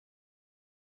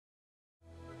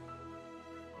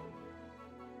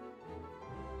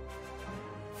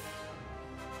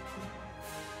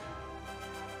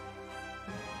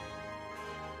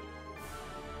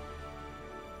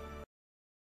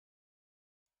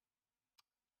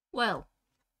Well.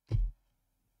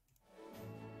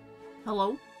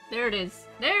 Hello? There it is.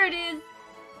 There it is!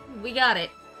 We got it.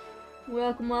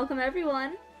 Welcome, welcome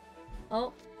everyone.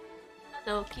 Oh.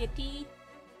 Hello, kitty.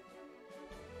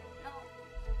 No.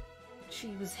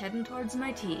 She was heading towards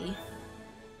my tea.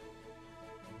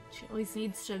 She always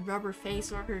needs to rub her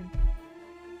face or her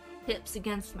hips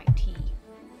against my tea.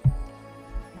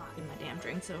 Knocking my damn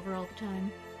drinks over all the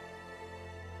time.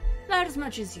 Not as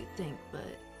much as you'd think,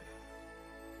 but...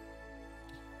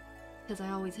 because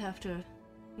I always have to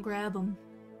grab them.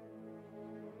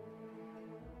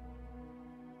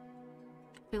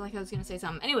 I feel like I was gonna say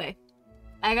something. Anyway,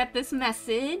 I got this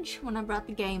message when I brought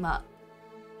the game up.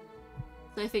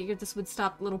 So I figured this would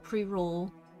stop the little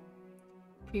pre-roll.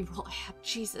 Pre-roll app,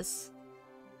 Jesus.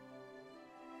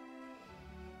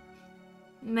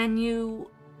 Menu,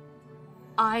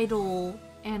 idle,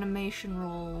 animation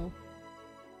roll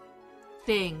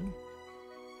thing.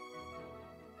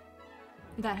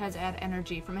 That has add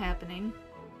energy from happening.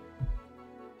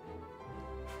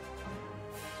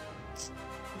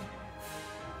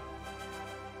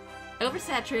 I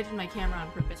oversaturated my camera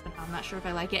on purpose, but I'm not sure if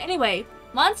I like it. Anyway,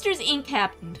 Monsters Inc.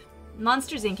 happened.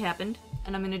 Monsters Inc. happened,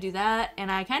 and I'm gonna do that,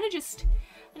 and I kinda just...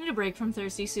 I need a break from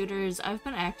Thirsty Suitors. I've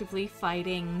been actively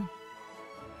fighting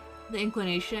the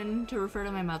inclination to refer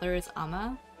to my mother as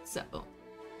Amma, so...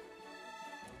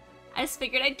 I just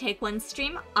figured I'd take one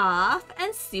stream off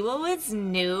and see what was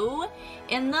new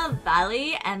in the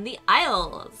Valley and the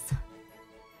Isles.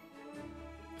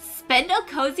 Spend a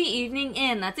cozy evening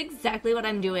in. That's exactly what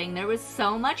I'm doing. There was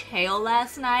so much hail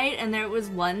last night, and there was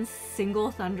one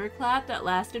single thunderclap that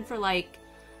lasted for like,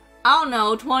 I don't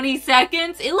know, 20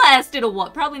 seconds? It lasted a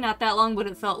what? Probably not that long, but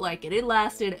it felt like it. It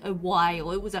lasted a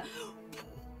while. It was a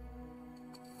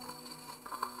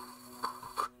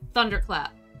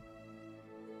thunderclap.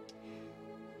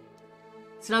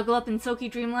 Snuggle up in silky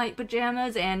Dreamlight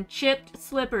pajamas and chipped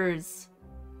slippers.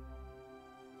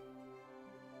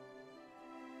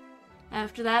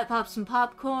 After that, pop some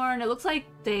popcorn. It looks like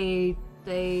they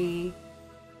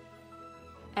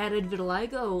added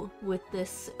vitiligo with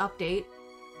this update.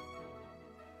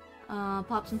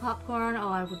 Pop some popcorn. Oh,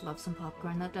 I would love some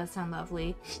popcorn. That does sound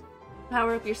lovely.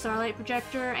 Power up your starlight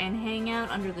projector and hang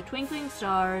out under the twinkling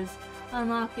stars.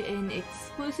 Unlock an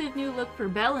exclusive new look for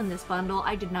Belle in this bundle.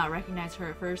 I did not recognize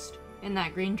her at first in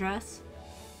that green dress.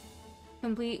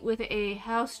 Complete with a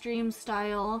house dream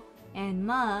style and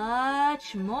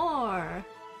much more.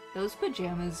 Those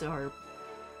pajamas are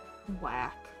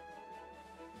whack.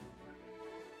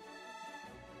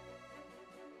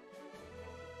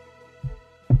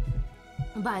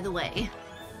 By the way.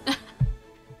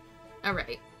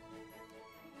 Alright.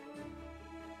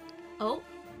 Oh.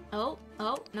 Oh,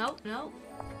 no, no.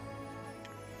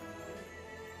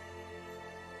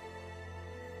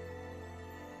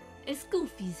 It's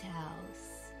Goofy's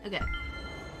house. Okay.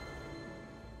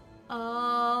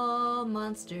 Oh,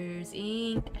 Monsters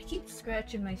Inc. I keep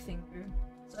scratching my finger,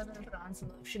 so I'm gonna put on some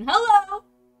lotion. Hello!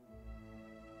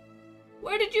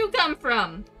 Where did you come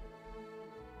from?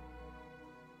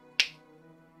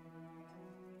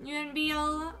 You gonna be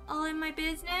all in my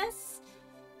business?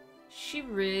 She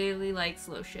really likes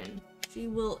lotion. She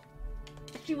would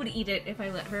eat it if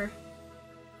I let her.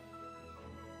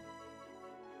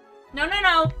 No, no,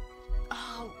 no!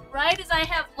 Oh, right as I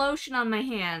have lotion on my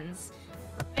hands.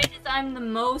 Right as I'm in the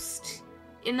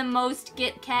most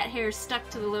get cat hair stuck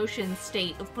to the lotion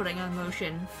state of putting on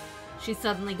lotion, she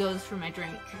suddenly goes for my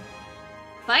drink.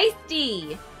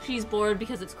 Feisty! She's bored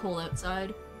because it's cold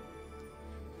outside.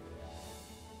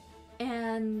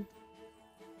 And...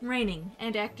 raining,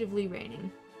 and actively raining.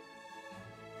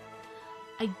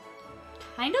 I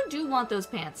kind of do want those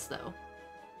pants, though.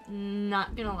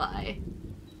 Not gonna lie.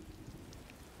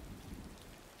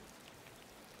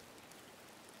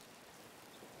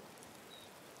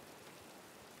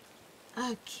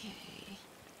 Okay.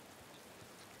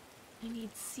 I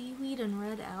need seaweed and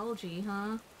red algae,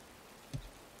 huh?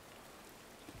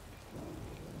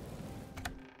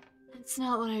 That's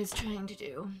not what I was trying to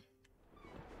do.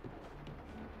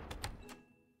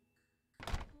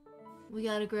 We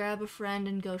gotta grab a friend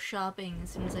and go shopping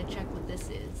as soon as I check what this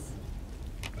is.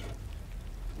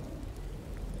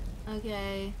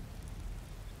 Okay.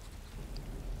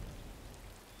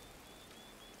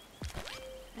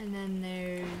 And then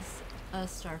there's a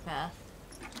star path.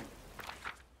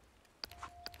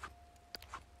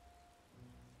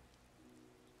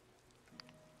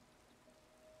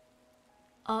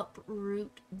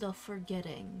 Uproot the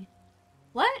forgetting.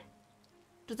 What?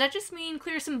 Does that just mean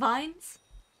clear some vines?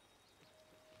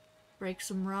 Break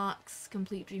some rocks,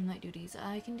 complete Dreamlight duties.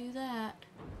 I can do that.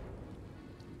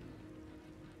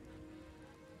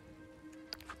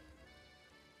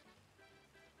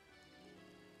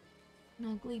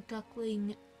 An ugly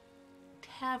duckling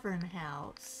tavern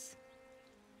house.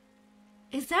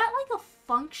 Is that like a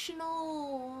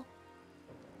functional...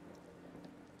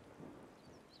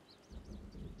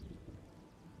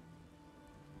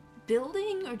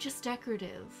 building or just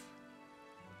decorative?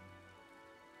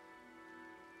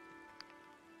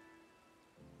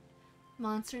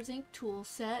 Monsters Inc. tool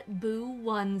set, Boo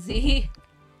onesie,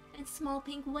 and small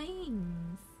pink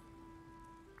wings.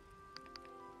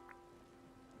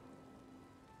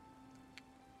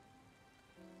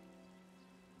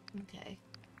 Okay.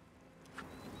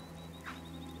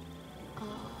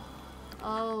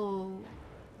 Oh.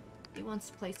 He wants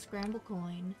to play Scramble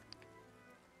Coin.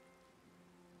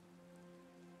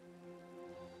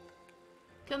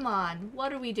 Come on,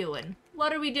 what are we doing?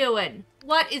 What are we doing?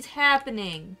 What is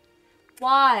happening?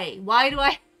 Why? Why do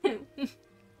I...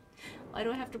 Why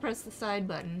do I have to press the side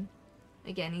button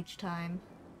again each time?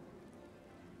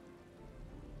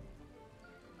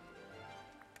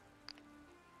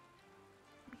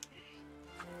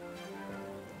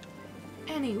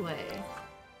 Anyway.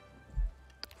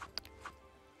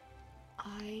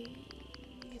 I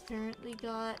apparently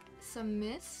got some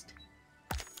mist.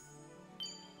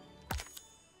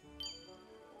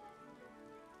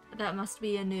 That must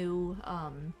be a new,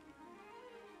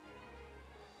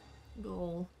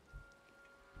 goal.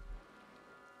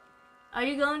 Are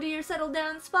you going to your settled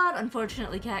down spot?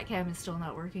 Unfortunately, cat cam is still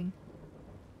not working.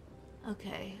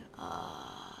 Okay, yeah.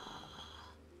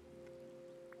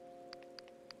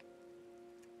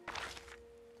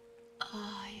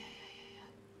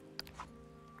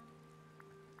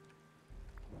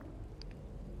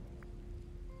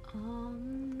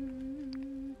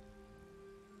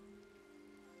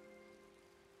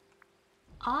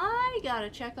 I gotta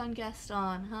check on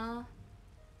Gaston, huh?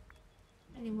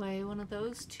 Anyway, one of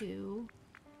those two.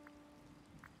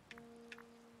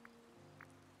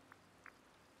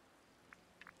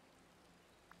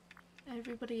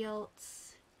 Everybody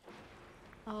else.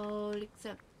 Oh,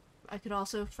 except I could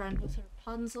also friend with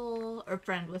Rapunzel, or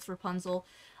friend with Rapunzel.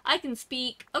 I can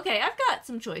speak. Okay, I've got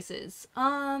some choices.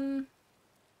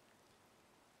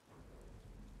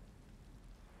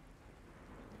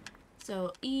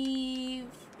 So Eve,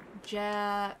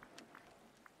 Jack,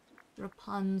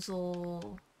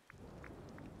 Rapunzel,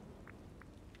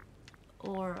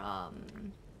 or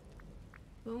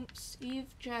oops, Eve,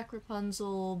 Jack,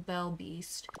 Rapunzel, Belle,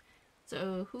 Beast.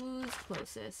 So who's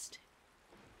closest?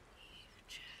 Eve,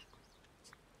 Jack.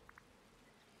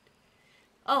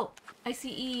 Oh, I see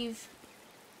Eve.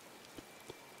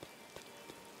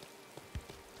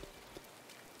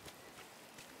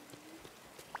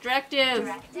 Directive.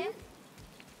 Directive?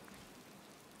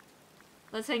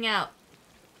 Let's hang out.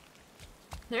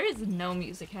 There is no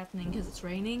music happening because it's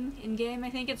raining in-game. I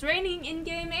think it's raining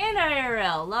in-game and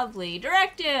IRL. Lovely.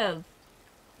 Directive!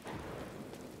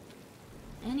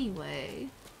 Anyway.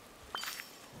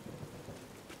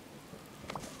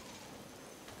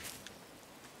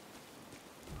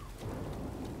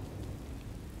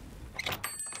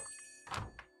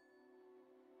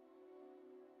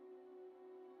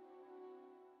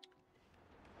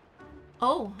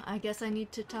 Oh, I guess I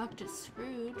need to talk to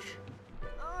Scrooge.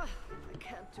 Oh, I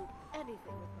can't do anything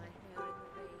with my hair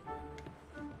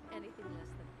in the rain. Anything less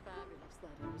than fabulous,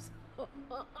 that is.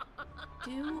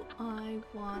 Do I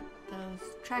want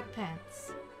those track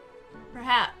pants?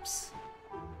 Perhaps.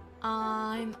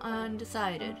 I'm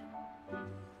undecided.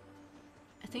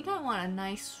 I think I want a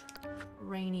nice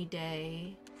rainy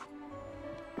day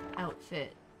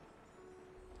outfit.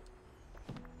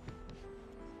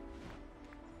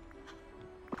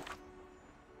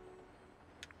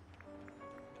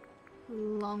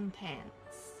 Long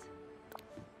pants.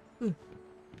 Ooh.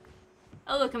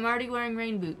 Oh look, I'm already wearing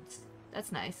rain boots.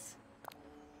 That's nice.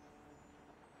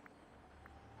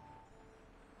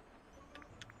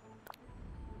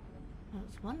 I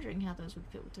was wondering how those would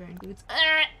fit with rain boots.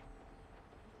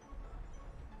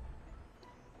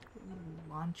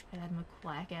 Launchpad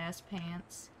McQuack ass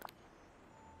pants.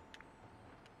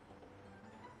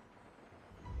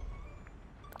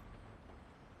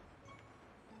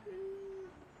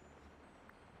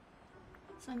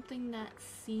 Something that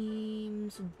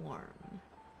seems warm.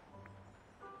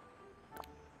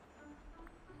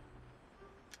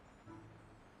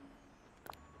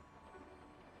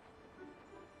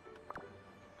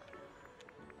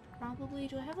 Probably,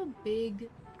 do I have a big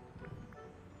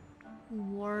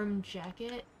warm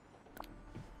jacket?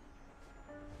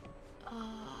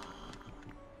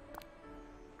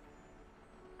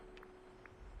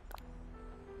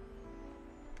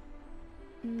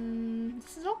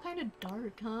 This is all kind of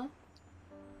dark, huh?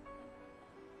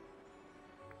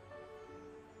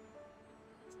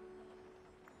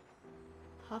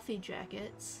 puffy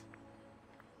jackets.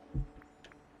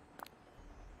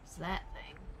 What's that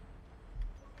thing?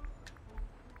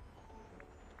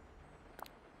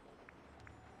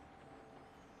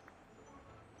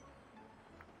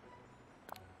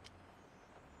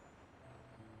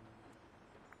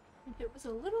 If it was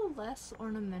a little less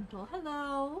ornamental.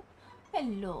 Hello.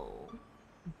 Hello.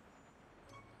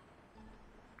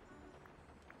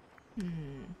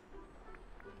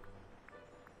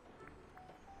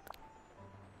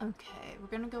 Okay, we're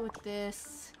gonna go with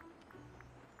this.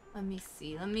 Let me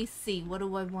see. Let me see. What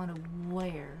do I want to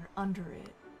wear under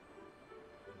it?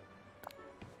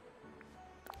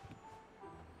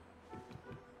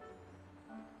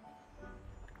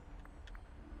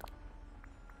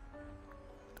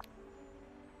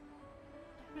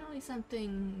 Definitely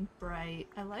something bright.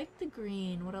 I like the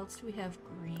green. What else do we have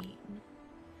green?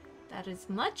 That is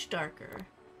much darker.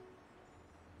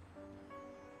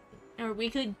 Or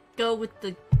we could go with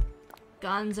the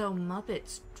Gonzo Muppet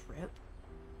strip.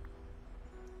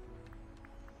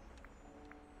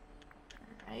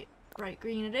 Alright, bright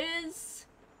green it is.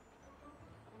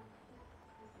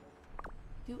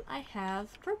 Do I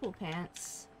have purple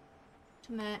pants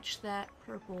to match that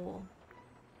purple?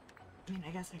 I mean,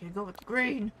 I guess I could go with the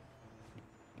green.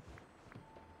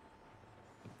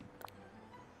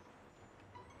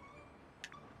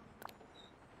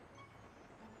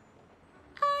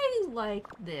 I like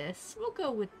this. We'll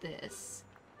go with this.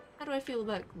 How do I feel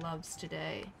about gloves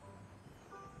today?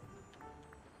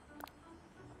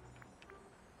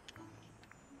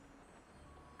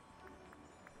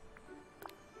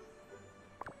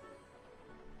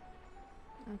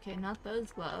 Okay, not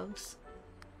those gloves.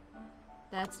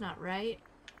 That's not right.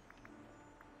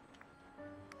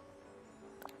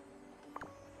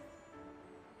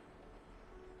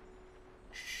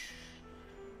 Sure.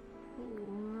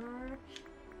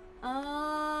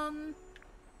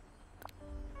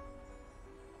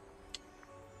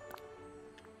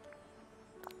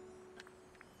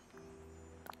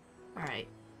 Alright.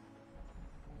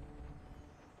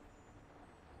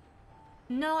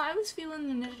 No, I was feeling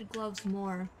the knitted gloves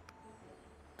more.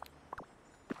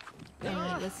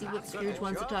 Alright, let's see what Scrooge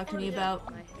wants to talk to me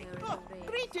about. Oh,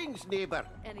 greetings, neighbor.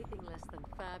 Anything less than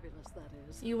fabulous, that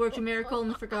is. You worked a miracle in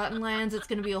the Forgotten Lands. It's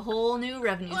gonna be a whole new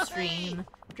revenue stream.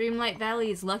 Dreamlight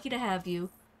Valley is lucky to have you.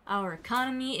 Our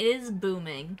economy is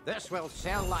booming. This will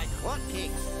sell like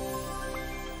hotcakes.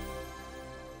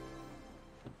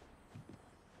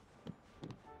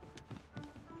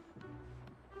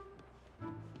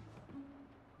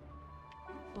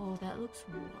 Oh, that looks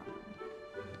warm.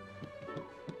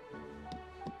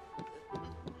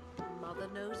 Mother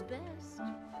knows best.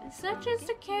 Is that just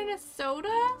a can of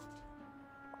soda?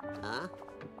 Huh?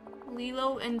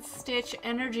 Lilo and Stitch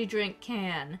energy drink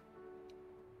can.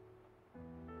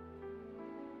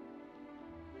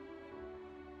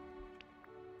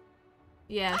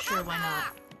 Yeah, sure, why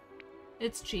not?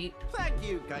 It's cheap. Thank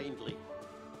you kindly.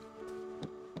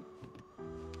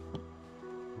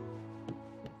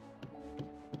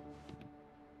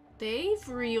 They've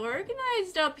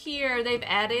reorganized up here. They've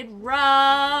added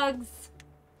rugs.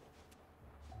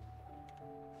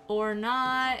 Or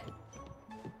not.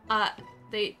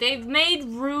 They've made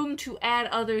room to add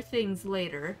other things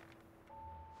later.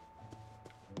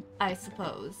 I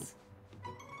suppose.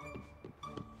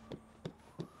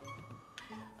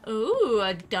 Ooh,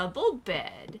 a double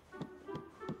bed.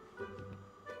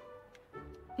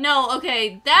 No,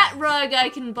 okay, that rug I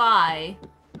can buy.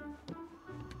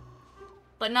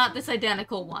 But not this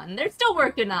identical one. They're still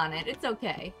working on it. It's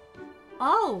okay.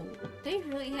 Oh, they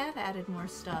really have added more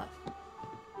stuff.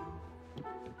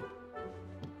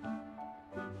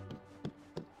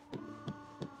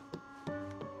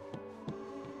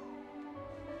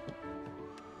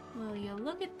 Well, you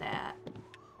look at that.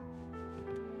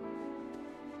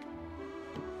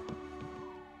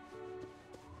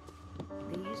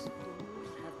 These fools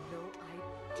have no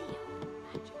idea what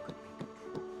magic could be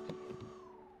controlled.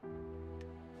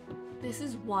 This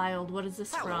is wild. What is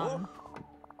this Hello? from?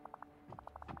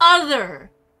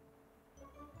 Other!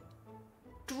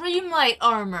 Dreamlight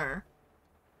armor.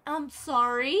 I'm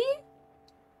sorry?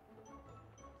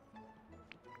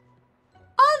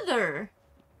 Other!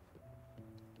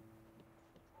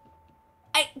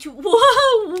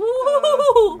 Whoa!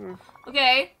 Whoa!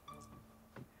 Okay.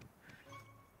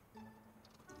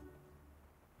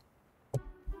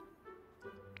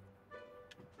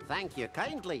 Thank you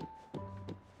kindly.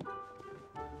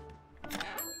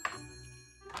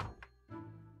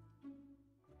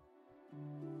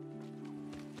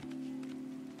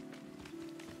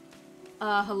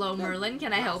 Hello, Merlin.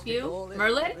 Can I help you? Plastic all in,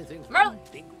 Merlin? everything's Merlin?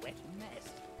 one big wet mess.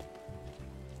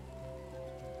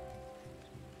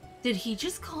 Did he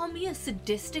just call me a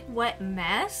sadistic wet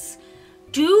mess?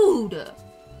 Dude!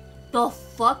 The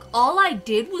fuck? All I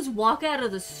did was walk out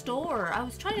of the store. I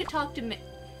was trying to talk to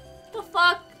the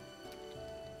fuck?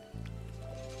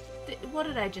 What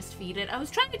did I just feed it? I was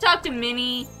trying to talk to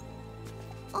Minnie.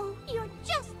 Oh, you're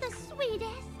just the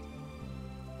sweetest.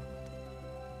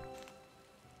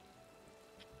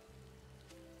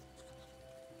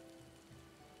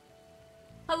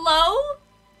 Hello?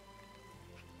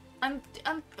 I'm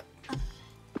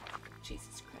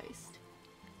Jesus Christ.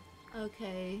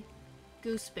 Okay.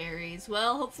 Gooseberries.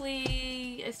 Well,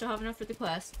 hopefully I still have enough for the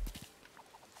quest.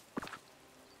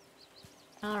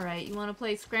 Alright, you wanna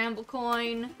play Scramble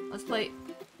Coin? Let's play...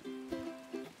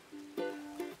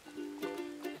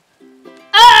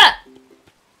 Ah!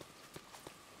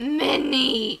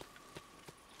 Minnie!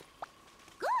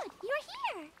 Good,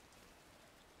 you're here.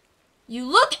 You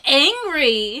look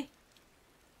angry!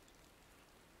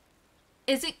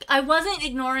 Is it- I wasn't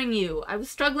ignoring you. I was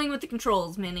struggling with the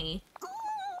controls, Minnie.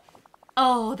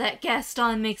 Oh, that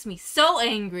Gaston makes me so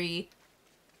angry.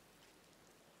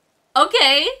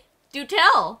 Okay, do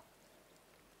tell.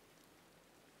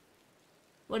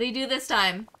 What did he do this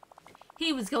time?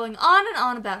 He was going on and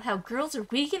on about how girls are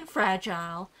weak and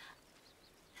fragile.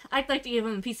 I'd like to give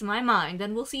him a piece of my mind,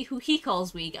 then we'll see who he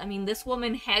calls weak. I mean, this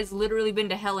woman has literally been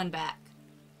to hell and back.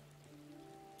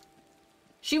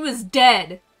 She was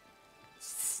dead.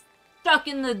 Stuck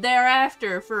in the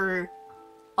thereafter for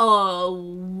a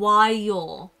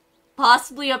while.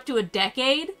 Possibly up to a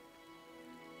decade?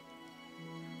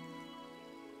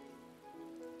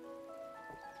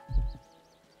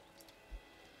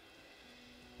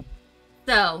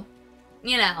 So,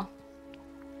 you know.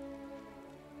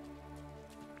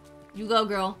 You go,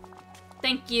 girl.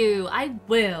 Thank you. I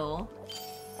will.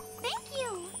 Thank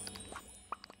you.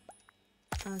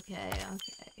 Okay,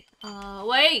 okay.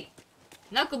 Wait!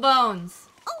 Knucklebones!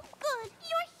 Oh, good,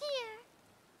 you're here.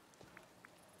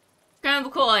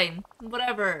 Scramble coin!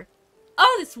 Whatever.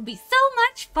 Oh, this will be so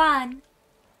much fun!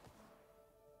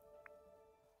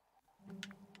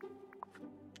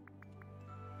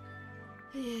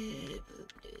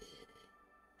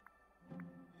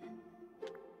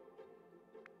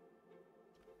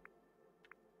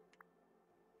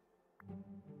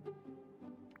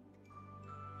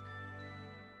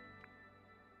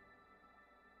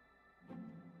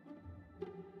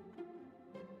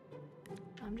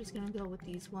 I'm just gonna go with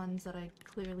these ones that I've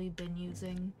clearly been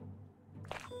using.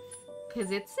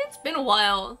 Cause it's been a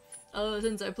while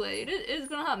since I played. It's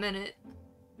been a hot minute.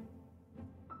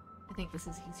 I think this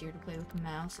is easier to play with the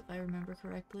mouse if I remember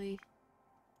correctly.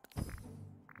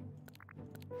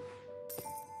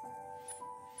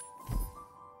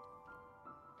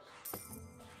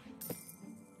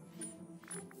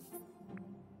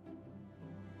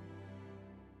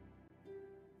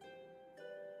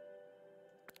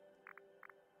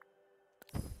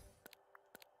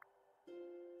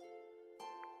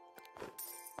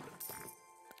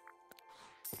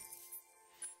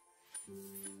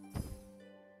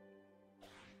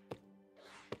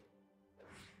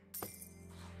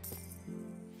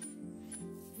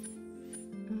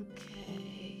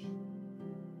 Okay.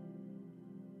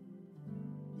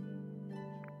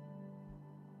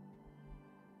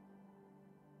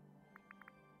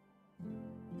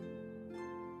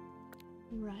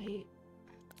 Right.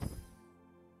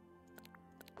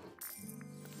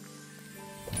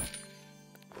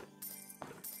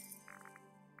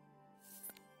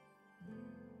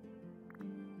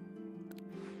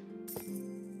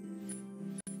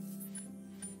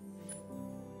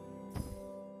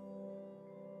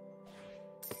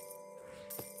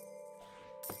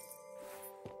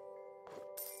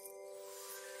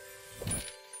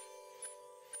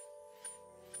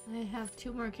 I have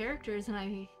 2 more characters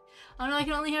and oh no, I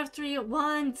can only have 3 at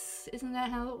once! Isn't that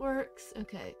how it works?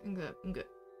 Okay, I'm good, I'm good.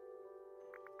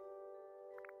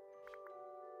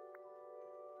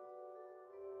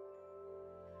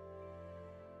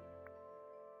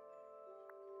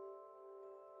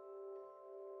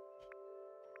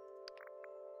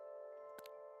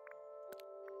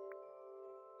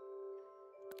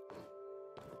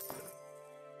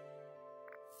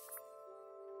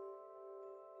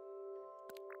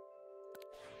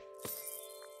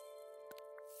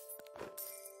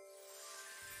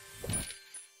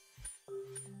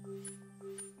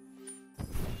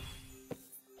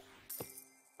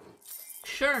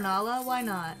 Sure, Nala, why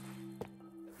not?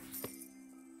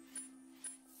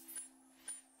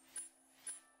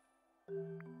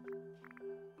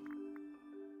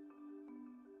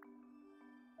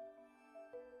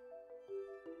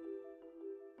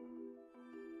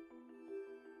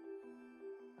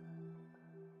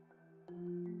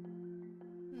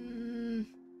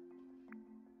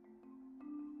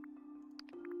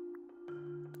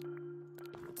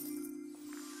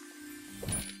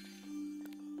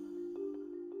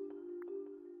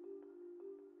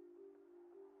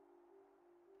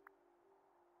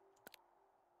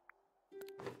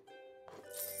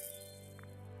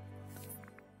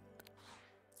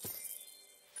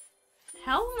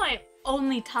 How am I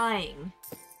only tying?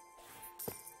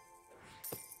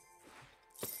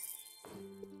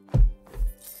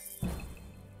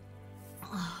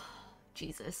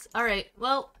 Jesus. Alright,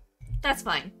 well, that's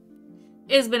fine.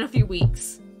 It's been a few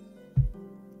weeks.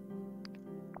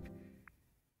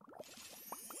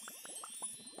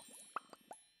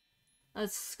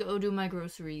 Let's go do my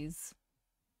groceries.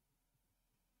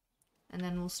 And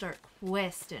then we'll start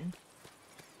questing.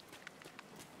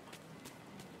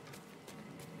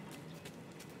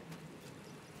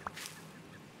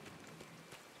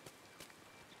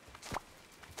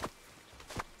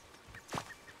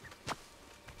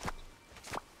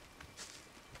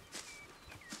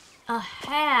 A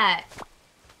hat!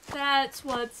 That's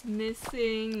what's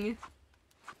missing.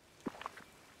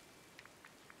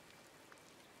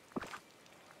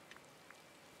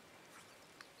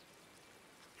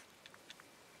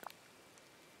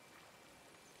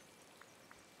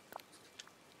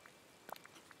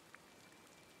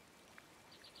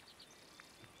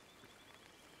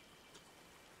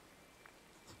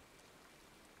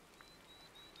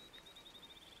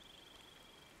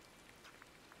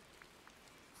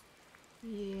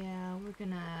 Yeah, we're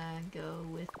gonna go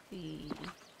with the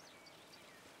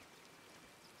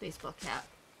baseball cap.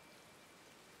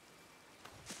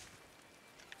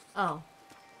 Oh.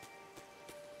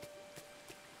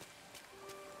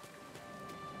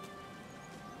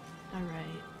 Alright.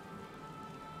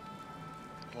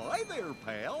 Hi there,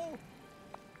 pal.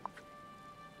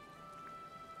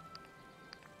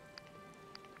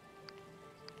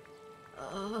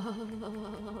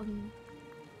 Um...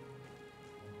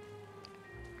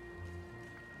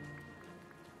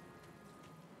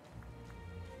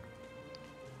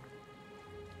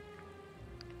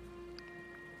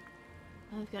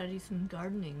 I've got to do some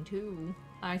gardening too.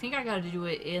 I think I got to do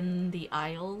it in the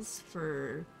aisles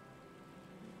for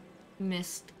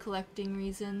mist collecting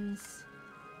reasons.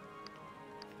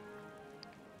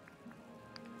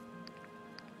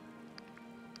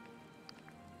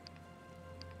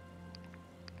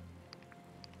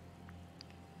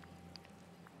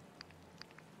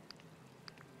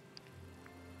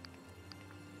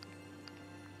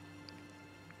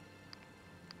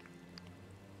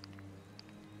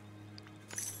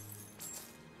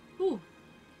 Ooh.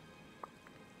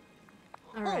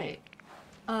 Alright.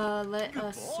 Let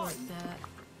us sort that.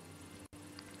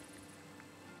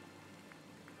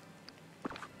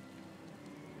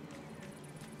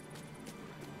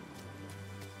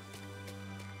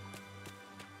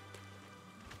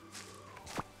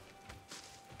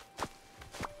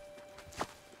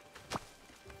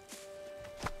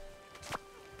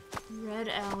 Red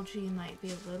algae might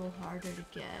be a little harder to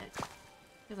get.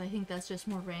 Because I think that's just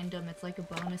more random. It's like a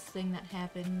bonus thing that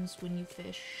happens when you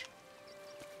fish.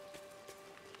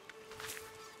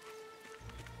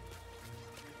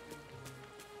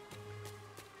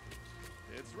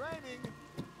 It's raining.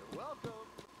 You're welcome.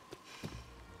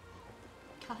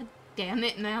 God damn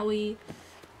it, Maui.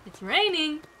 It's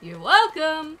raining. You're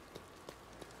welcome.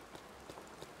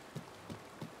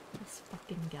 This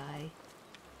fucking guy.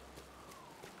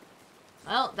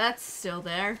 Well, that's still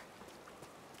there.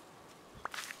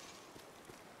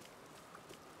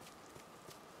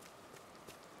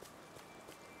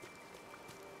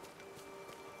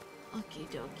 Okie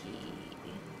dokie.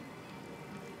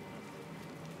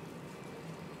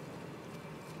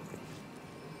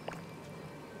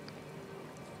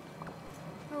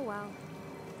 Oh wow.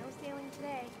 No sailing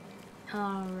today.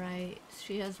 Alright,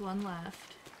 she has one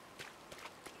left.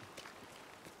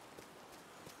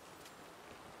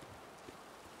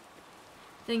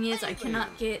 Thing is, I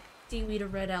cannot get seaweed or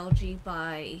red algae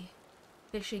by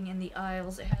fishing in the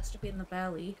aisles. It has to be in the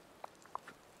valley.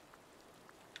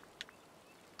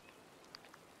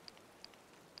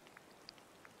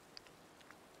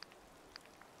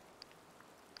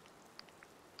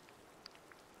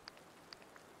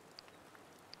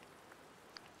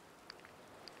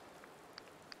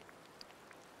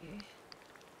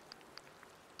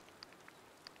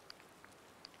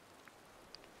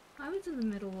 I was in the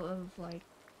middle of, like,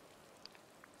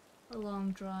 a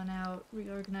long drawn out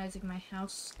reorganizing my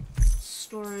house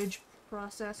storage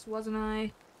process, wasn't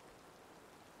I?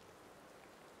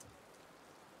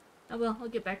 Oh well, I'll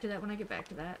get back to that when I get back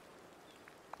to that.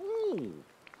 Oh.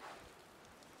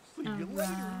 See you later.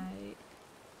 Alright.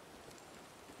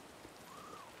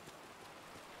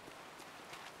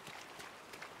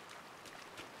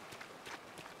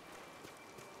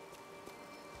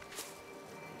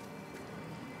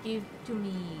 Give to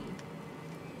me.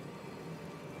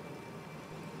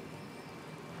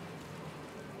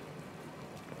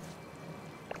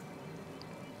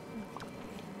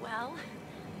 Well,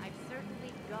 I've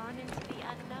certainly gone into the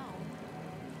unknown.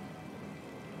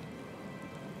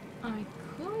 I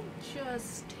could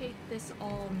just take this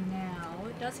all now.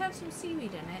 It does have some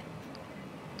seaweed in it.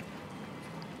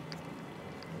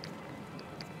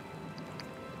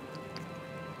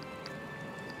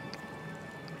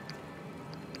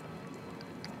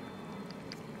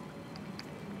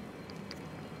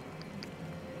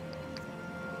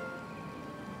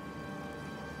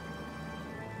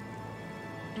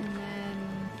 And then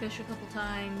fish a couple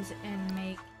times and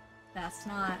make... That's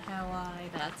not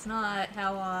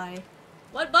how I...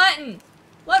 What button?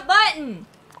 What button?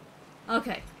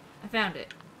 Okay, I found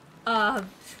it. I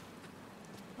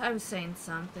was saying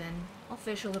something. I'll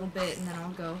fish a little bit and then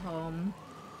I'll go home.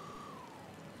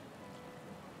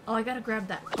 Oh, I gotta grab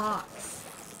that box.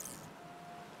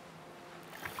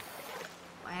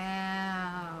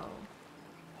 Wow.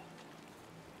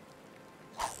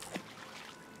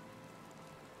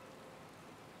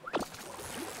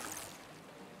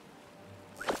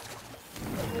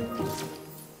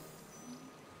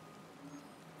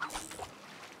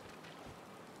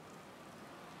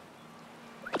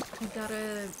 I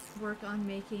gotta work on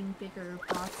making bigger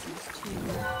boxes too.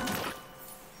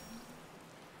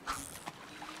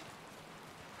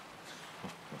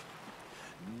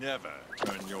 Never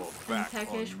turn your back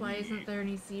Peckish, on why me. isn't there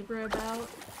any zebra about?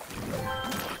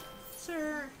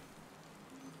 Sir.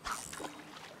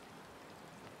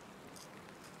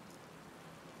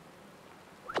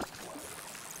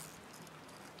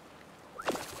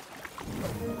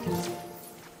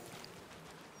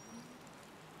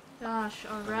 Gosh,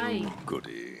 alright.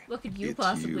 Goody. What could you It's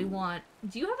possibly you. want?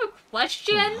 Do you have a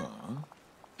question? Uh-huh.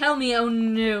 Tell me, oh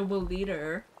noble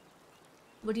leader.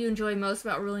 What do you enjoy most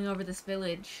about ruling over this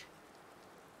village?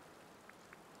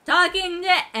 Talking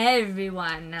to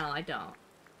everyone. No, I don't.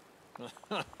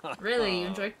 Really, you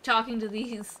enjoy talking to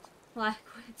these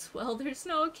blackwoods? Well, there's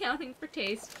no accounting for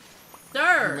taste.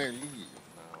 Sir! You may leave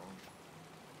now.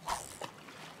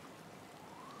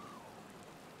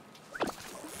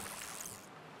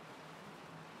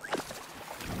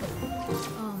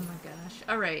 Oh my gosh.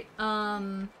 Alright,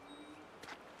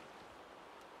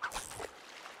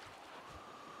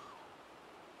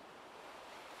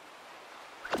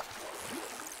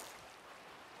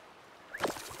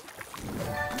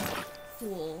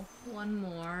 cool. One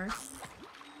more.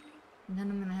 And then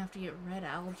I'm gonna have to get red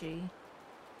algae.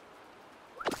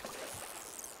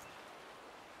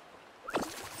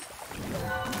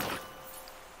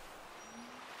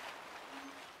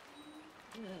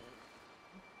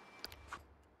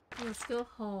 Let's go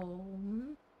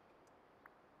home.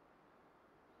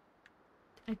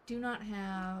 I do not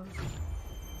have...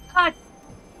 Ah!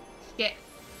 Shit.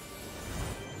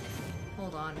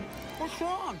 Hold on. What's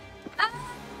wrong?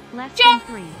 Less Jen! than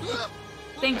 3.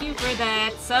 Thank you for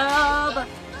that sub.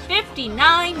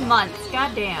 59 months.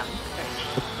 Goddamn. You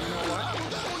know what?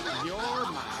 You're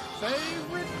my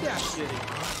favorite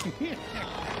deputy.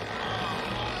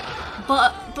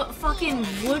 But fucking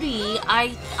Woody, I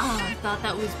thought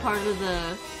that was part of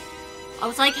the... I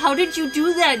was like, how did you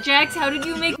do that, Jax? How did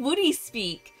you make Woody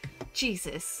speak?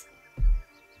 Jesus.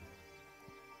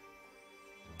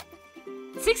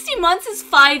 60 months is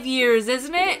 5 years,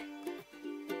 isn't it?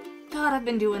 God, I've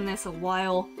been doing this a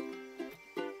while.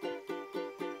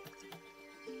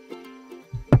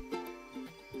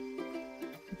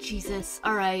 Jesus.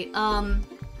 Alright, I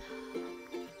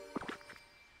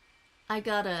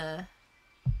gotta...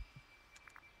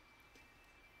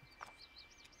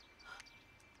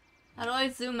 How do I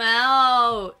zoom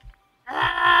out?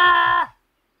 Ah!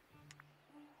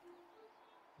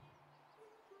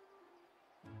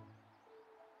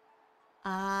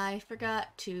 I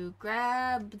forgot to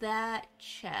grab that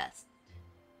chest.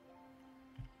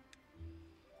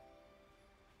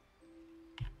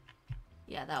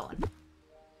 Yeah, that one.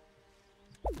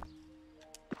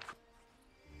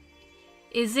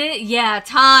 Is it? Yeah,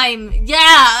 time.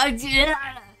 Yeah.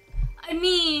 I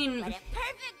mean. What a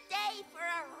perfect day for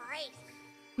a race.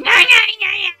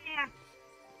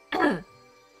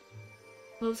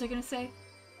 What was I gonna say?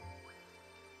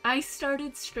 I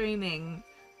started streaming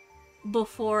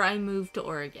before I moved to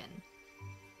Oregon.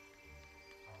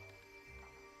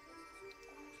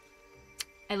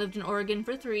 I lived in Oregon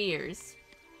for 3 years.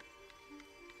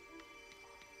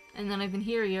 And then I've been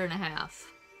here a year and a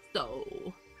half.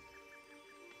 So...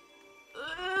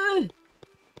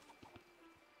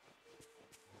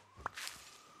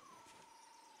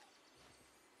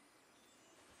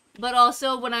 But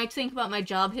also, when I think about my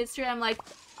job history, I'm like,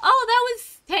 oh, that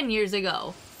was 10 years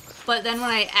ago. But then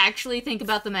when I actually think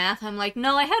about the math, I'm like,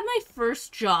 no, I had my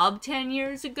first job 10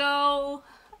 years ago.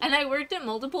 And I worked at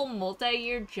multiple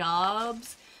multi-year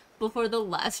jobs. before the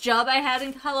last job I had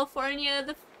in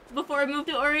California before I moved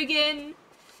to Oregon.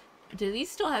 Do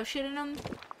these still have shit in them?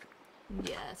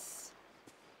 Yes.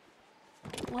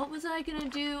 What was I gonna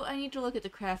do? I need to look at the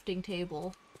crafting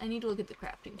table.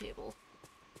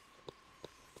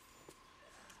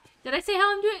 Did I say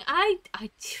how I'm doing? I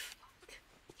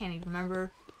can't even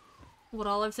remember what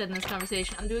all I've said in this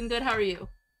conversation. I'm doing good, how are you?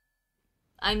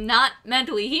 I'm not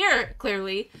mentally here,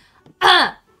 clearly.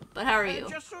 But how are you?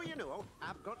 Just so you know,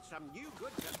 I've got some new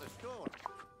goods at the store.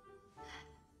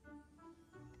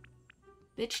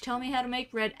 Bitch, tell me how to make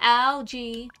red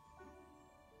algae.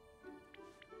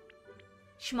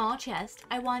 Small chest.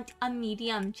 I want a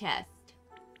medium chest.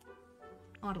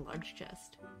 I want a large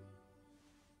chest.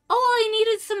 Oh, I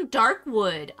needed some dark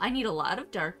wood. I need a lot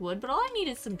of dark wood, but all I need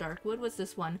is some dark wood. What's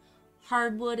this one?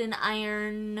 Hardwood and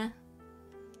iron.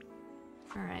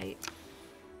 Alright.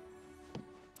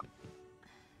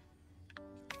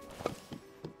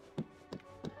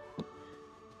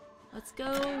 Let's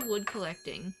go wood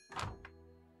collecting.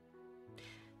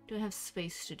 Do I have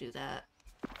space to do that?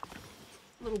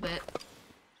 A little bit.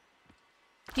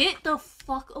 Get the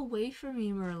fuck away from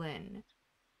me, Merlin.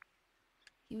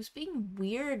 He was being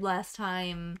weird last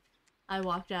time I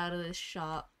walked out of this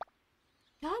shop.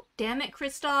 God damn it,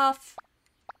 Kristoff!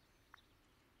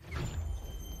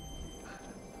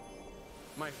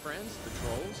 My friends, the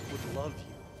trolls, would love you.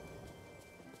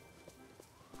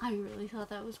 I really thought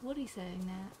that was Woody saying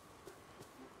that.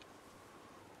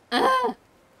 Ah!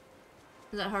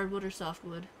 Is that hardwood or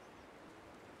softwood?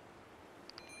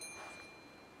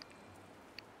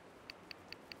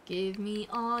 Give me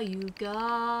all you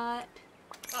got.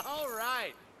 All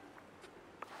right.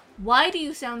 Why do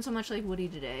you sound so much like Woody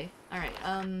today? Alright,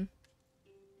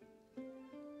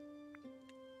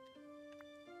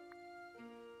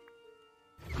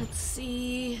 let's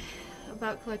see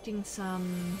about collecting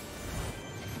some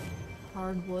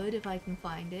hardwood if I can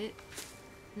find it.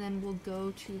 And then we'll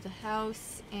go to the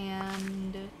house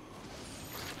and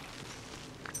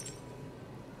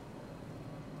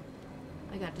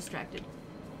I got distracted.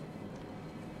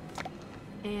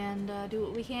 And do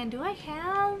what we can. Do I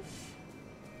have...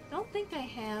 I don't think I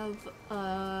have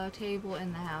a table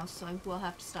in the house, so I will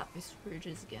have to stop my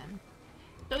Scrooges again.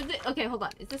 So is it... Okay, hold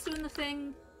on. Is this doing the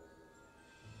thing?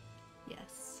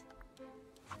 Yes.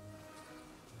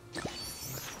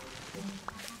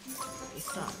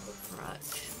 Stop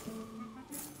crutch.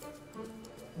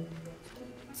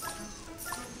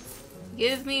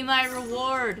 Give me my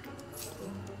reward!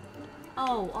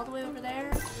 Oh, all the way over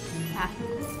there? Ah.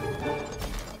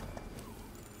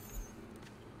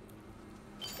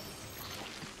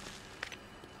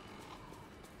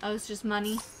 Oh, it's just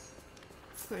money?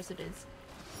 Of course it is.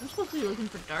 I'm supposed to be looking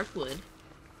for dark wood.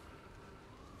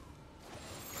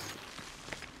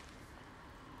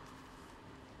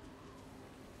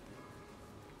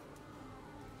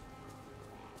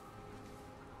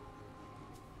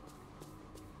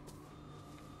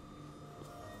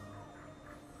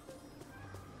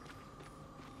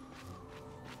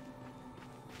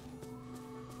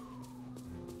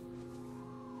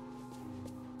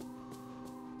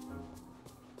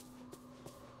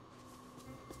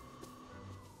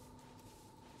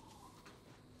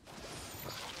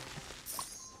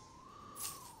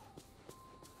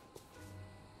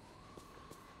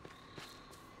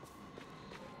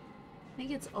 I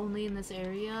think it's only in this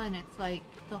area, and it's like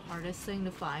the hardest thing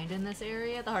to find in this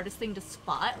area, the hardest thing to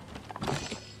spot.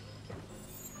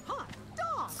 Hot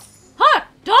dog! Hot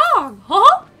dog!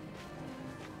 Huh?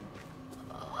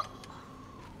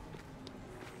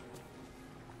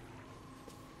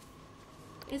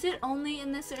 Is it only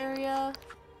in this area?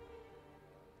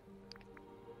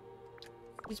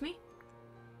 Excuse me?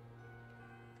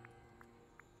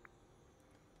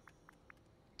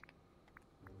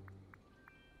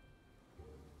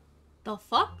 The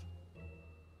fuck?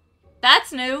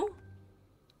 That's new!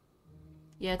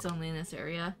 Yeah, it's only in this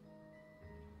area.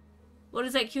 What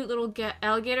is that cute little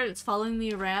alligator that's following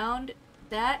me around?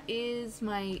 That is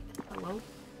my... Hello?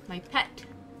 My pet.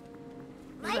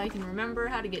 If I can remember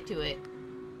how to get to it.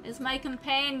 It's my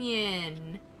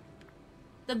companion.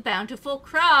 The bountiful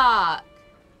croc.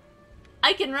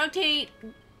 I can rotate,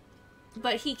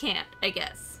 but he can't, I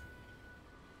guess.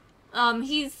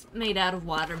 He's made out of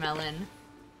watermelon.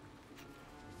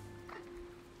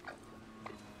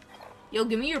 Yo,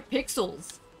 give me your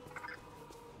pixels.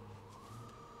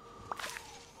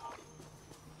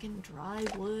 Fucking dry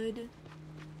wood.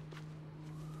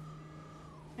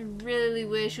 I really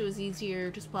wish it was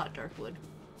easier to spot dark wood.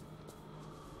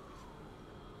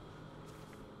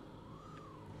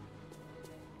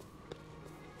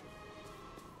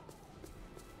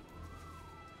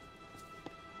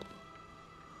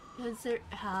 Is there...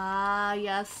 Ah,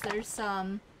 yes, there's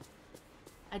some.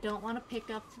 I don't want to pick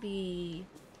up the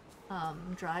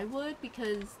dry wood,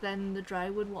 because then the dry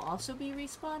wood will also be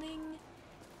respawning.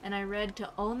 And I read to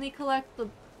only collect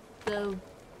the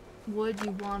wood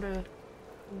you want to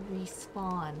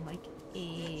respawn, like,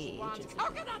 ages ago.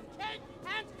 Coconut cake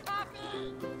and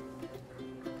coffee!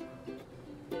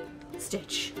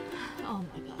 Stitch. Oh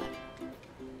my god.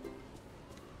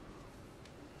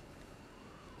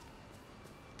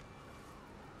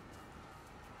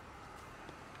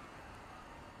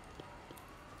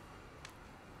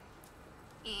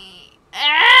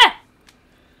 Ah!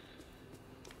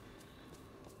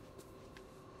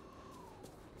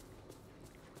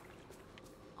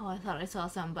 Oh, I thought I saw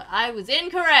some, but I was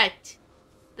incorrect!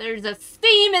 There's a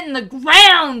steam in the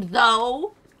ground,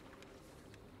 though!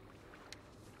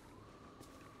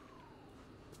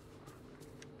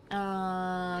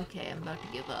 Okay, I'm about to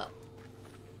give up.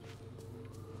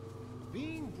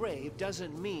 Being brave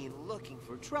doesn't mean looking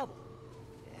for trouble.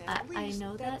 At I least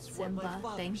know that, that's what my Simba.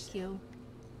 father Thank said. you.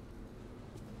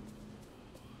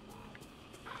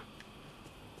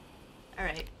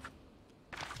 Alright.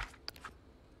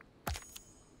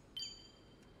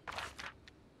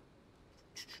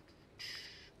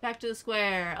 Back to the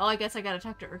square. Oh, I guess I gotta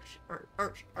talk to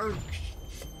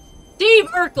Steve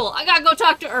Urkel! I gotta go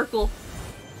talk to Urkel!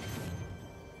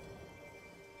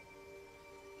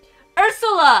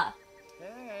 Ursula!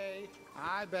 Hey,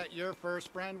 I bet your first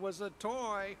friend was a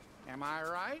toy. Am I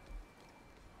right?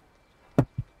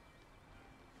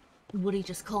 Woody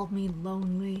just called me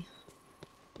lonely.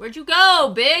 Where'd you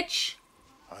go, bitch?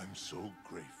 I'm so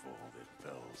grateful that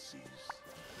Belle sees.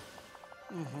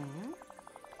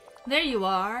 There you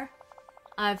are.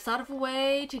 I've thought of a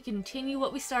way to continue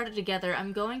what we started together.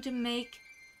 I'm going to make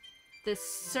the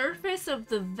surface of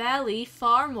the valley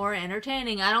far more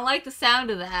entertaining. I don't like the sound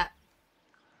of that.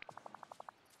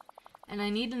 And I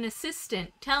need an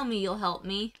assistant. Tell me you'll help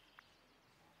me.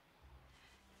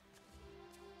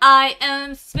 I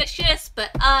am suspicious, but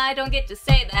I don't get to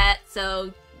say that,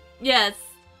 so yes.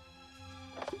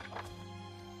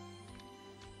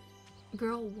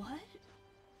 Girl, what?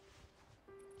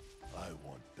 I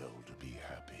want Belle to be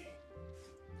happy.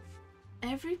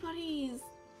 Everybody's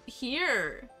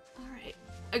here. Alright.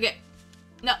 Okay.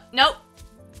 No, nope.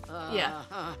 Yeah.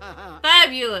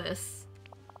 Fabulous.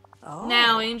 Oh.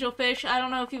 Now, Angelfish, I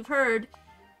don't know if you've heard,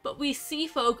 but we sea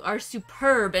folk are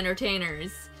superb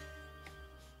entertainers.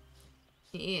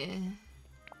 Yeah.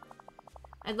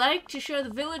 I'd like to show the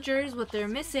villagers what they're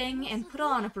missing and put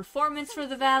on a performance for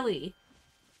the valley.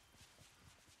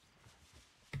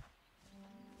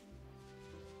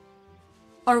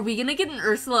 Are we gonna get an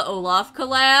Ursula Olaf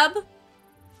collab?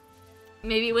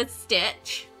 Maybe with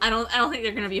Stitch? I don't think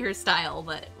they're gonna be her style,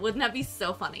 but wouldn't that be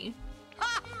so funny?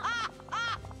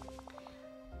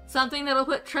 Something that'll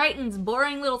put Triton's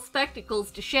boring little spectacles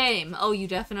to shame. Oh, you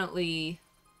definitely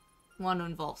want to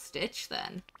involve Stitch,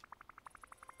 then.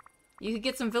 You could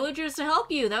get some villagers to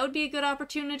help you. That would be a good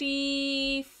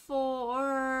opportunity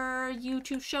for you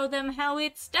to show them how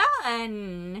it's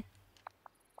done.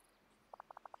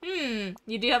 You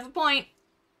do have a point.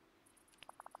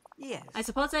 Yes. I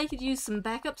suppose I could use some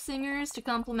backup singers to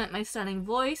complement my stunning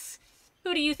voice.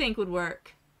 Who do you think would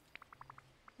work?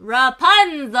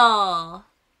 Rapunzel!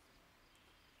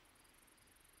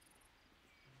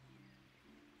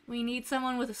 We need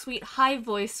someone with a sweet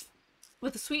voice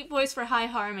for high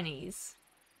harmonies.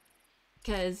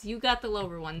 'Cause you got the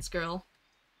lower ones, girl.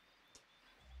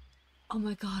 Oh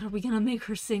my god, are we gonna make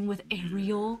her sing with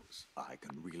Ariel? I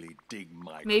can really dig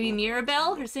my Maybe claws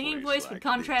Mirabelle? in Her a singing voice voice would like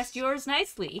contrast this. yours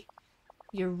nicely.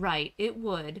 You're right, it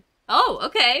would. Oh,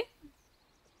 okay.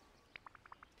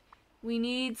 We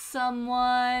need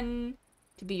someone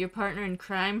to be your partner in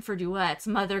crime for duets.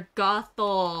 Mother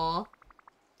Gothel.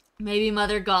 Maybe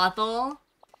Mother Gothel?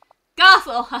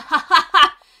 Gothel!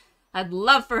 I'd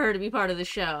love for her to be part of the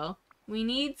show. We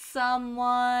need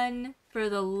someone for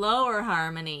the lower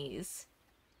harmonies.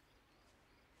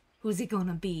 Who's it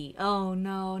gonna be? Oh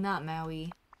no, not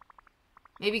Maui.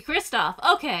 Maybe Kristoff.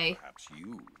 Okay. Perhaps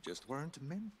you just weren't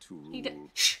meant to.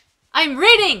 Shh! I'm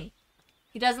reading!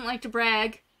 He doesn't like to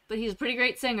brag, but he's a pretty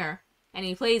great singer. And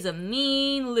he plays a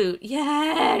mean lute.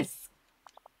 Yes!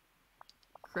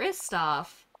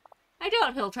 Kristoff. I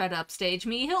doubt he'll try to upstage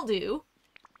me. He'll do.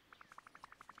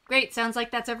 Great, sounds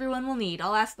like that's everyone we'll need.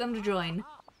 I'll ask them to join.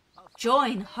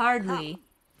 Join? Hardly.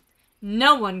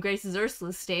 No one graces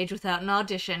Ursula's stage without an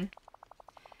audition.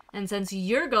 And since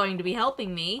you're going to be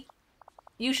helping me,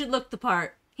 you should look the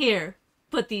part. Here,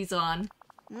 put these on.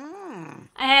 I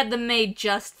had them made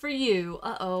just for you.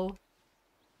 Uh-oh.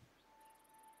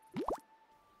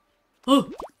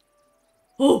 Oh!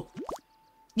 Oh!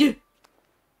 Yeah!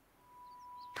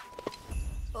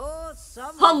 Oh,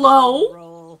 some Hello?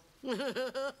 roll.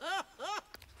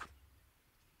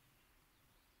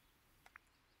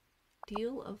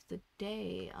 Deal of the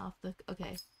day off the...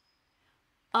 Okay.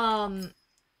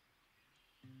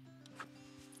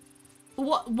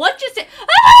 What just...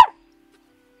 Ah!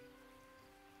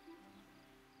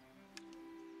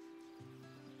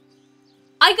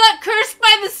 I got cursed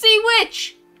by the sea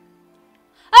witch!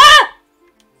 Ah!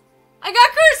 I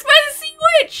got cursed by the sea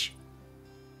witch!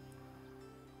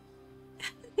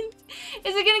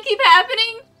 Is it gonna keep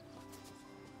happening?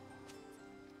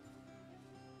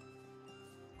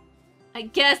 I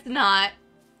guess not.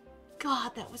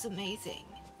 God, that was amazing.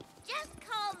 Just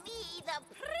call me the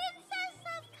Princess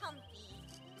of Comfy.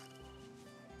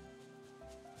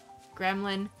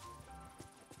 Gremlin.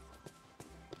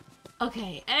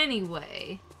 Okay,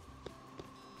 anyway.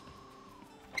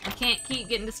 I can't keep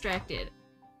getting distracted.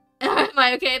 Am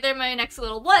I okay? They're my next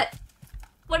little... What?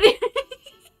 What do you...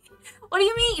 What do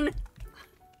you mean?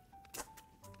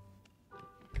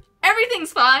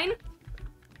 Everything's fine.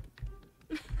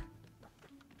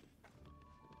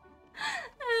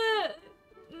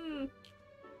 I'm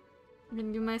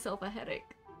gonna give myself a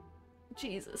headache.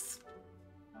 Jesus.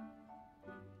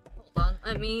 Hold on,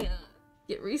 let me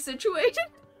get resituated.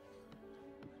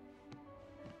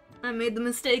 I made the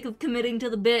mistake of committing to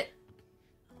the bit.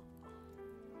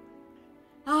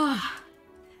 Ah.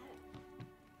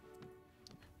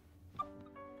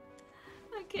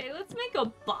 Okay, let's make a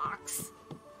box.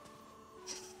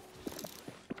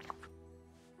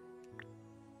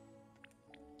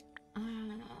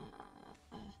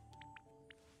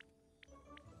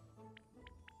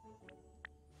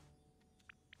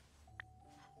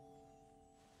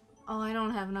 Oh, I don't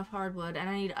have enough hardwood, and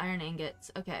I need iron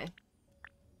ingots. Okay.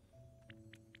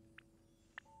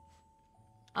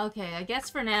 Okay, I guess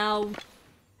for now,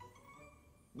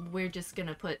 we're just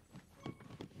gonna put...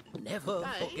 Never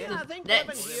forget.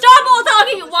 Stop all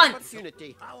talking at once!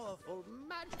 Opportunity. Powerful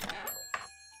magic.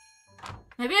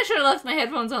 Maybe I should have left my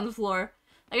headphones on the floor.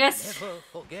 I guess... Never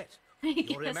forget. I Your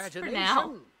guess for imagination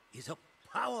now. is a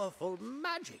powerful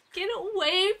magic. Get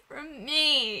away from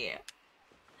me!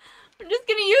 I'm just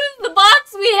gonna use the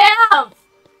box we have!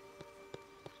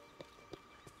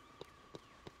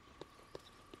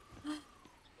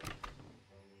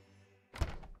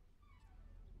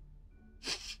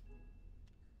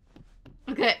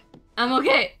 Okay. I'm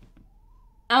okay.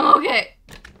 I'm okay.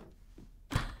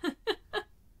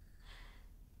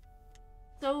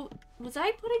 So, was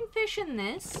I putting fish in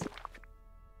this?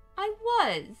 I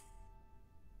was.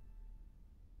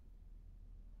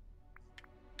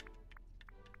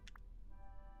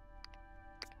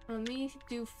 Let me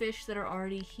do fish that are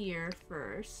already here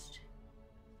first.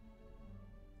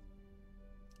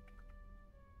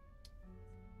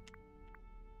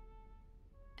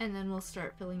 And then we'll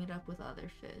start filling it up with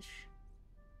other fish.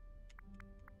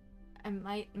 I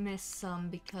might miss some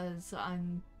because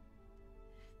I'm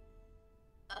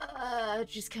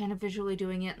just kind of visually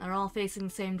doing it, and they're all facing the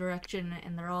same direction,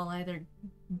 and they're all either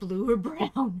blue or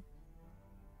brown.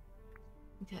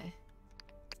 Okay.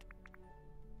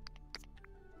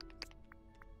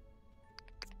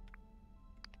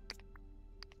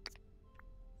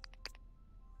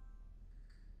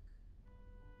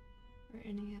 Are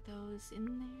any of those in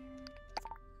there?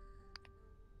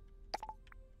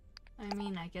 I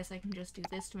mean, I guess I can just do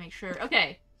this to make sure.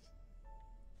 Okay.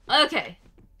 Okay.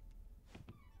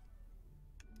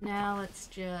 Now let's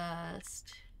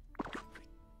just...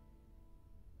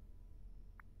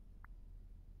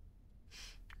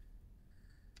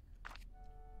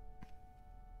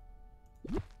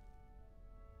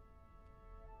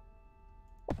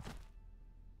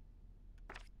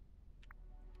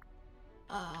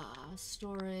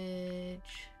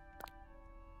 storage.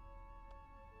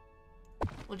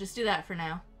 We'll just do that for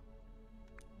now.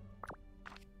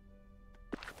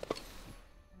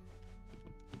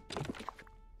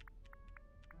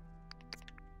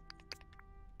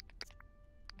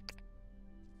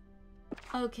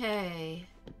 Okay.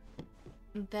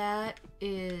 That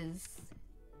is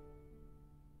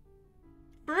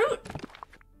fruit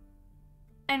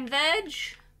and veg.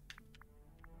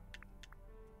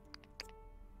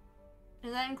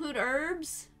 Does that include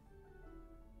herbs?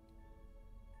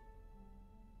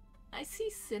 I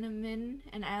see cinnamon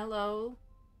and aloe.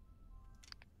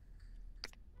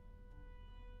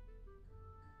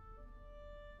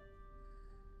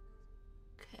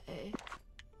 Okay.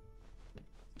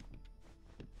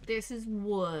 This is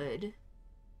wood.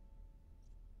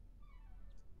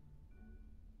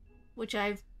 Which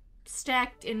I've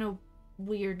stacked in a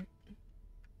weird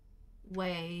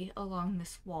way along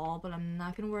this wall, but I'm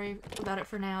not gonna worry about it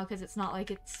for now because it's not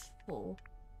like it's full.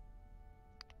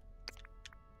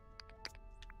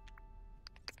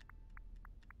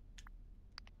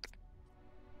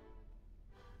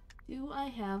 Do I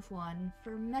have one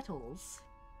for metals?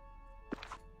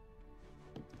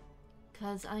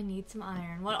 Because I need some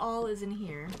iron. What all is in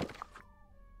here?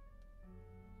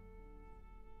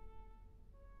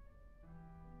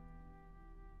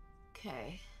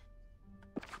 Okay.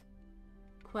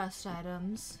 Quest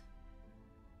items.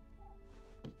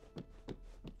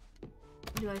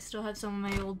 Do I still have some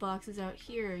of my old boxes out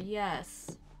here?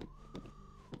 Yes.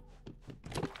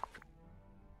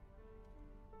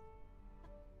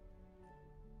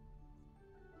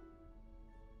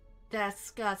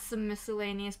 That's got some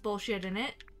miscellaneous bullshit in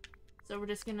it. So we're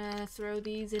just gonna throw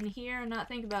these in here and not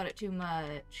think about it too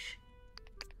much.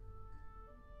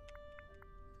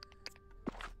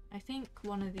 I think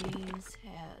one of these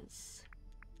has...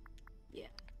 yeah.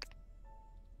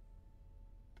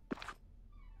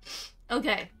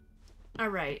 Okay.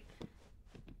 Alright.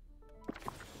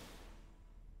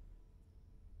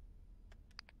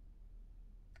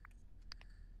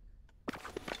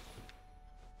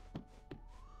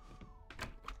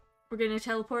 We're gonna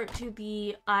teleport to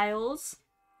the Isles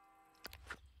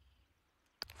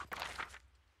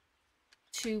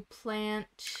to plant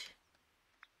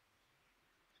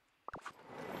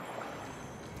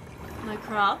my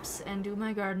crops and do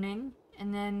my gardening,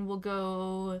 and then we'll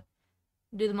go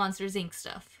do the Monsters Inc.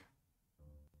 stuff.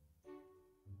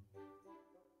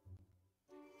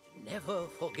 Never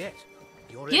forget.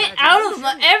 Get out of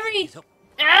my every...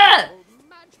 Ah!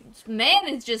 This man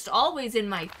is just always in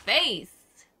my face.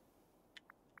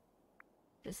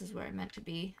 This is where I meant to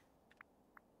be.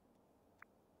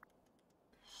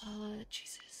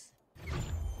 Jesus.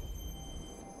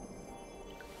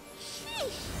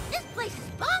 Sheesh, this place is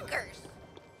bonkers.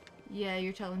 Yeah,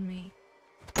 you're telling me.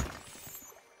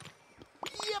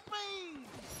 Yippee!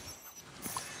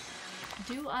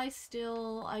 Do I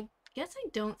still... I guess I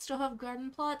don't still have garden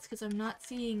plots because I'm not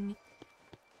seeing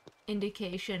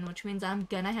indication, which means I'm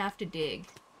gonna have to dig.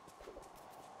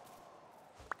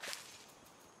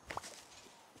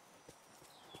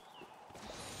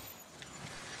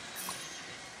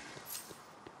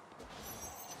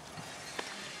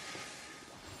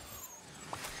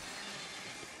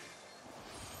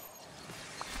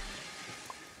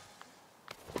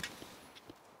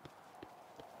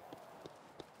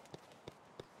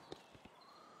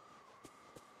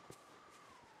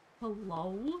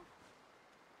 Hello?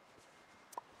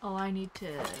 Oh, I need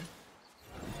to...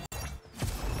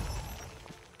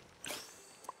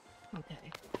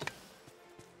 okay.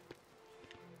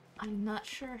 I'm not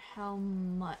sure how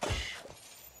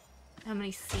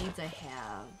many seeds I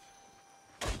have.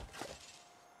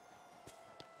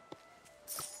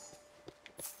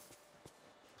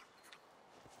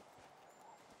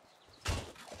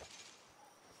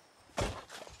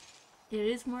 It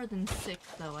is more than 6,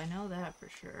 though. I know that for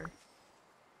sure.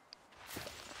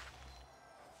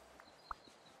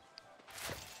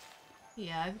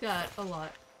 Yeah, I've got a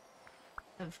lot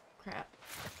of crap.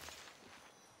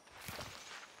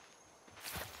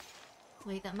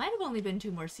 Wait, that might have only been 2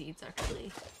 more seeds,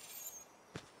 actually.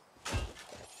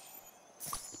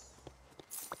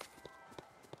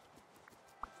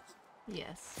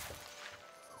 Yes.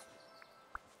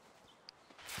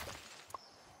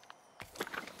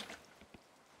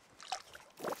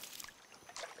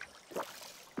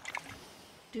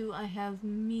 Do I have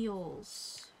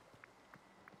meals?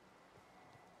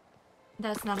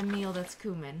 That's not a meal, that's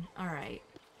cumin. Alright.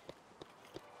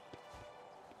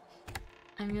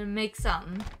 I'm gonna make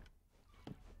something.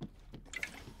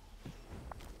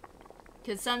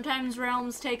 Because sometimes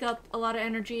realms take up a lot of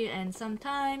energy and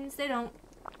sometimes they don't.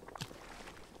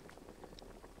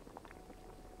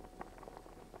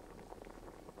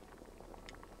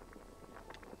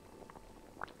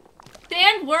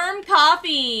 Sandworm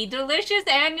coffee! Delicious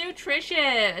and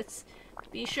nutritious!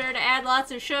 Be sure to add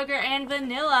lots of sugar and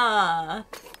vanilla.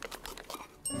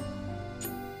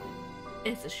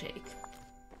 It's a shake.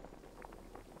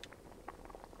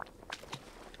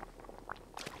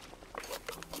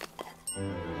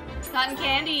 Cotton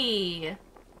candy!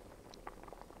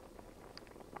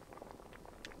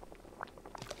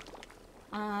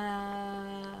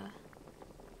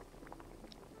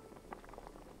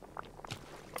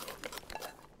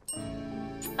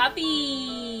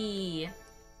 Puppy!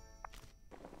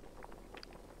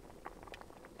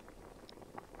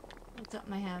 What's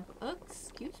something I have? Oh,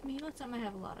 excuse me, what's something I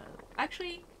have a lot of?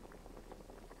 Actually,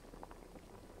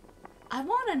 I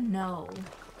want to know.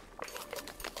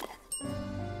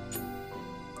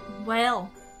 Well,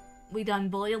 We done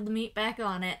boiled the meat back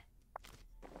on it.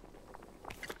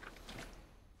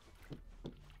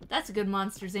 That's a good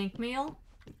Monsters, Inc. meal.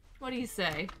 What do you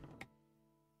say?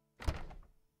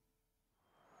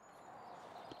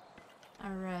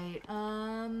 Alright,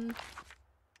 I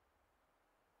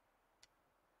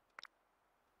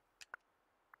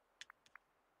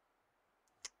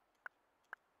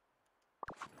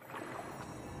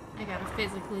gotta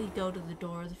physically go to the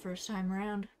door the first time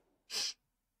around.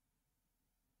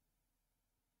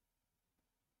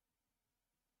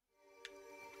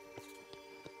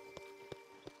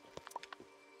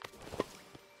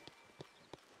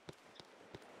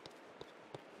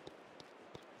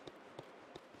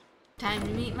 Time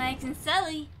to meet Mike and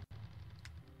Sully.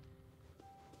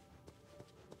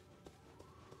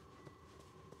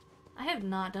 I have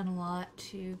not done a lot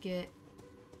to get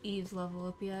Eve's level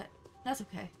up yet. That's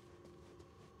okay.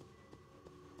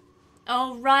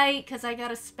 Oh, right, because I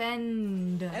gotta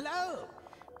spend. Hello!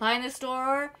 Behind this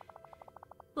door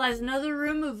lies another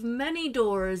room of many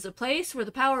doors, a place where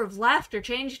the power of laughter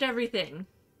changed everything.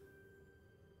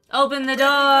 Open the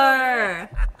door!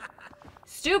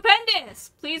 Stupendous!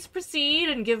 Please proceed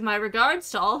and give my regards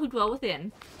to all who dwell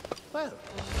within. Well,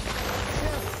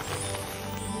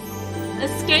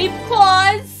 Escape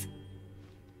clause!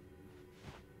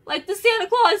 Like the Santa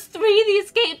Claus 3, the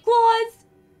escape clause?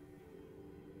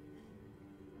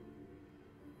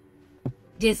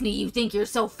 Disney, you think you're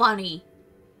so funny.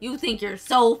 You think you're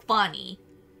so funny.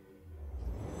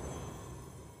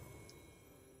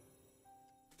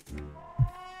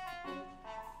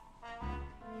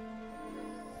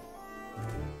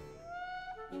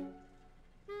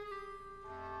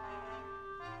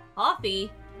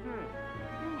 Coffee?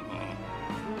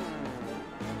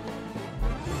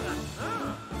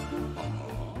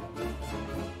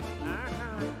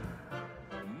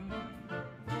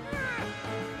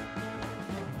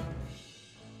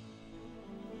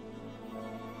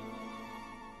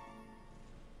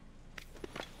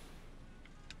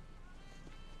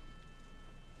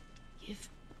 Give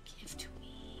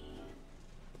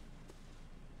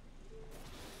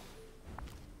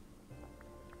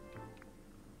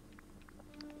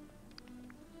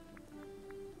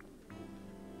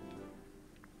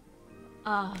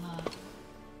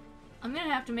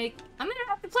to me. I'm gonna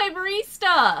have to play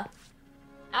barista.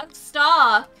 Out of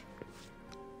stock.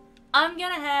 I'm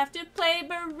gonna have to play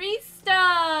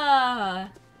barista.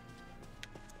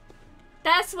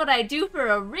 That's what I do for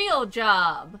a real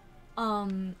job.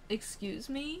 Excuse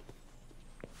me?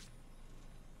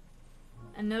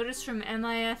 A notice from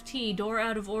MIFT, door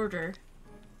out of order.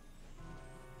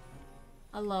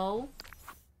 Hello?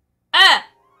 Ah!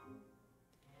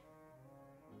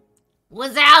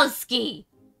 Wazowski!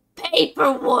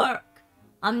 Paperwork!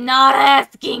 I'm not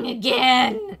asking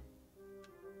again!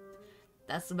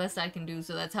 That's the best I can do,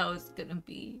 so that's how it's gonna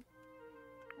be.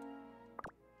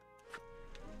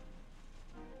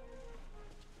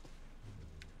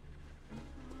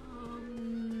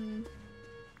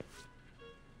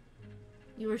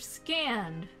 You were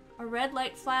scanned. A red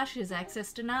light flashes.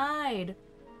 Access denied.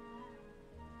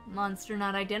 Monster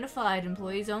not identified.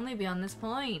 Employees only beyond this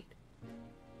point.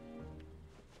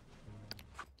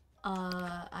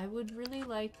 I would really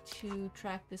like to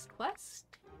track this quest.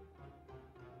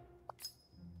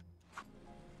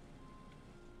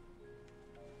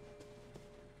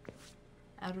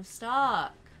 Out of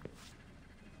stock.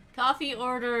 Coffee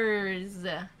orders.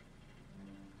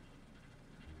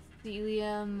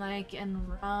 Celia, Mike, and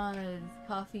Roz.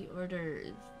 Coffee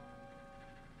orders.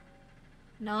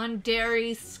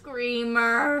 Non-dairy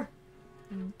screamer.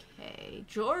 Okay.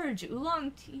 George,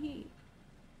 oolong tea.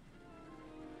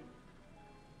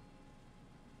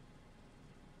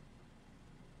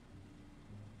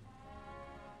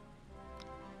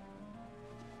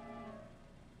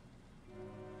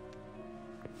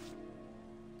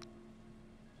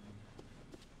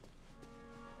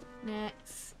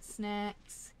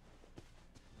 Snacks.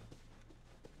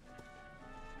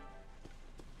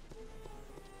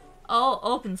 Oh,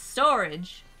 open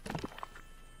storage.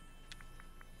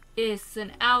 It's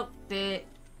an outfit.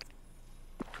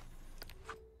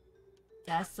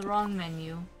 That's the wrong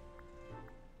menu.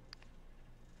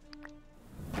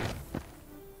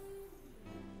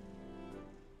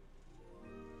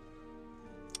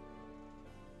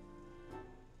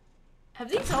 Have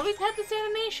these always had this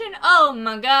animation? Oh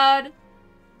my god.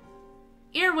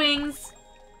 Earwings.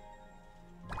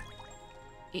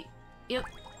 Yep.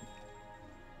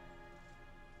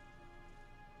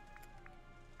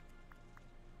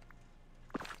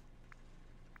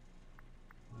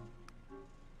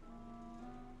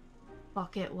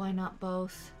 Fuck it, why not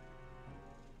both?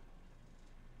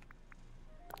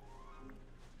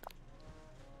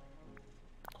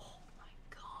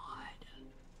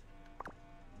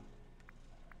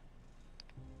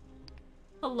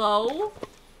 Hello?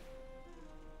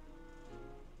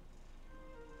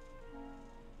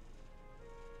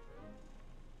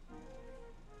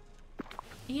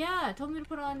 Yeah, it told me to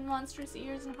put on monstrous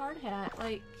ears and hard hat.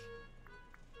 Like,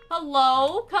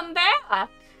 hello? Come back!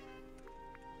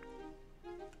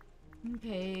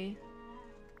 Okay.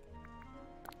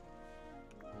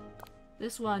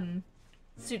 This one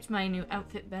suits my new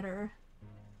outfit better.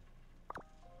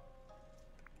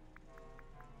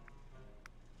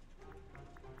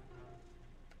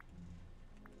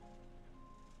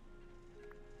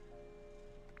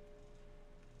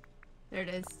 There it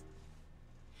is.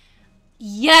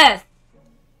 Yes!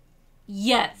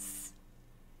 Yes!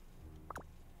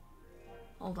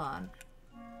 Hold on.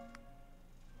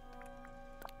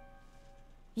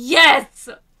 Yes!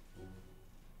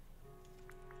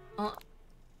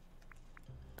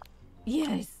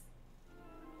 Yes.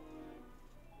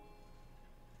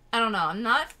 I don't know, I'm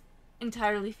not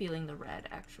entirely feeling the red,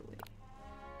 actually.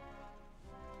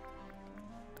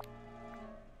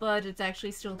 But it's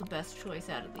actually still the best choice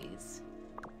out of these.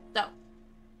 So.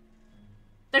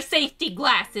 They're safety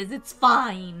glasses, it's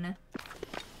fine.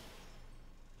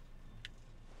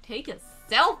 Take a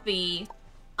selfie?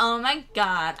 Oh my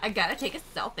god, I gotta take a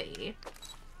selfie.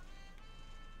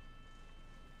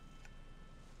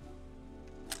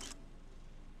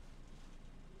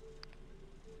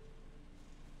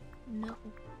 No.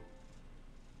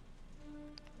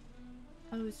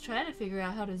 I was trying to figure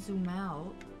out how to zoom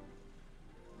out.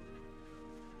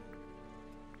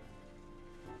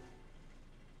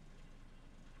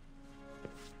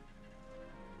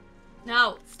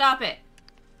 No, stop it.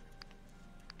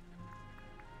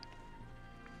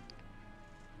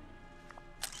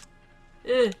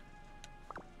 Ugh.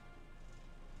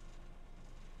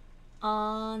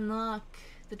 Unlock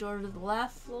the door to the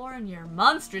last floor in your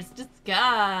monstrous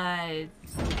disguise.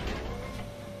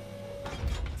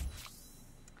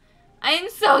 I am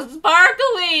so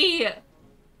sparkly!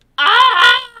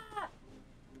 Ah!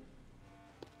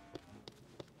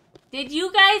 Did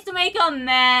you guys make a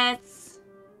mess?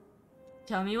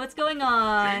 Tell me what's going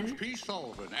on. James P.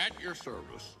 Sullivan at your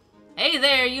service. Hey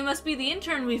there, you must be the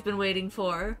intern we've been waiting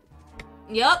for.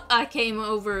 Yup, I came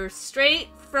over straight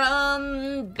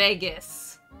from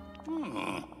Vegas.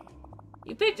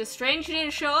 You picked a strange day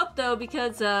to show up, though,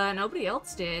 because nobody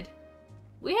else did.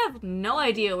 We have no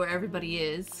idea where everybody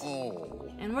is. Oh.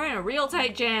 And we're in a real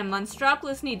tight jam.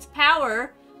 Monstropolis needs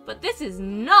power, but this is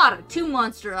not a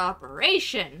two-monster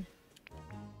operation.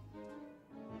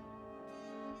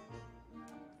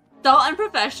 So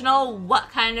unprofessional.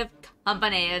 What kind of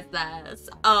company is this?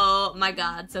 Oh my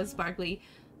god, so sparkly.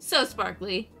 So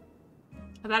sparkly.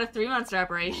 About a 3-monster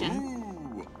operation.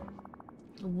 Ooh.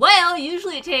 Well,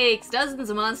 usually it takes dozens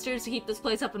of monsters to keep this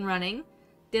place up and running.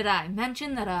 Did I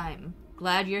mention that I'm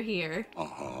glad you're here?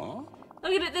 Uh-huh.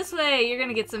 Look at it this way, you're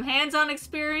gonna get some hands-on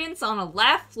experience on a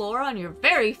laugh floor on your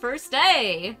very first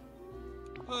day.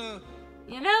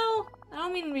 You know, I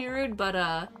don't mean to be rude,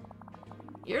 but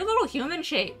you're a little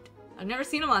human-shaped. I've never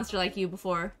seen a monster like you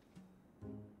before.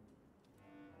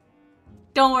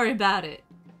 Don't worry about it.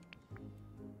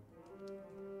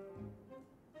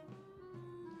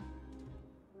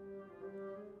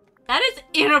 That is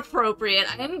inappropriate.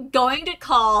 I am going to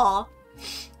call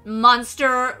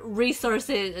Monster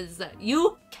Resources.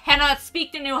 You cannot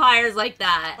speak to new hires like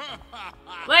that.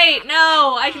 Wait,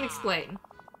 no, I can explain.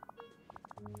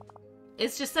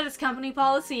 It's just that it's company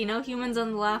policy, no humans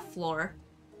on the laugh floor.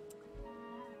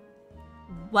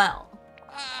 Well,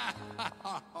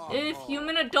 if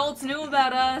human adults knew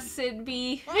about us, it'd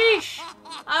be... Sheesh,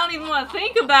 I don't even want to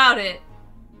think about it.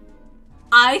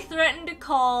 I threatened to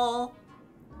call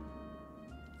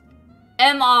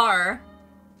MR,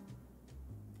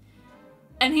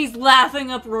 and he's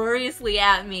laughing uproariously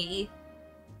at me.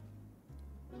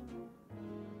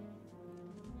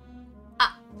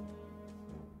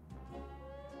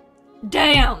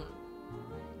 Damn!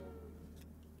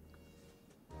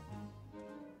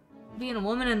 Being a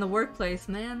woman in the workplace,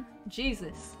 man.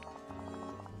 Jesus.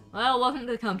 Well, welcome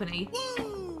to the company.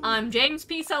 I'm James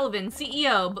P. Sullivan,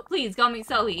 CEO, but please call me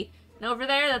Sully. And over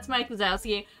there, that's Mike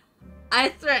Wazowski. I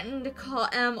threatened to call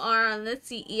MR on the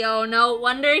CEO. No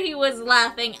wonder he was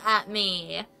laughing at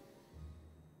me.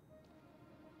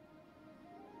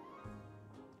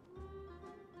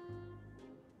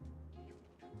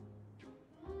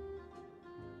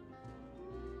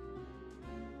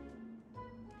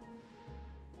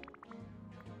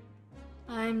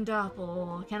 I'm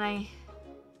Dopple. Can I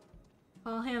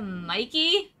call him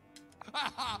Mikey?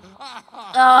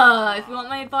 If you want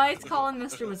my advice, call him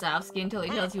Mr. Wazowski until he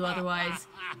tells you otherwise.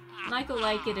 Mike will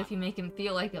like it if you make him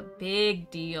feel like a big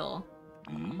deal.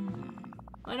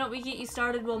 Why don't we get you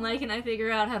started while Mike and I figure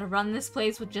out how to run this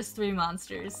place with just 3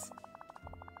 monsters?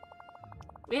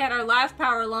 We had our laugh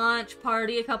power launch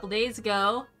party a couple days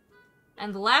ago,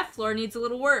 and the laugh floor needs a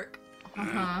little work.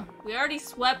 We already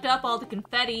swept up all the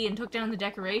confetti and took down the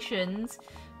decorations.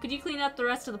 Could you clean up the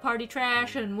rest of the party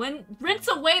trash and rinse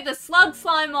away the slug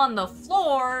slime on the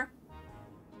floor?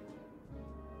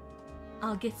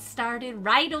 I'll get started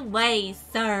right away,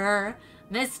 sir.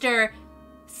 Mr.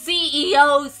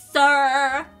 CEO,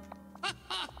 sir.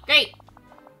 Great.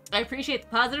 I appreciate the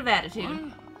positive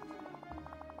attitude.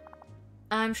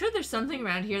 I'm sure there's something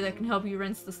around here that can help you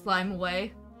rinse the slime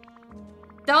away.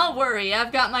 Don't worry,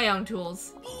 I've got my own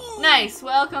tools. Nice.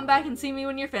 Well, come back and see me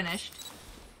when you're finished.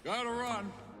 Gotta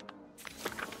run.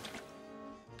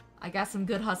 I got some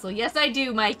good hustle. Yes, I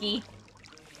do, Mikey.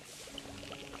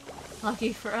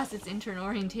 Lucky for us, it's intern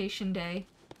orientation day.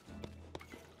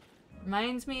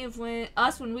 Reminds me of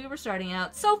when we were starting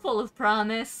out. So full of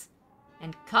promise.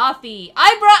 And coffee.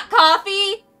 I brought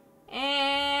coffee!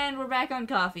 And we're back on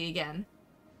coffee again.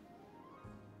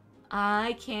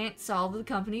 I can't solve the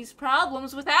company's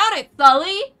problems without it,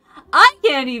 Sully! I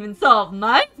can't even solve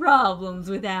my problems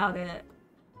without it.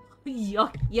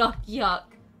 Yuck, yuck, yuck.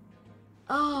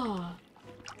 Oh.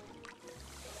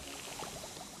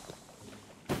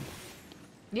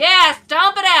 Yeah,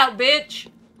 stomp it out, bitch!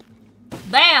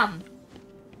 Bam!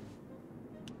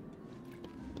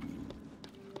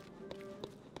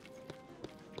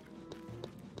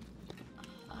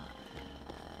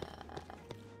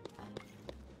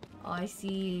 Oh, I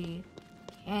see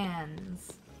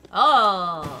cans.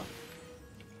 Oh!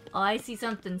 Oh, I see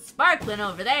something sparkling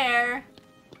over there.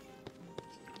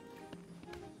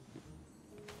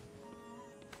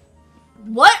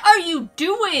 What are you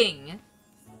doing?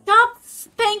 Stop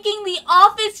spanking the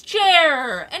office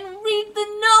chair and read the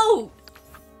note.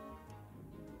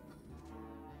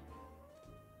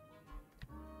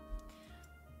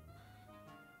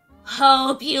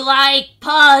 Hope you like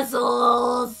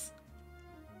puzzles.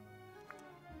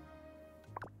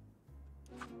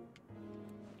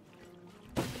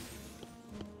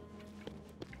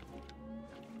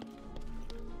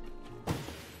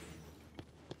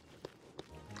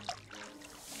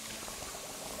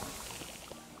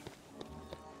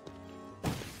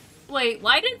 Wait,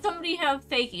 why did somebody have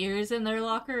fake ears in their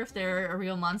locker if they're a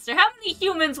real monster? How many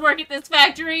humans work at this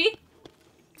factory?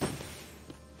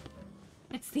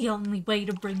 It's the only way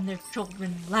to bring their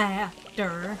children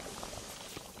laughter.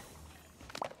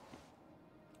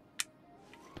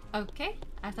 Okay,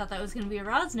 I thought that was gonna be a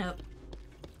Roz note.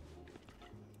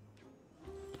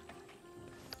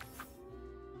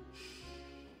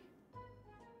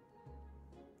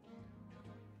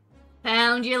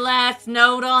 Found your last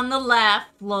note on the laugh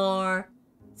floor.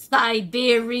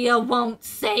 Siberia won't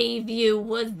save you,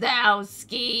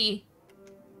 Wazowski.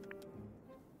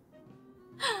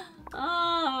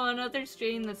 Oh, another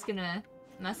stream that's gonna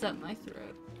mess up my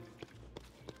throat.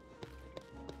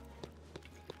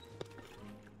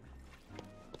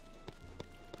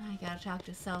 I gotta talk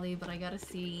to Sully, but I gotta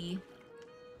see...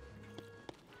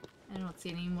 I don't see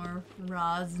any more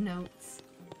Roz notes.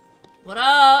 What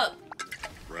up?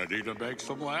 Ready to make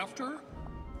some laughter?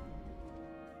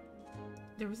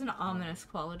 There was an ominous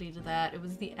quality to that. It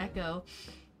was the echo.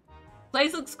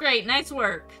 Place looks great. Nice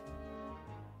work.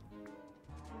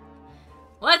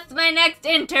 What's my next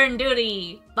intern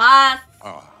duty, boss?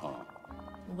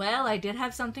 Well, I did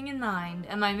have something in mind.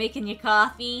 Am I making you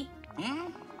coffee?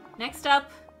 Next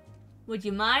up, would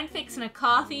you mind fixing a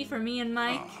coffee for me and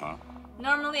Mike?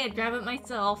 Normally I'd grab it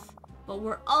myself, but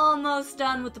we're almost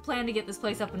done with the plan to get this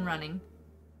place up and running.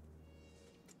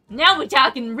 Now we're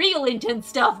talking real intense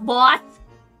stuff, boss!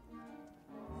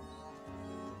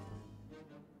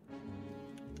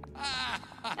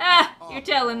 You're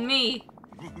telling me.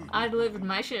 I delivered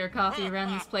my share of coffee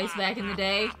around this place back in the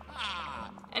day.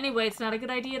 Anyway, it's not a good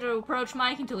idea to approach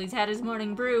Mike until he's had his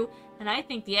morning brew, and I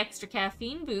think the extra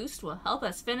caffeine boost will help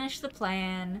us finish the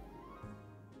plan.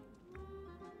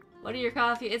 What are your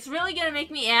coffee? It's really gonna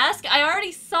make me ask? I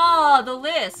already saw the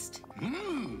list!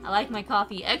 I like my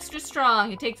coffee extra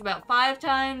strong. It takes about 5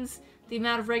 times the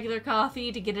amount of regular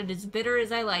coffee to get it as bitter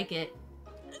as I like it.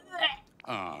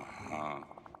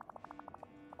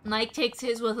 Mike takes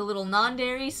his with a little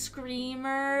non-dairy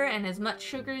screamer and as much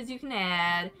sugar as you can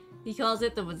add. He calls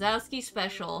it the Wazowski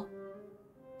Special.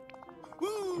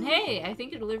 And hey, I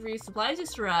think a delivery of supplies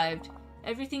just arrived.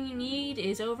 Everything you need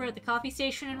is over at the coffee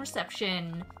station and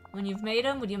reception. When you've made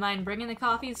them, would you mind bringing the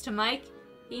coffees to Mike?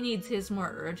 He needs his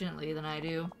more urgently than I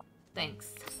do.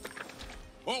 Thanks.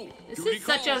 This is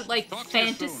such a, like,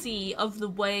 fantasy of the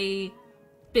way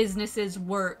businesses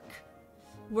work.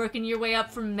 Working your way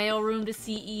up from mailroom to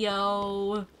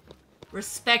CEO.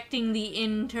 Respecting the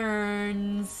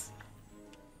interns.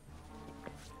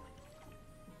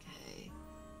 Okay.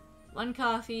 1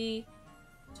 coffee,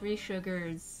 3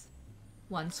 sugars,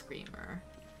 1 screamer.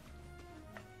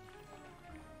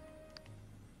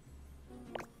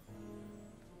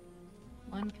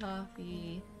 One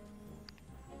coffee,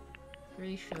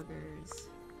 3 sugars,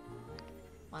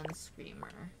 1 screamer.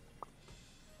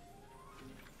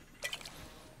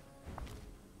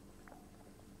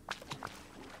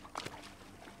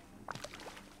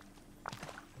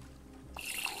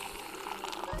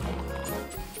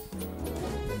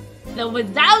 The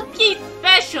Wazowski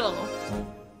special!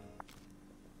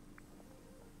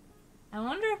 I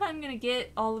wonder if I'm gonna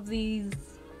get all of these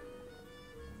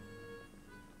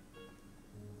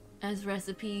as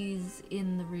recipes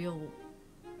in the real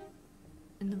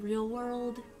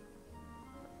world.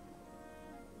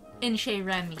 In Chez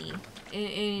Remy.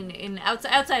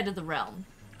 Outside of the realm.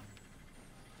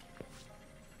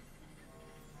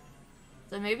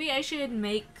 So maybe I should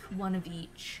make 1 of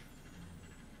each.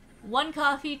 1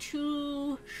 coffee,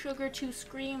 2 sugar, 2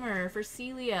 screamer for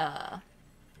Celia.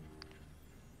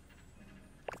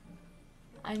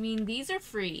 I mean, these are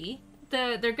free.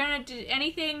 They're gonna do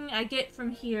anything I get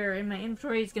from here in my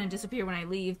inventory is gonna disappear when I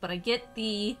leave, but I get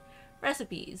the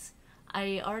recipes.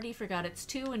 I already forgot it's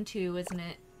 2 and 2, isn't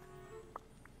it?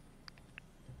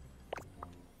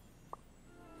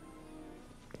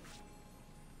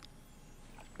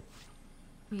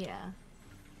 Yeah.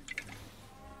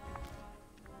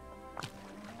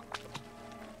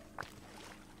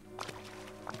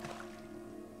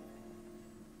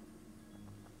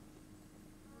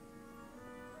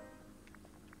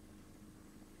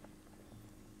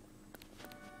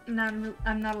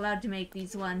 I'm not allowed to make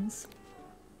these ones.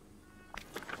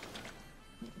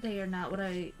 They are not what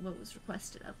was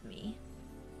requested of me.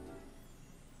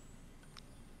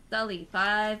 Sully,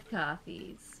 5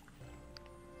 coffees.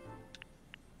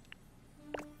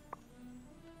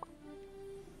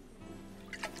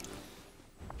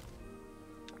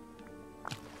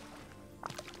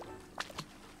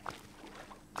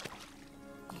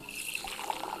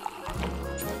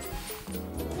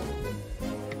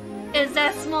 Is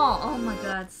that small? Oh my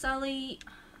god, Sully.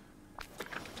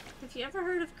 Have you ever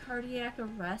heard of cardiac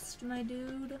arrest, my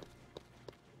dude?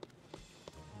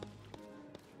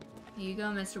 Here you go,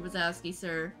 Mr. Wazowski,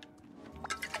 sir.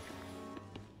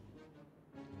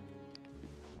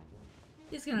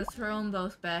 He's gonna throw them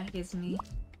both back, isn't he?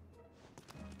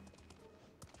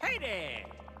 Hey there!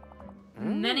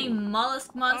 Many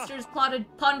mollusk monsters plotted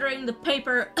pondering the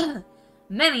paper.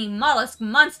 Many mollusk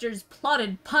monsters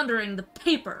plotted pondering the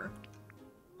paper.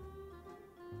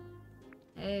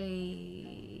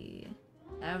 Hey,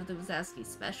 I have the Wazowski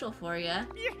special for ya.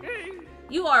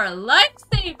 You are a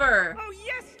lifesaver! Oh,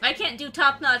 yes! I can't do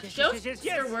top-notch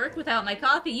jokester work without my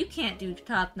coffee. You can't do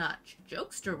top-notch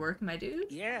jokester work, my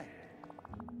dude. Yeah.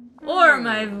 Or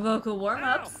my vocal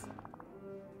warm-ups.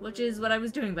 Which is what I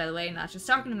was doing, by the way, not just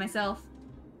talking to myself.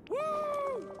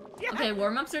 Woo! Yeah. Okay,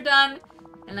 warm-ups are done,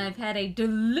 and I've had a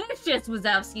delicious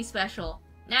Wazowski special.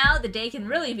 Now the day can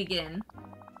really begin.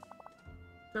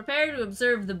 Prepare to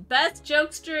observe the best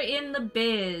jokester in the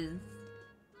biz.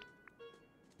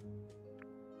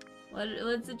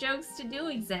 What's the jokes to do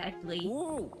exactly?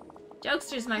 Ooh.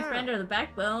 Jokesters, my friend, are the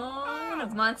backbone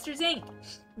of Monsters, Inc.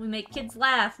 We make kids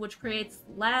laugh, which creates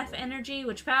laugh energy,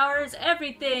 which powers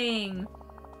everything.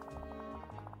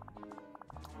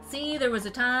 See, there was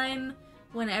a time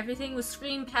when everything was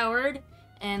scream-powered,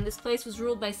 and this place was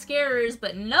ruled by scarers,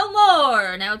 but no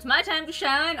more! Now it's my time to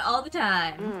shine all the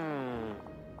time.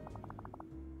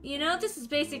 You know, this is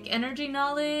basic energy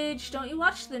knowledge. Don't you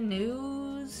watch the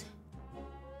news?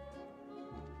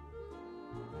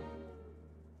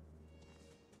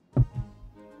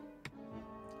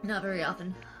 Not very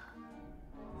often.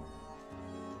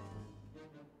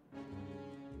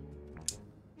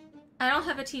 I don't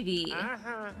have a TV.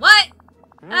 What?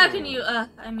 How can you,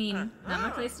 I mean, not my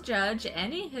place to judge.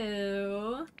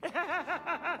 Anywho.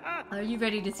 Are you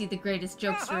ready to see the greatest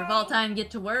jokester of all time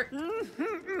get to work?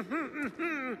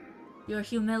 Your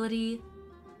humility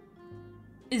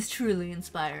is truly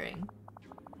inspiring.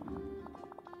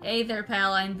 Hey there,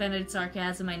 pal. I invented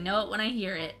sarcasm. I know it when I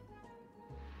hear it.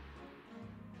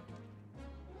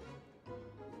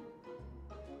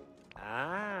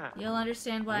 You'll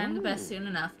understand why I'm the best soon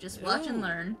enough. Just watch and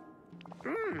learn.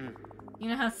 You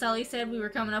know how Sully said we were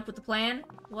coming up with the plan?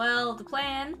 Well, the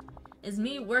plan is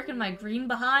me working my green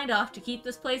behind off to keep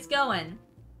this place going.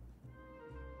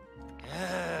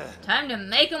 Time to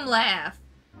make them laugh.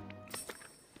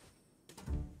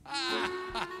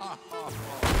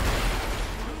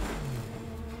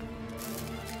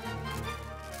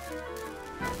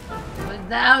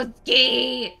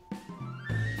 Wazowski!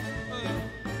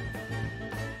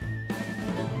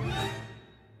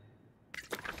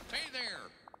 Hey there.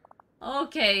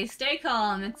 Okay, stay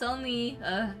calm. It's only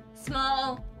a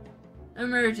small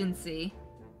emergency.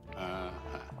 Uh-huh.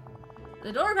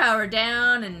 The door powered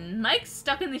down, and Mike's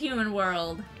stuck in the human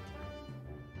world.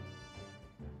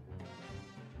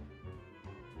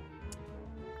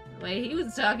 The way he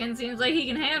was talking seems like he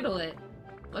can handle it.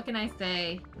 What can I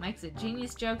say? Mike's a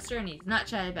genius jokester, and he's not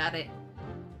shy about it.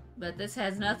 But this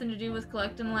has nothing to do with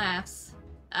collecting laughs.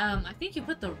 I think you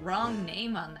put the wrong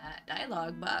name on that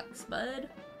dialogue box, bud.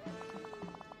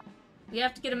 We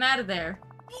have to get him out of there.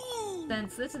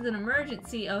 Since this is an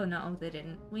emergency— oh no, they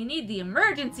didn't. We need the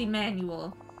emergency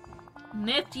manual.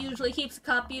 Mift usually keeps a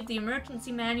copy of the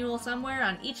emergency manual somewhere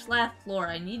on each laugh floor.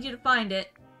 I need you to find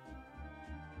it.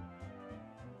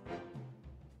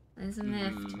 There's a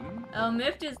Mift. Oh,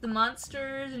 Mift is the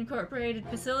Monsters Incorporated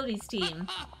Facilities team.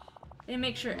 They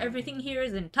make sure everything here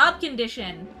is in top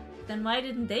condition. Then why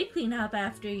didn't they clean up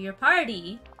after your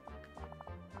party?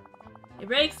 It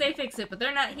breaks, they fix it, but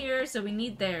they're not here, so we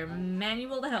need their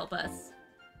manual to help us.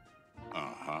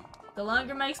 Uh-huh. The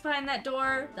longer Mike's behind that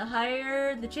door, the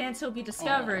higher the chance he'll be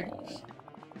discovered.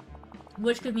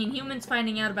 Which could mean humans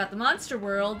finding out about the monster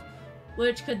world,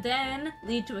 which could then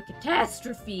lead to a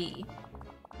catastrophe.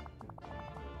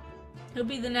 He'll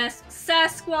be the next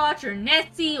Sasquatch or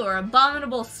Nessie or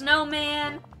Abominable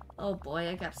Snowman. Oh boy,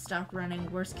 I gotta stop running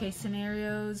worst case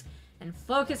scenarios and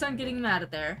focus on getting him out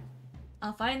of there.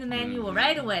 I'll find the manual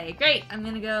right away. Great, I'm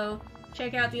gonna go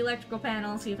check out the electrical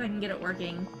panel, see if I can get it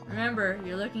working. Remember,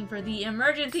 you're looking for the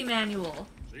emergency manual.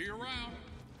 See you around.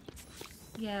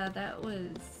 Yeah, that was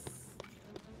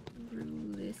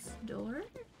through this door.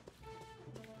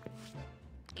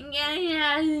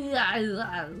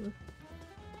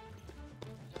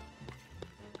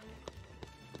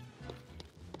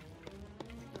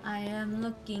 I am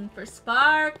looking for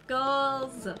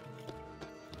sparkles.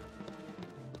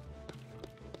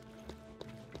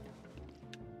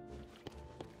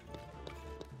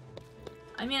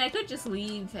 I mean, I could just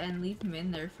leave and leave him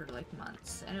in there for like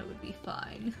months, and it would be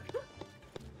fine.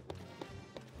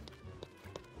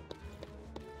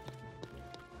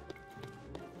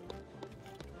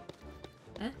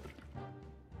 Eh?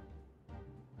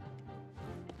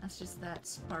 That's just that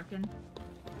sparking.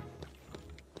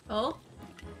 Oh?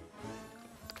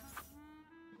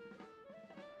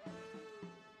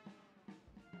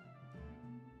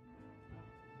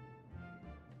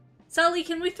 Sully,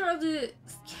 can we throw the...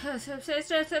 I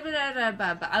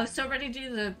was so ready to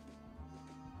do the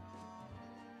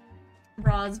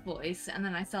Roz voice, and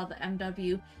then I saw the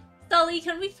MW. Sully,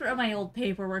 can we throw my old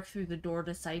paperwork through the door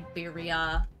to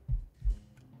Siberia?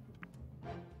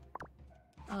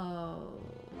 Oh,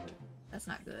 that's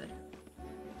not good.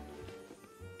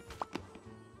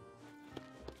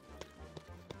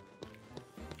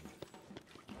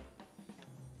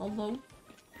 Hello?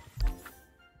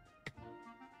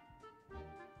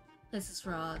 This is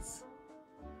Roz.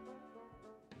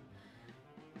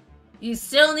 You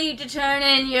still need to turn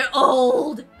in your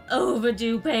old,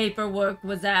 overdue paperwork,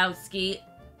 Wazowski.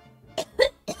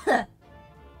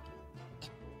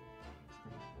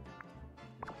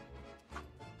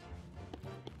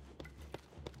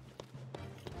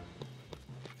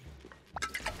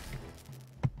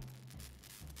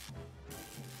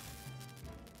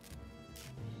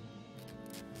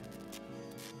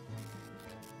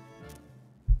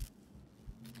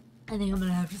 I think I'm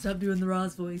gonna have to stop doing the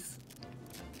Roz voice.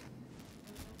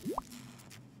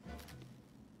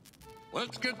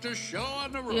 Let's get this show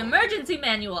on the road. The emergency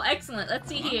manual. Excellent. Let's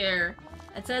see here.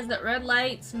 It says that red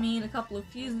lights mean a couple of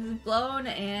fuses blown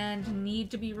and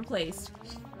need to be replaced.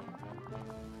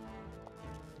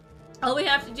 All we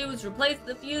have to do is replace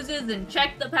the fuses and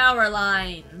check the power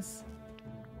lines.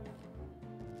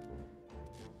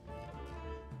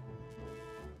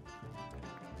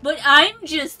 But I'm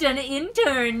just an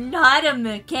intern, not a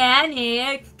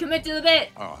mechanic. Commit to the bit.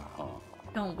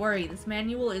 Don't worry, this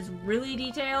manual is really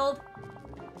detailed.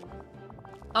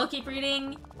 I'll keep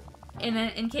reading.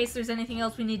 In case there's anything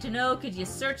else we need to know, could you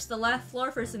search the left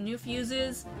floor for some new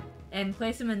fuses and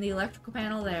place them in the electrical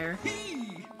panel there?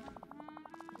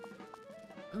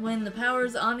 When the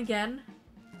power's on again,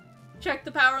 check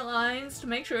the power lines to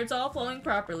make sure it's all flowing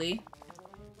properly.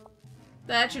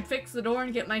 That should fix the door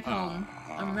and get Mike home.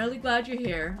 I'm really glad you're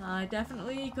here. I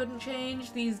definitely couldn't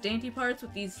change these dainty parts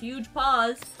with these huge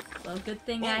paws. Well, good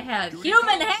thing I have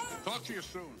human hands! Talk to you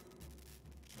soon.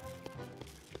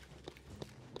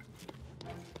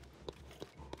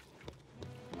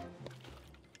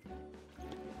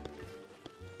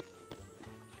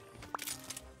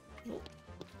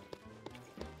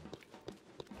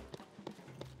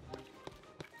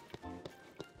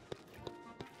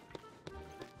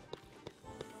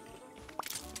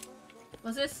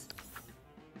 Was this?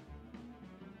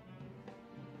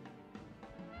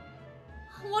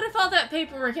 What if all that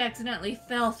paperwork accidentally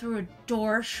fell through a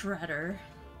door shredder?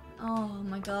 Oh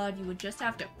my god, you would just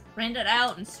have to print it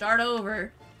out and start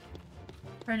over.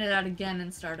 Print it out again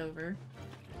and start over.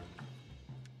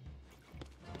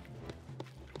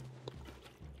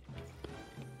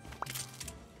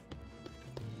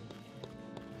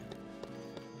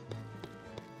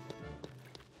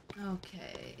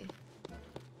 Okay.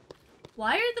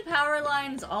 Why are the power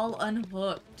lines all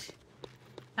unhooked?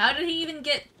 How did he even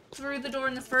get through the door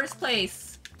in the first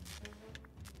place?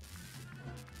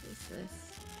 What is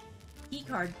this?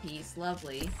 Keycard piece,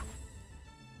 lovely.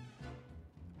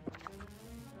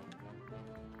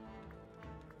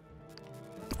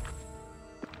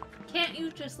 Can't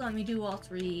you just let me do all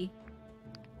three?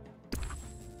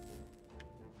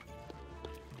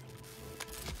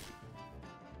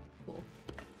 Cool.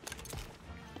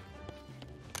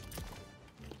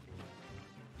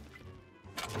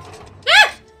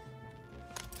 Ah!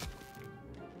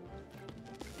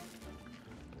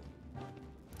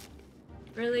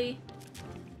 Really?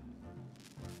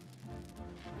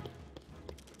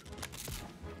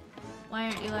 Why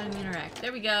aren't you letting me interact?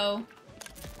 There we go.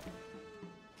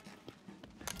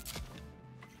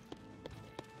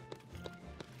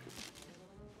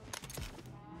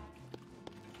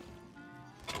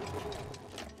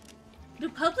 Do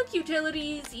public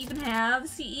utilities even have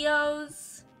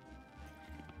CEOs?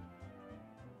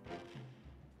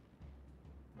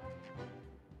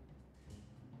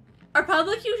 Are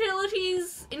public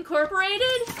utilities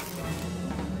incorporated?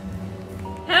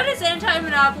 How does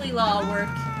anti-monopoly law work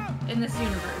in this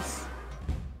universe?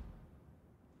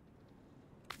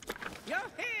 You're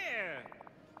here.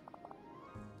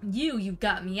 You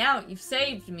got me out. You've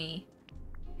saved me.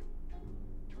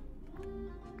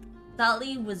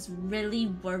 Sully was really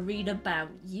worried about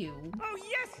you. Oh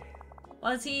yes.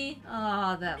 Was he?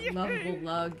 Aw, that lovable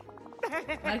lug.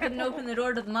 When I couldn't open the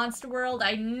door to the monster world,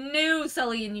 I knew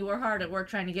Sully and you were hard at work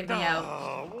trying to get me out.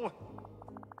 Oh.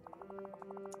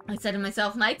 I said to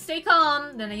myself, Mike, stay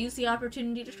calm. Then I used the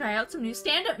opportunity to try out some new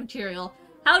stand-up material.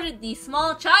 How did the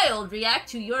small child react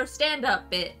to your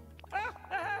stand-up bit?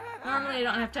 Normally I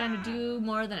don't have time to do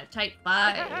more than a tight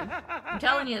 5. I'm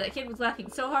telling you, that kid was laughing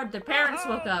so hard their parents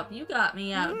woke up. You got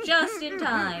me out just in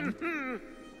time.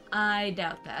 I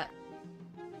doubt that.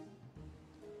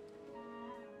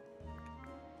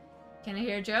 Can I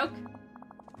hear a joke?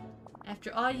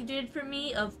 After all you did for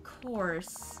me, of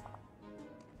course.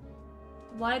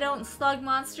 Why don't slug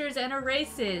monsters enter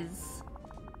races?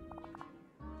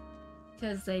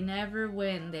 Because they never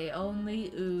win, they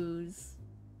only ooze.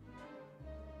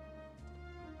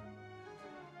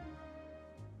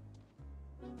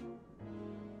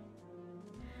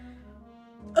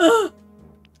 Ugh!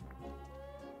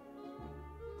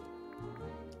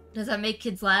 Does that make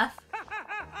kids laugh?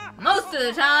 Most of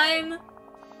the time!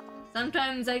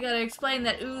 Sometimes I gotta explain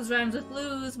that ooze rhymes with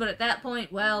lose, but at that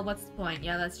point, well, what's the point?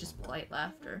 Yeah, that's just polite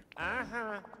laughter.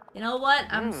 You know what?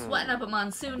 I'm sweating up a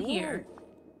monsoon here.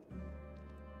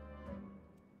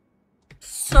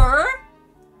 Sir?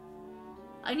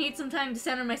 I need some time to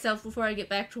center myself before I get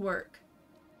back to work.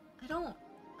 I don't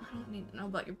need to know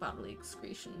about your bodily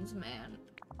excretions, man.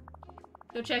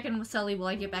 Go check in with Sully while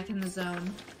I get back in the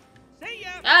zone. See ya.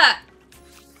 Ah!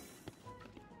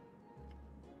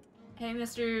 Hey,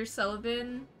 Mr.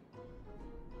 Sullivan.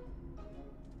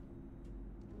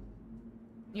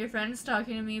 Your friend's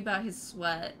talking to me about his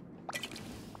sweat.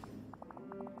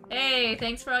 Hey,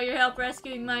 thanks for all your help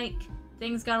rescuing Mike.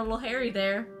 Things got a little hairy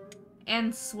there.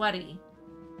 And sweaty.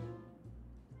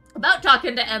 About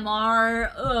talking to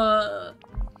MR,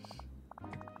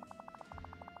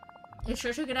 It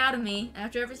sure took it out of me.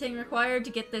 After everything required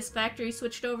to get this factory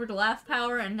switched over to laugh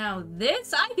power, and now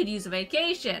this, I could use a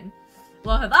vacation.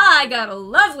 Well, have I got a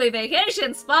lovely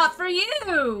vacation spot for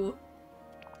you!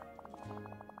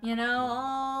 You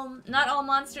know, not all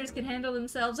monsters can handle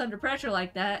themselves under pressure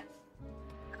like that.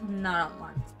 I'm not a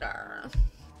monster.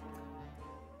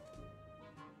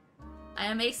 I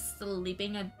am a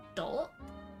sleeping adult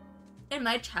in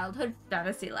my childhood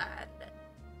fantasy land.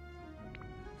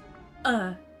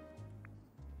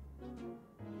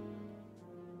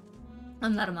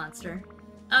 I'm not a monster.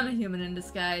 I'm a human in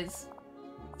disguise.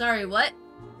 Sorry, what?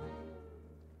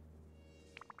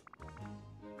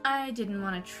 I didn't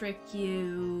want to trick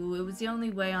you. It was the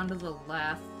only way onto the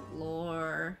laugh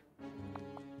floor.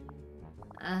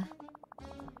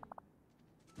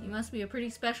 You must be a pretty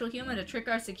special human to trick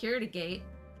our security gate.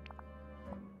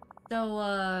 So,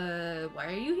 why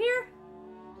are you here?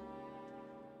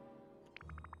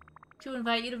 To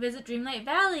invite you to visit Dreamlight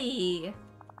Valley.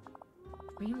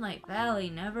 Dreamlight Valley,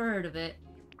 never heard of it.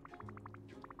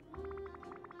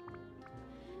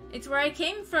 It's where I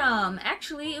came from.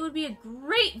 Actually, it would be a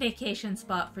great vacation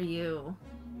spot for you.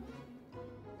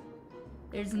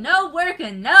 There's no work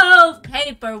and no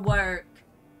paperwork.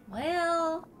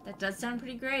 Well, that does sound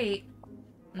pretty great.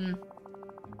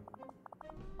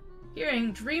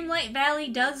 Hearing Dreamlight Valley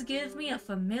does give me a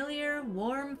familiar,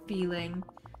 warm feeling.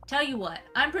 Tell you what,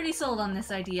 I'm pretty sold on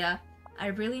this idea. I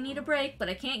really need a break, but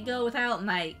I can't go without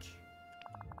Mike.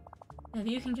 If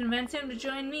you can convince him to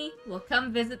join me, we'll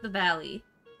come visit the valley.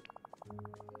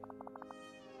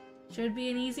 Should be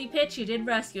an easy pitch, you did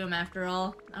rescue him after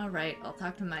all. Alright, I'll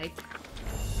talk to Mike.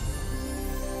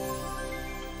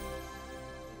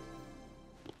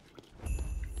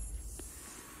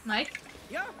 Mike?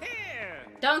 You're here!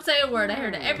 Don't say a word, I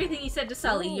heard everything you said to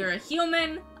Sully. You're a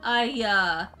human.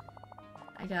 I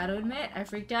gotta admit, I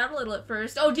freaked out a little at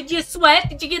first. Oh, did you sweat?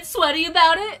 Did you get sweaty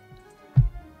about it?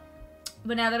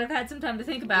 But now that I've had some time to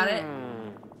think about it,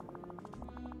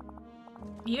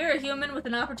 you're a human with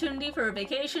an opportunity for a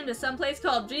vacation to someplace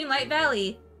called Dreamlight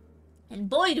Valley. And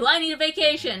boy, do I need a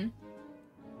vacation!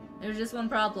 There's just one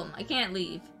problem. I can't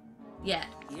leave. Yet.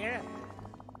 Yeah.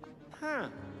 Huh.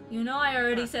 You know I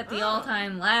already set the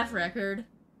all-time laugh record.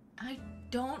 I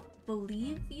don't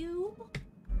believe you?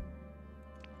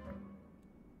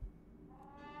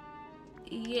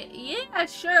 Yeah,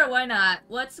 sure, why not?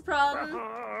 What's the problem?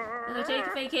 If I take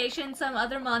a vacation, some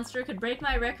other monster could break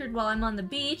my record while I'm on the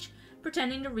beach,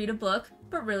 pretending to read a book,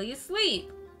 but really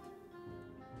asleep.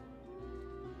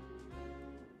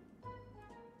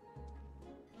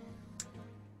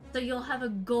 So you'll have a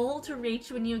goal to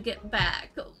reach when you get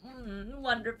back.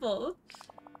 Wonderful.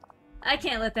 I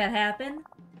can't let that happen.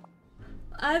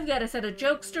 I've got to set a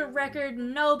jokester record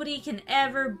nobody can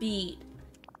ever beat.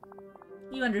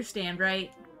 You understand,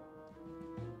 right?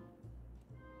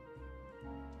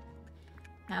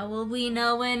 How will we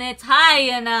know when it's high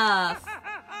enough?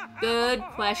 Good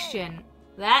question.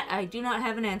 That I do not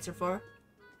have an answer for.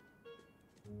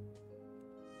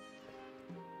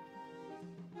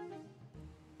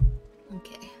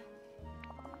 Okay.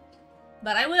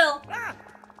 But I will.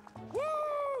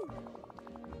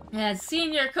 As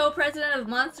Senior Co-President of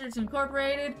Monsters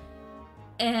Incorporated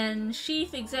and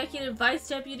Chief Executive Vice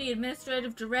Deputy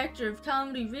Administrative Director of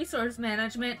Comedy Resource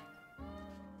Management,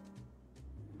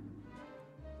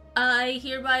 I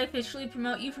hereby officially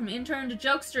promote you from intern to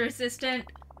jokester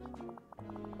assistant.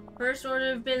 First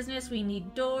order of business, we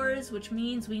need doors, which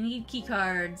means we need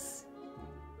keycards.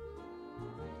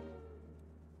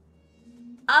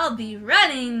 I'll be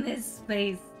running this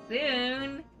place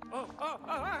soon.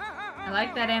 I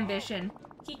like that ambition.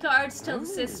 Keycards tell the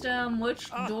system which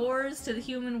doors to the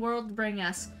human world bring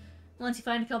us. Once you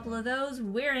find a couple of those,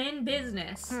 we're in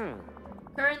business.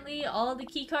 Currently, all the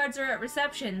keycards are at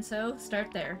reception, so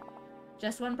start there.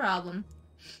 Just one problem.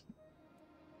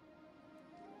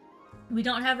 We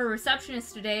don't have a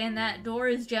receptionist today, and that door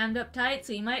is jammed up tight,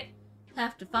 so you might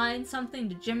have to find something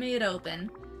to jimmy it open.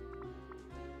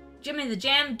 Jimmy the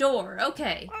jammed door,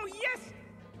 okay. Oh, yes!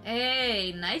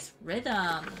 Hey, nice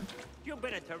rhythm. You've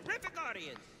been a terrific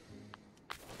audience.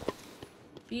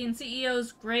 Being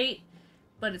CEO's great,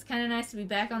 but it's kind of nice to be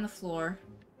back on the floor.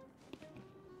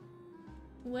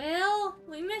 Well,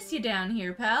 we miss you down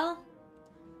here, pal.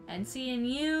 And seeing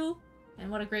you,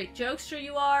 and what a great jokester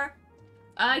you are.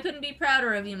 I couldn't be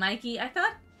prouder of you, Mikey. I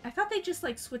thought they just,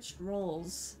 like, switched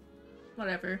roles.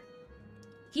 Whatever.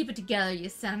 Keep it together, you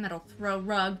sentimental throw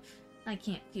rug. I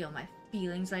can't feel my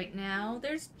feelings right now.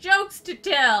 There's jokes to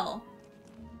tell!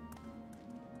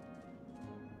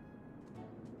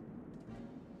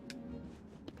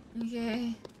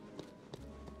 Okay.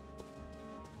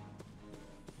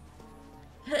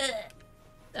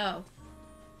 Oh.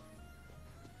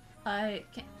 I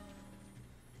can't.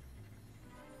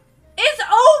 It's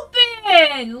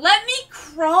open! Let me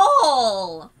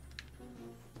crawl!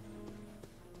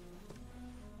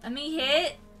 Let me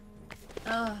hit.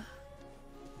 Ugh.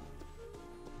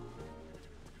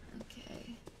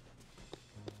 Okay.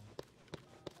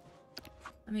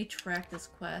 Let me track this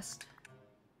quest.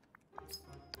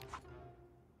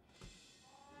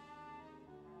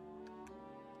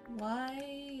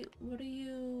 Why? What are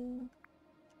you?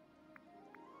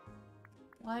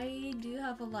 Why do you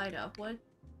have a light up? What?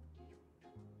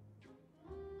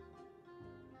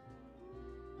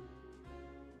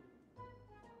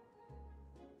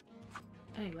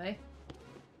 Anyway.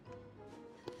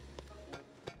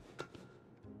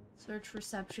 Search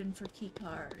reception for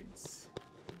keycards.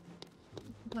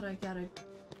 But I gotta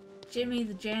jimmy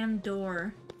the jammed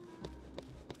door.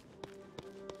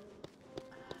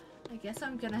 I guess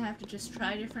I'm gonna have to just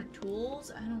try different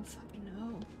tools? I don't fucking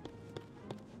know.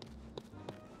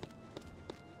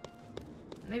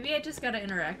 Maybe I just gotta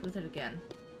interact with it again.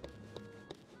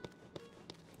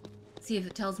 See if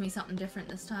it tells me something different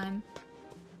this time.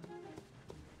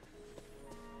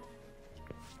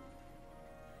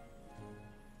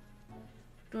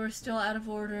 Door's still out of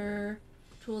order.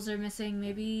 Tools are missing.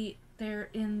 Maybe they're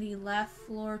in the left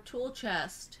floor tool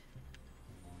chest.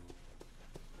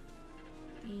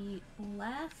 The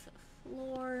left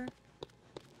floor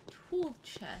tool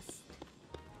chest.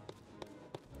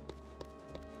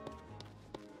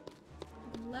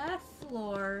 Left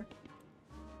floor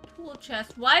tool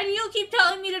chest. Why do you keep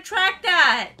telling me to track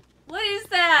that? What is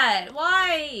that?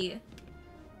 Why?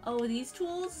 Oh, these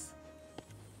tools?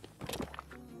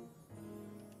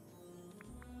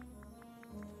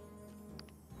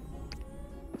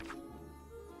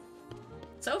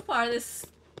 So far, this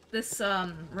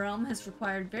realm has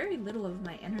required very little of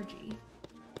my energy.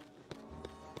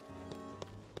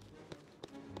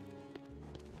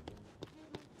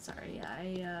 Sorry,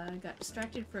 I got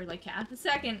distracted for like half a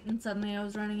second, and suddenly I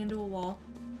was running into a wall.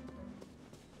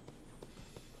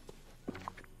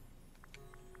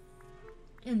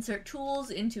 Insert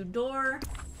tools into door.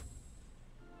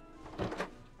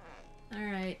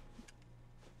 Alright.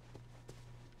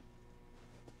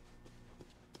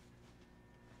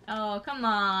 Oh, come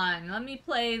on. Let me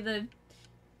play the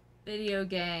video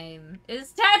game.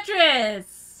 It's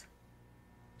Tetris!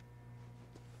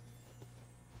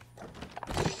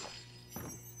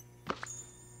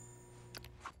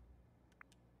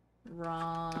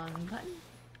 Wrong button.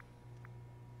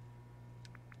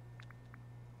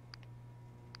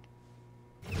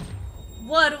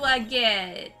 What do I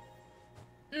get?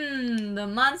 The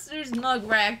monster's mug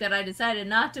rack that I decided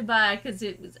not to buy because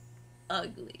it was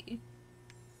ugly.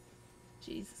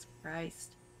 Jesus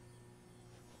Christ.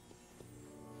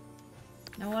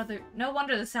 No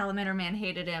wonder the Salamander Man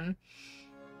hated him.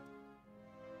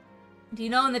 Do you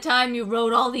know in the time you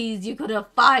wrote all these, you could have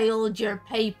filed your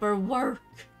paperwork?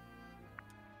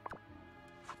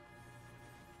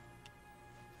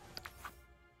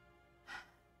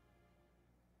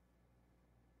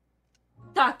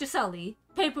 Dr. Sully,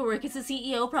 paperwork is a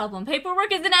CEO problem.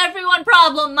 Paperwork is an everyone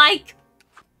problem, Mike!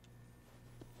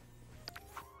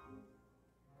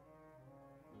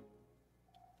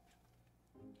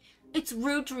 It's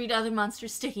rude to read other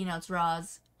monsters' sticky notes,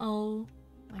 Roz. Oh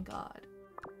my god.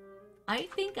 I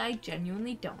think I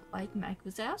genuinely don't like Mike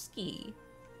Wazowski.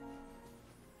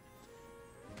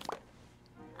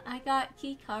 I got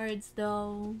key cards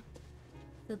though.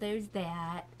 So there's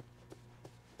that.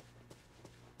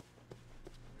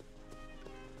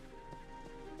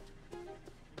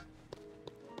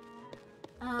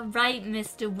 Alright,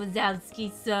 Mr.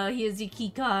 Wazowski, so here's your key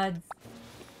cards.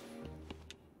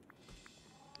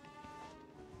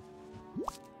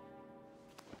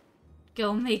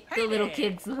 Go make the little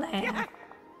kids laugh.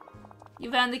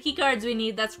 You found the key cards we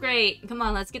need, that's great. Come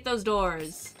on, let's get those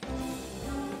doors.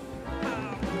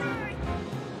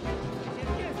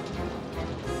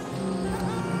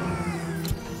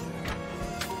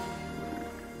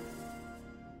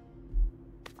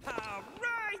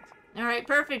 Alright,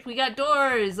 perfect, we got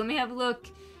doors. Let me have a look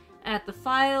at the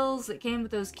files that came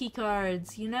with those key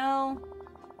cards, you know?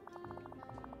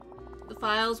 The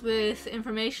files with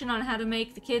information on how to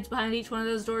make the kids behind each one of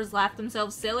those doors laugh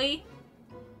themselves silly?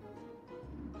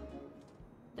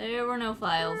 There were no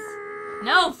files.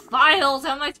 No files!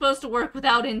 How am I supposed to work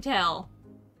without intel?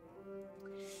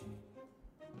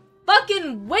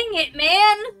 Fucking wing it,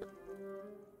 man!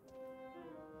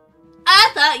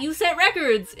 I thought you set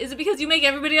records! Is it because you make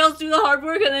everybody else do the hard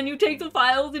work and then you take the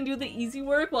files and do the easy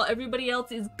work while everybody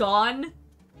else is gone?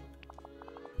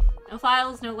 No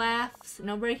files, no laughs,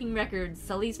 no breaking records.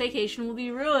 Sully's vacation will be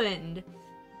ruined.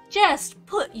 Just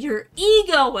put your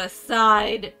ego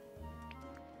aside!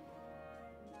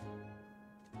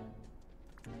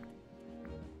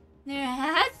 There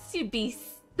has to be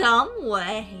some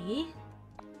way.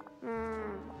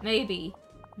 Maybe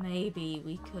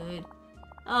we could.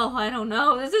 Oh, I don't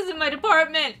know. This isn't my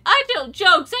department. I tell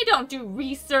jokes. I don't do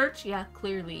research. Yeah,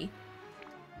 clearly.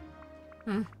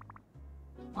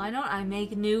 Why don't I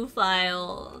make new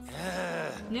files?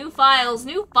 New files.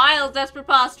 That's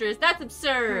preposterous. That's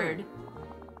absurd.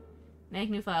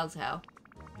 Make new files how?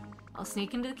 I'll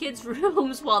sneak into the kids'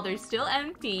 rooms while they're still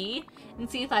empty and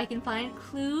see if I can find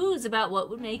clues about what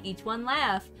would make each one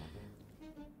laugh.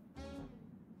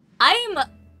 I am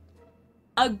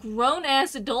a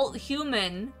grown-ass adult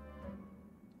human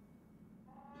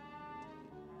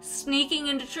sneaking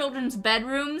into children's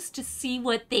bedrooms to see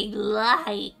what they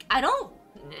like. I don't...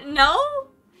 No,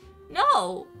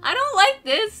 I don't like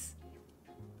this.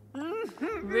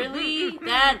 Really?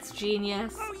 That's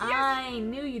genius. I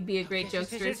knew you'd be a great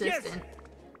jokester assistant.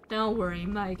 Don't worry,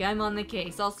 Mike. I'm on the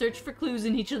case. I'll search for clues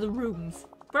in each of the rooms.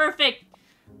 Perfect!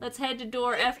 Let's head to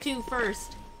door F2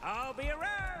 first. I'll be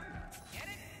around. Get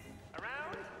it?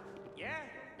 Around? Yeah?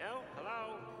 No?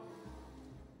 Hello?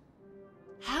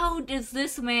 How does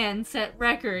this man set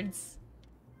records?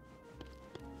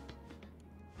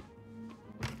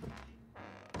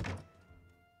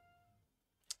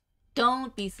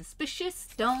 Don't be suspicious.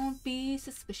 Don't be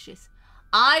suspicious.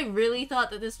 I really thought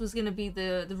that this was gonna be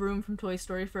the room from Toy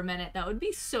Story for a minute. That would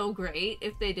be so great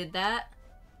if they did that.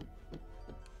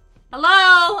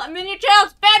 Hello? I'm in your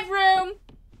child's bedroom!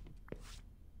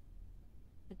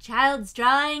 A child's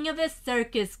drawing of a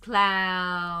circus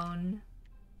clown.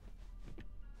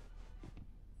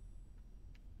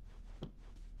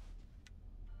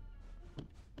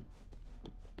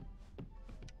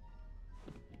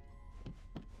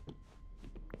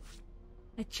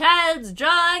 A child's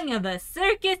drawing of a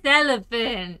circus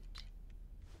elephant.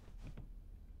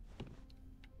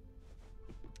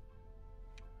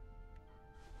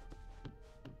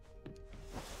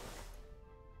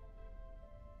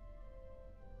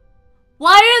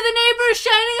 Why are the neighbors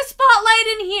shining a spotlight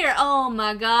in here? Oh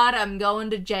my god, I'm going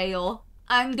to jail.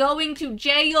 I'm going to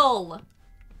jail.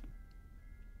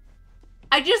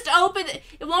 I just opened it.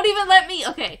 It won't even let me.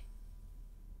 Okay.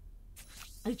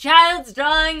 A child's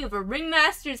drawing of a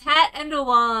ringmaster's hat and a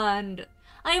wand.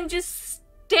 I am just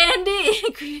standing in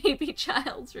a creepy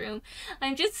child's room.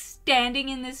 I'm just standing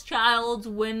in this child's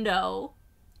window.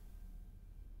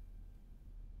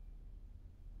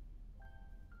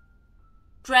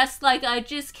 Dressed like I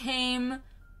just came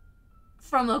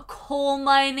from a coal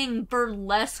mining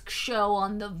burlesque show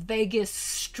on the Vegas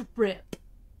Strip.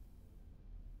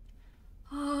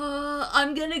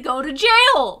 I'm gonna go to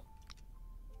jail!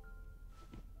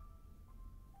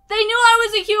 They knew I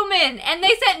was a human, and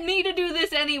they sent me to do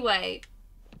this anyway.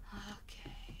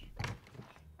 Okay.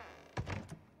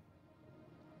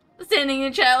 Standing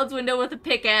in a child's window with a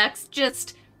pickaxe,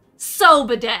 just so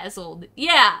bedazzled.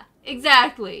 Yeah,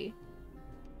 exactly.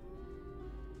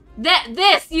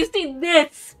 You see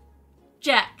this?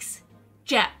 Jax.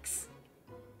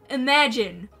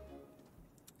 Imagine.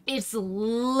 It's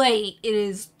late. It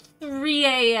is 3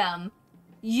 a.m.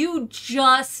 You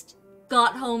just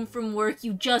got home from work.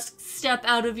 You just step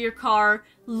out of your car,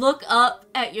 look up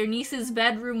at your niece's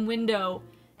bedroom window,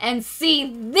 and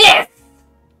see this!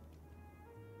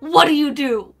 What do you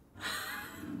do?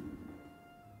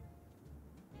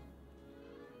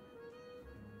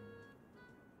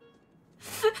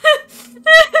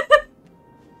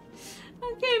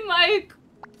 Okay, Mike.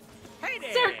 Hey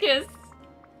there. Circus.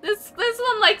 This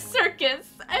one likes circus.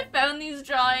 I found these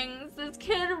drawings. This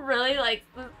kid really likes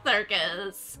the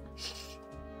circus.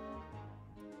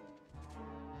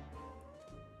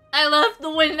 I left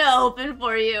the window open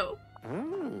for you.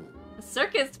 A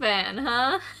circus fan,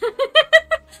 huh?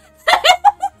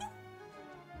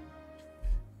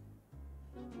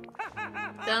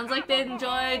 Sounds like they'd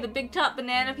enjoy the big top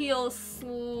banana peel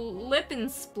slip and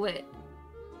split.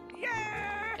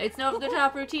 Yeah! It's an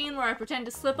over-the-top routine where I pretend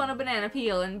to slip on a banana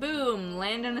peel and boom,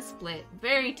 land in a split.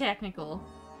 Very technical.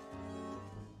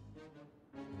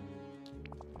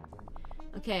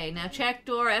 Okay, now check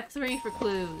door F3 for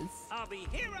clues. I'll be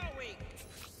here all week.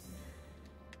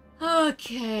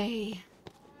 Okay.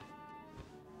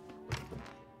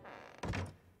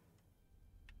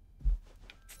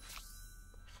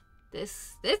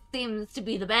 This seems to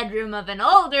be the bedroom of an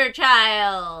older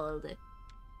child.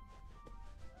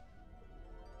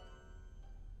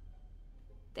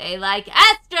 They like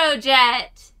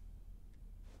Astrojet.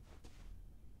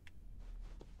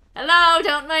 Hello,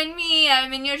 don't mind me.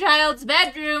 I'm in your child's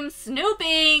bedroom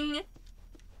snooping.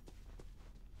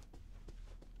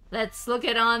 Let's look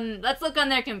on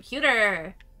their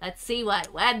computer. Let's see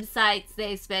what websites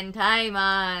they spend time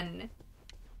on.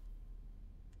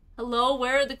 Hello,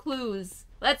 where are the clues?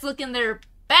 Let's look in their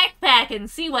backpack and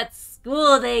see what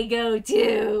school they go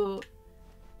to.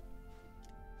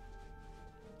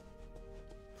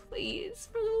 Please,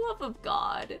 for the love of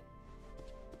God.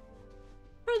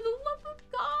 For the love of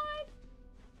God.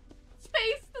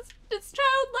 Space, this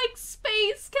child likes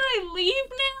space. Can I leave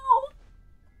now?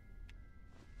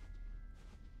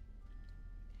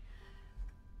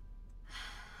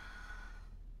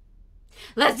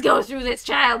 Let's go through this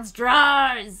child's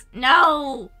drawers.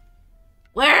 No!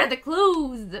 Where are the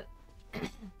clues?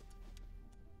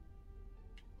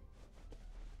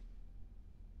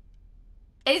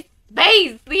 It's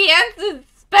space! The answer's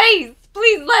space!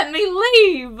 Please let me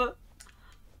leave!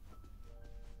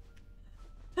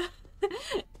 I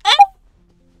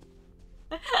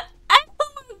don't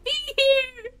want to be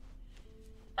here!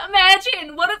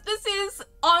 Imagine, what if this is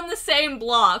on the same same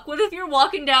block? What if you're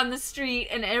walking down the street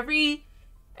and every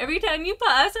time you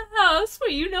pass a house where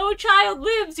you know a child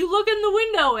lives, you look in the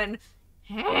window and...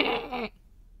 I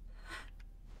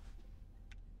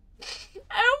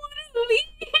want to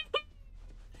leave!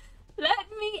 Let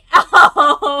me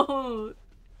out!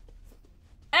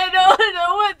 I don't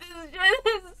know what this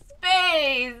is.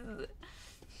 Space!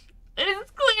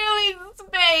 It's clearly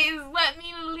space! Let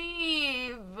me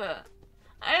leave!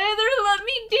 Either let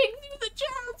me dig through the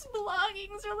child's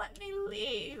belongings or let me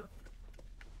leave.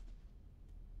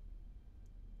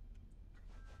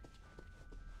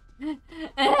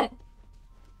 I'm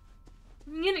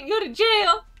gonna go to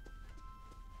jail.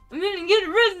 I'm gonna get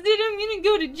arrested. I'm gonna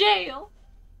go to jail.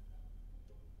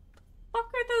 What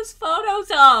are those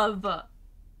photos of?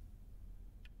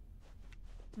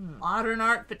 Modern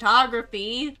art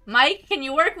photography. Mike, can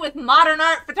you work with modern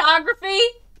art photography?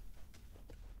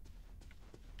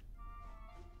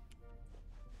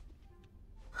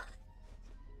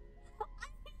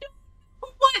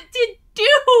 What to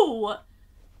do?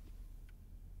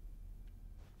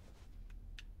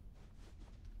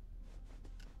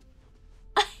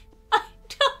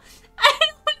 I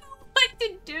don't know what to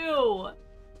do.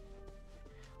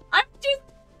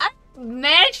 I'm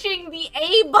mashing the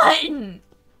A button.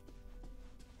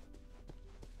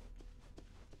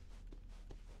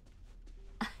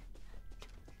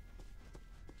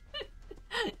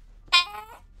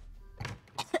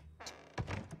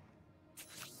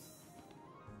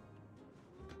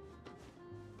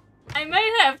 I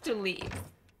might have to leave.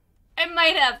 I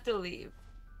might have to leave.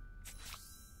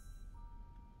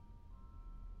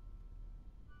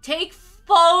 Take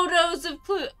photos of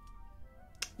clues.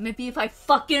 Maybe if I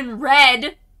fucking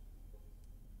read.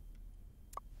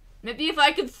 Maybe if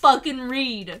I could fucking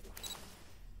read.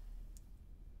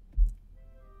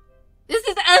 This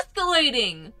is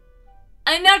escalating.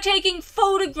 I'm now taking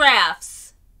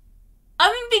photographs.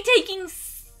 I'm gonna be taking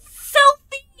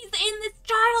selfies in this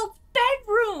child's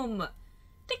bedroom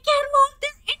to catalog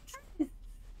their interests.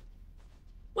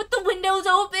 With the windows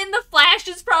open, the flash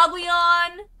is probably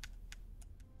on.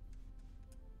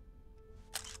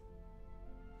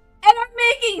 And I'm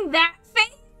making that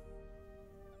face?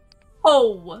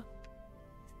 Oh.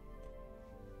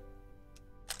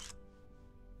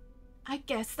 I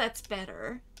guess that's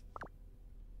better.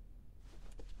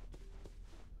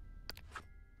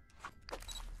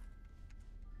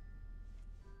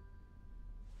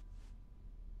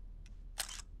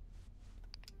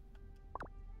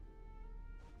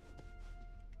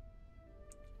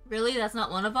 Really? That's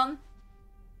not one of them?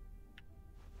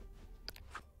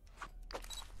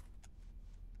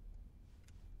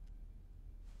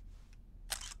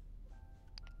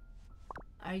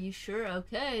 Are you sure?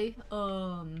 Okay.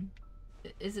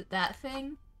 Is it that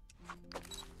thing?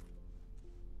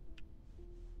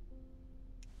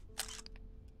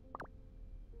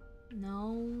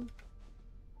 No.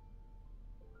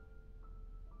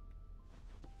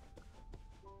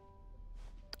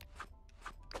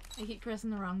 I keep pressing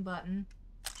the wrong button.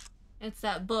 It's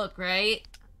that book, right?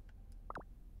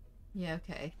 Yeah,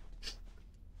 okay.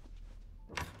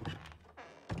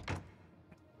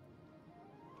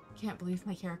 Can't believe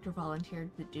my character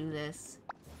volunteered to do this.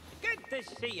 Good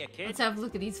to see you, kid. Let's have a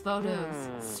look at these photos.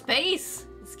 Space!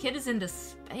 This kid is into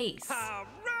space. All right.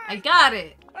 I got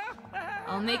it!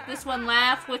 I'll make this one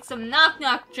laugh with some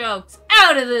knock-knock jokes.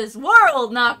 Out of this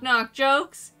world knock-knock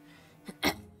jokes!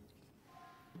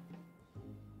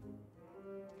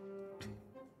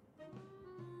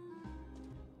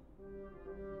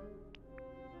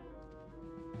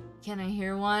 Can I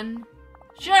hear one?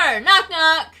 Sure!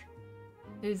 Knock-knock!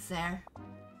 Who's there?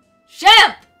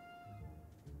 Shampoo.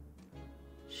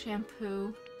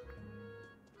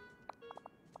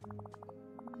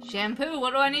 Shampoo,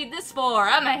 what do I need this for?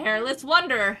 I'm a hairless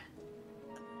wonder.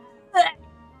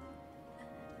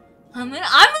 I'm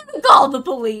gonna call the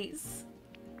police.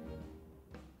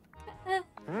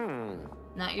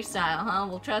 Not your style, huh?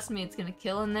 Well, trust me, it's gonna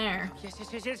kill in there. Yes.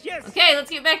 Okay,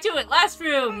 let's get back to it. Last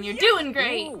room. You're doing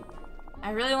great. Ooh.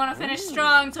 I really want to finish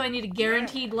strong, so I need a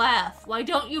guaranteed laugh. Why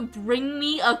don't you bring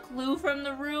me a clue from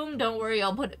the room? Don't worry,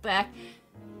 I'll put it back.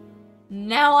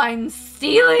 Now I'm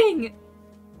stealing!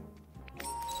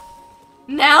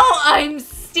 Now I'm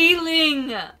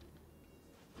stealing!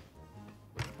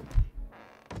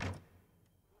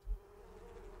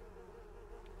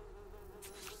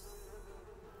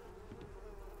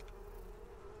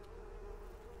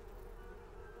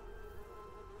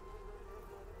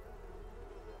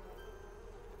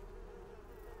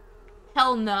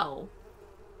 Hell no.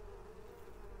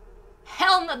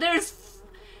 Hell no. There's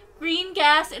green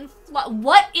gas and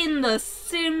what in the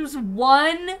Sims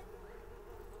 1?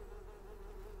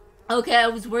 Okay, I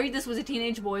was worried this was a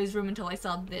teenage boy's room until I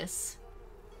saw this.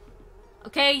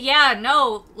 Okay, yeah,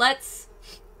 no, let's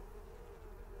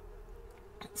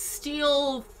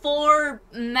steal 4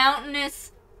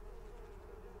 mountainous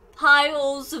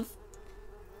piles of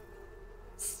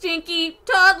stinky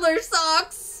toddler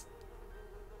socks.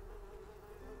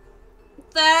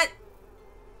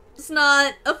 That's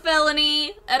not a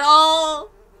felony at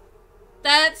all.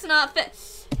 That's not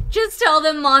just tell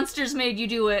them monsters made you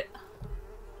do it.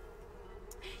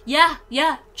 Yeah,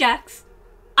 Jax.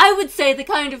 I would say the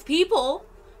kind of people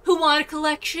who want a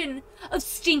collection of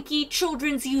stinky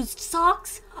children's used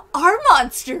socks are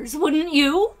monsters, wouldn't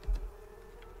you?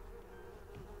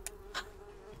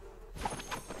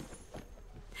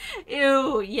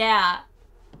 Ew, yeah.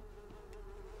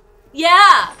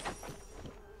 Yeah!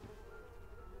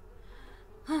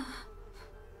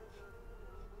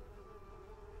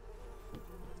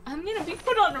 I'm gonna be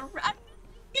put on a go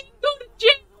to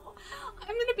jail. I'm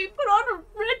gonna be put on a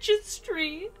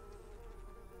registry.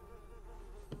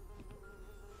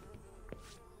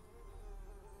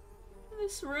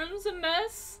 This room's a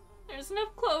mess. There's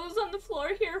enough clothes on the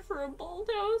floor here for a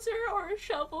bulldozer or a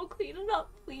shovel. Clean it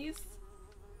up, please.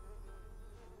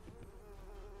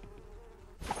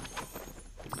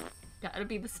 Gotta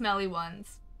be the smelly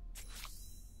ones.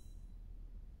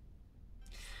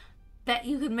 Bet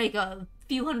you could make a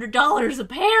few $100s a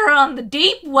pair on the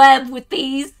deep web with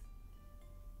these.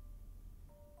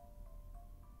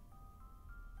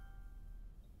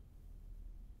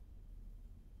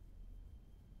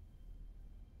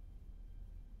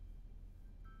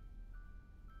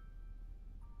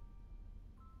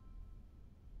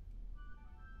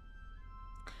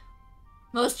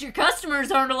 Most of your customers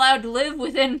aren't allowed to live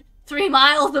within 3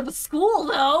 miles of a school,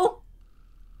 though.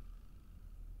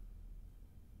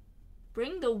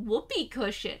 Bring the whoopee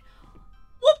cushion.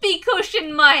 Whoopee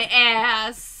cushion my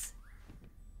ass!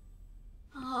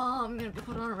 Oh, I'm gonna be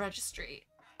put on a registry.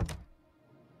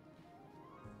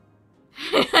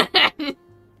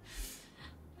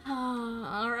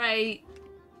 Alright.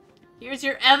 Here's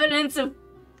your evidence of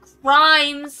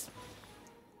crimes.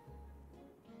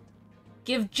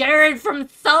 Give Jared from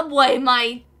Subway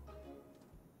my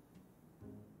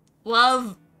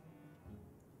love.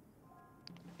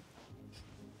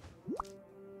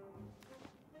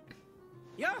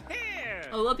 You're here!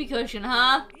 A whoopee cushion,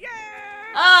 huh? Yeah!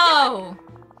 Oh!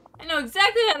 I know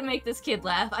exactly how to make this kid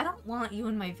laugh. I don't want you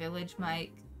in my village,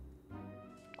 Mike.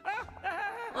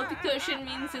 Whoopee cushion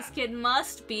means this kid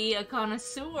must be a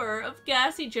connoisseur of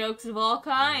gassy jokes of all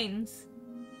kinds.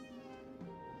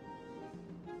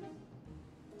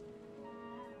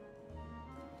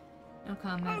 No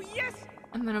comment. Oh, yes!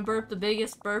 I'm gonna burp the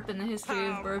biggest burp in the history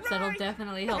of burps. That'll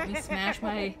definitely help me smash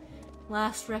my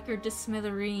last record to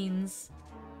smithereens.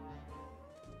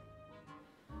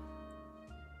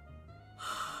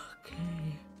 Okay.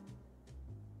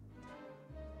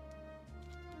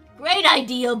 Great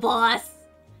idea, boss!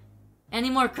 Any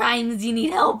more crimes you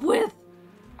need help with?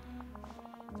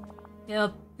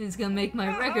 Yep, it's gonna make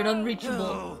my record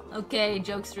unreachable. Okay,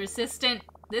 jokester assistant.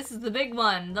 This is the big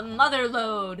one, the mother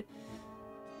load.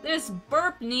 This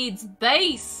burp needs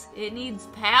bass. It needs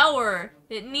power.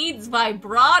 It needs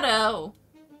vibrato.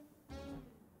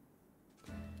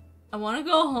 I want to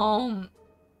go home.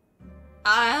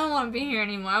 I don't want to be here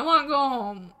anymore. I want to go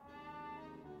home.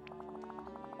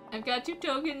 I've got 2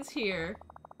 tokens here.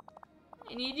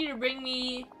 I need you to bring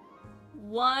me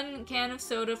 1 can of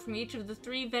soda from each of the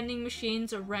 3 vending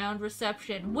machines around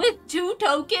reception. With 2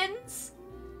 tokens?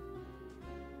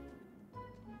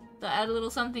 To add a little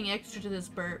something extra to this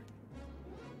burp.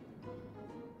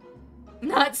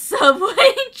 Not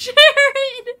Subway,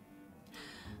 Jared!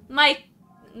 My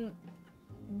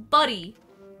buddy.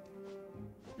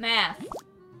 Math.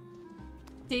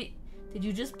 Did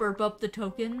you just burp up the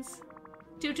tokens?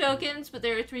 2 tokens, but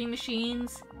there are 3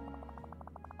 machines.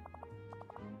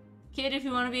 Kid, if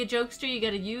you want to be a jokester, you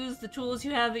gotta use the tools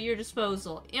you have at your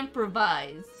disposal.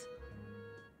 Improvise.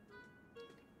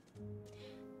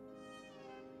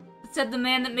 Said the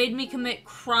man that made me commit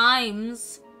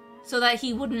crimes so that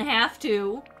he wouldn't have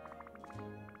to.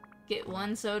 Get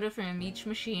 1 soda from each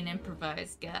machine.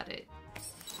 Improvise. Got it.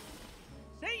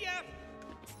 See ya!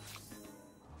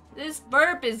 This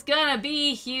burp is gonna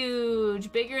be huge.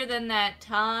 Bigger than that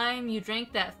time you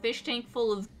drank that fish tank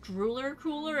full of drooler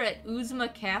cooler at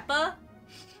Uzma Kappa?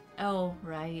 Oh,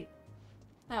 right.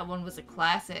 That one was a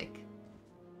classic.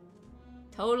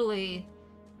 Totally.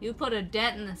 You put a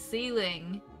dent in the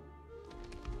ceiling.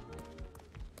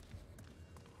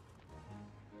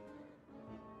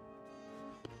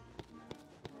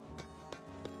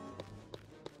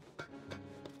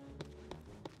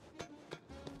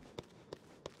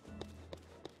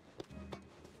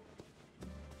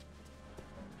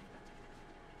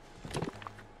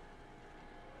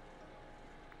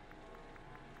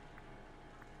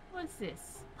 is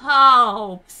this?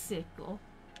 Popsicle.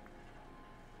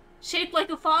 Shaped like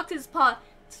a fox's paw.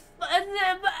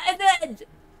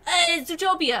 It's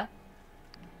Zootopia.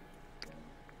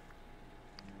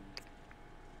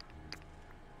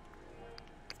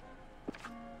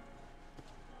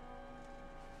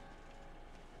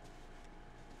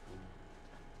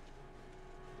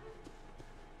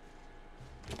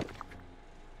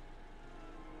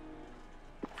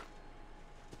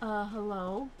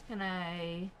 Hello? Can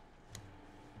I...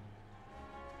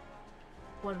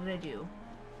 What did I do?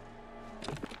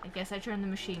 I guess I turned the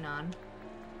machine on.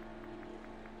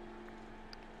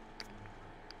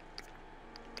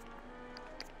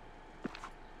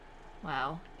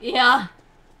 Wow. Yeah!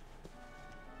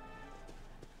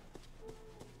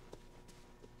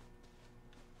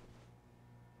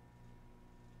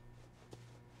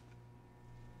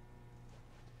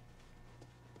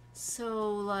 So,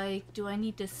 like, do I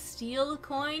need to steal a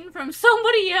coin from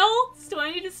somebody else? Do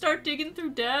I need to start digging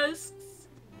through desks?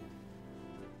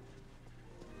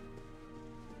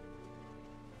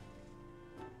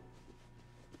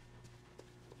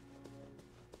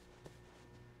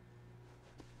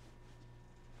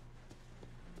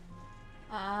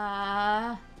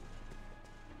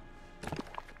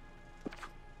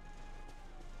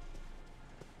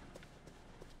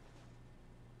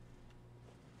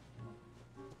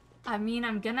 I mean,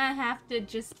 I'm gonna have to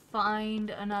just find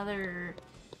another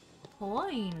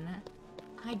coin,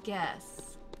 I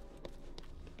guess.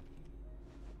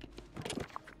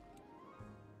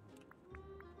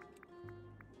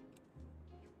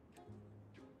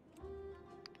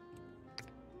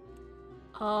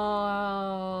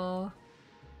 Oh,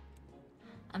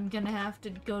 I'm gonna have to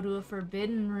go to a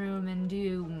forbidden room and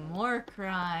do more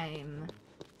crime.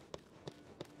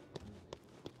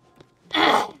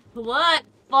 What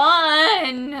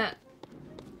fun!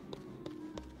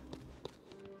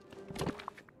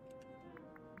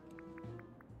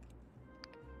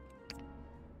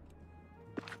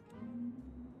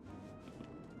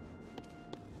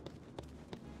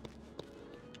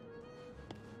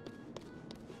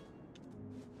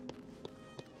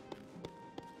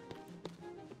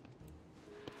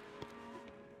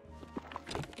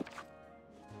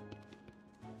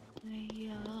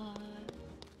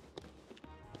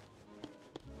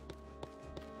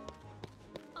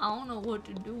 I don't know what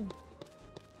to do.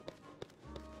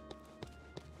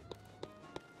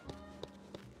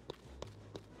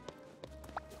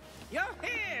 You're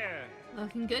here!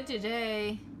 Looking good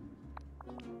today.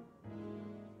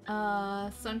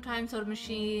 Sometimes soda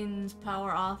machines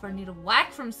power off or need a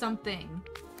whack from something.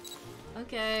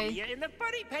 Okay. You're in the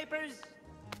funny papers!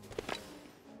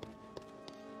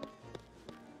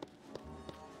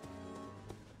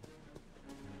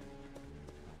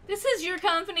 This is your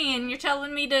company and you're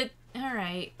telling me to...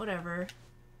 Alright, whatever.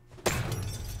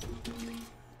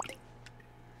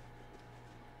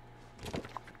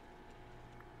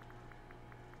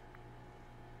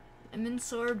 Lemon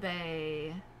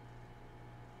sorbet.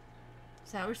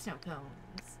 Sour snow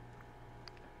cones.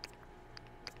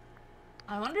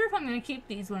 I wonder if I'm gonna keep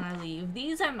these when I leave.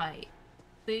 These I might.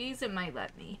 These it might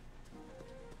let me.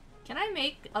 Can I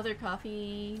make other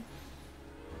coffee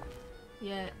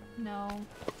yet? No.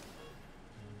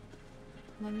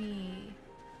 Let me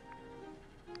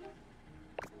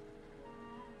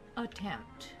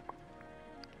attempt.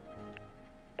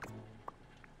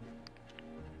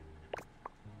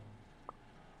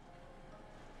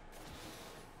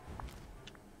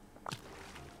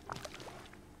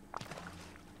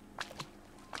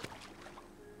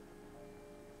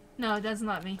 No, it doesn't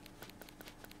let me.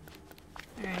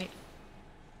 Alright.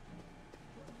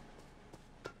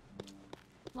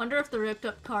 Wonder if the ripped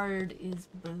up card is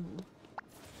Boo.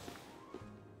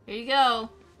 Here you go.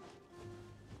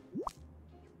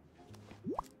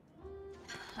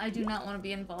 I do not want to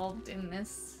be involved in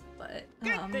this, but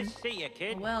Good to see you,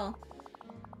 kid. well.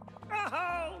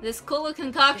 Oh! This cola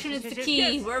concoction is the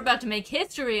key. Yes. We're about to make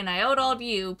history and I owe it all to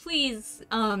you. Please,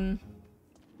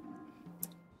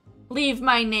 leave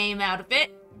my name out of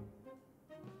it.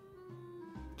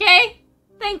 Okay?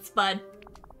 Thanks, bud.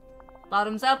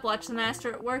 Bottoms up, watch the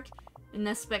master at work in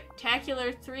a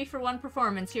spectacular 3-for-1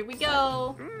 performance. Here we go.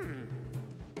 All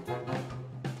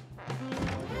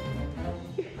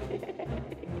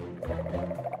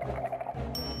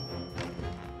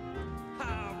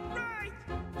right.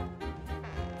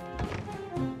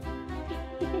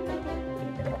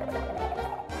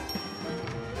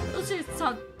 Those are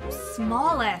some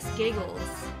small-ass giggles.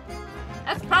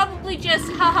 That's probably just,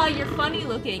 haha, you're funny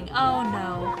looking. Oh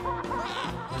no.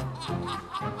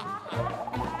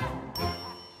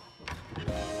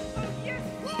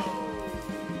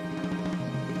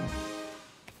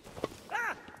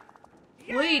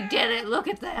 We did it! Look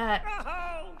at that!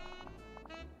 Oh!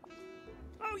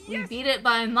 Oh, We yes! beat it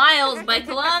by miles, by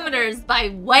kilometers, by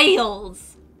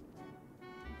whales!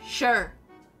 Sure.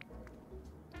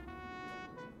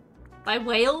 By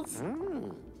whales?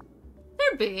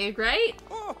 They're big, right?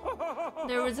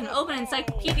 There was an open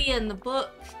encyclopedia in the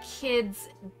book kids...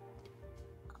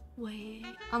 Wait...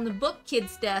 On the book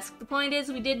kids' desk. The point is,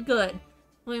 we did good.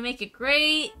 We make a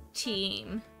great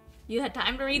team. You had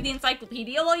time to read the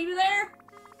encyclopedia while you were there?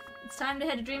 It's time to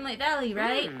head to Dreamlight Valley,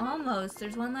 right? Almost.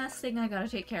 There's one last thing I gotta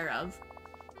take care of.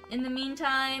 In the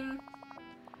meantime...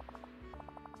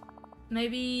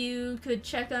 Maybe you could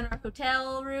check on our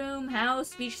hotel room,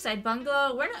 house, beachside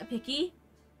bungalow. We're not picky.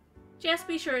 Just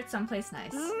be sure it's someplace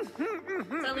nice.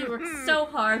 Sully worked so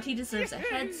hard, he deserves a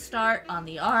head start on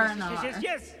the R&R.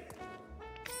 Yes!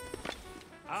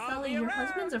 Sully, your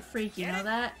husband's a freak, you know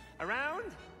that? Around?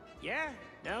 Yeah?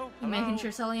 No? You making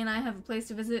sure Sully and I have a place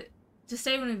to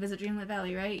stay when we visit Dreamlight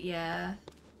Valley, right? Yeah.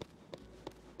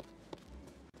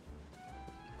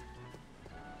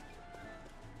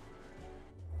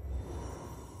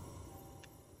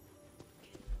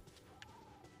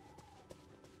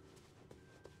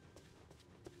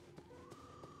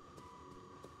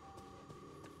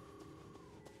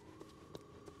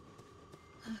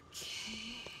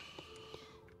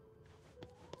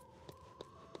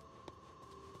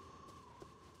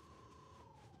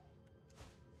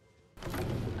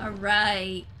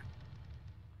 Alright.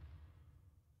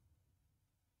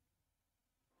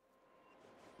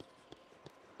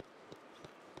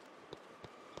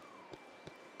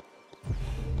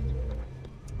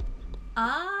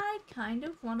 I kind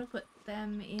of want to put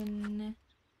them in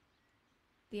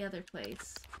the other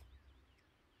place.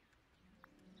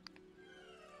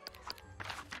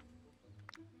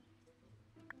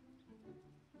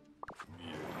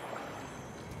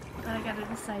 But I gotta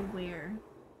decide where.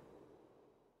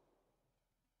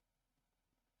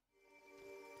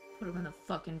 Put him in the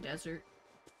fucking desert.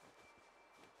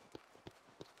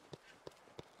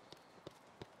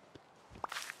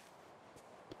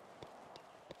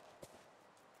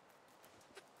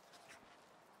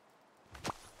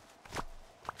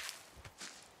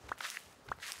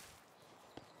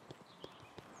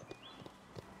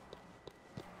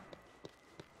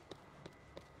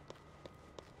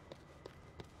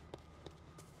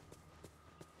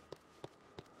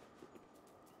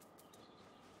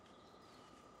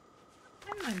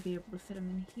 I might be able to fit them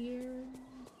in here.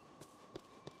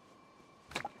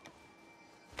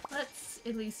 Let's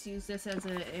at least use this as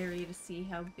an area to see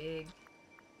how big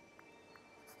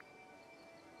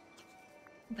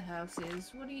the house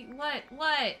is.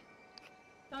 What?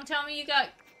 Don't tell me you got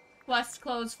quest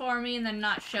clothes for me and then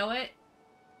not show it.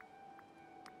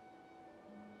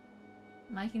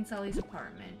 Mike and Sully's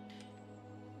apartment.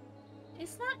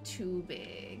 It's not too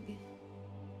big.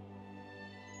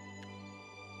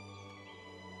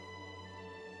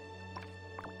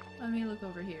 Let me look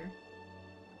over here.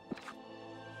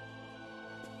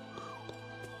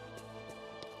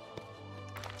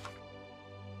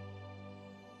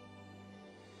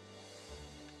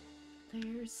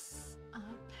 There's a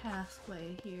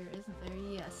pathway here, isn't there?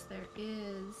 Yes, there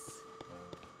is.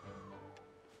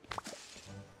 I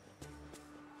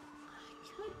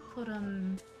could put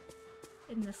them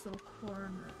in this little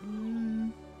corner.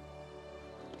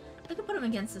 I could put them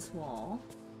against this wall.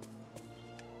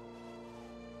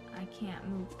 I can't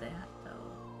move that, though.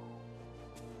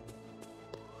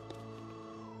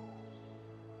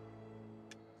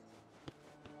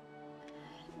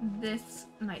 This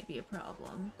might be a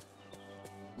problem.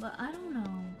 But I don't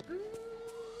know.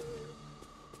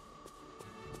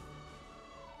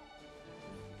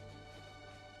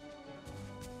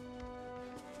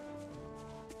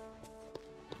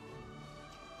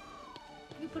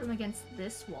 You put them against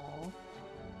this wall.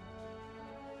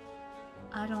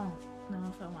 I don't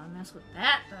know if I want to mess with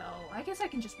that, though. I guess I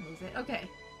can just move it. Okay.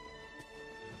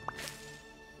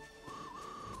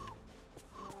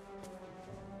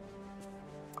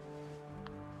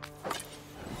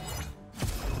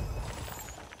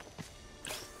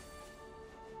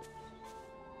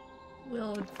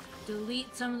 We'll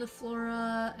delete some of the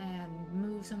flora and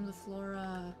move some of the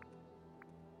flora.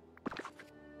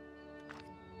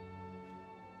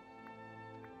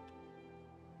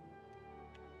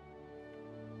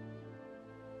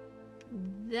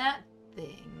 That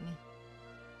thing.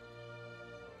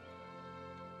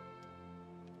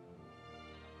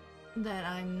 That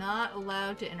I'm not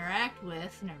allowed to interact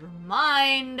with. Never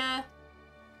mind.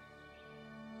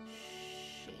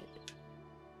 Shit.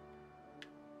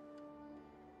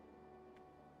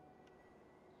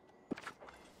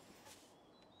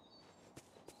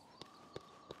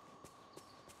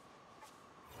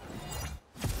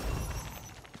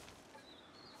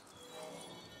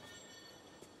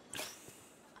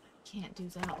 can't do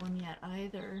that one yet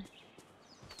either.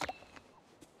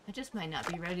 I just might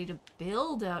not be ready to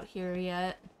build out here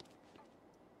yet.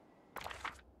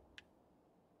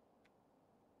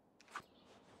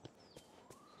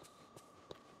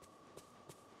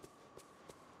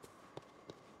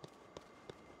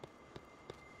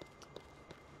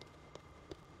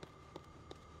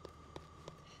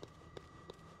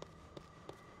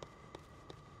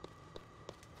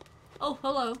 Oh,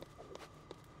 hello.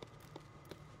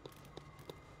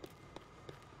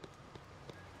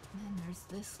 And there's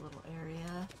this little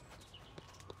area.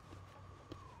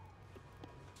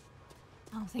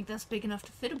 I don't think that's big enough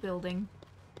to fit a building.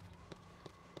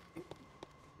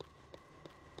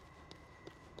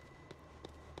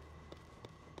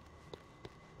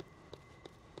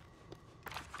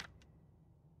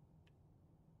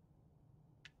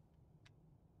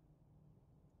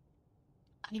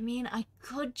 I mean, I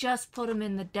could just put them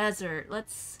in the desert.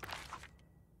 Let's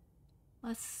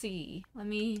see. Let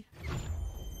me...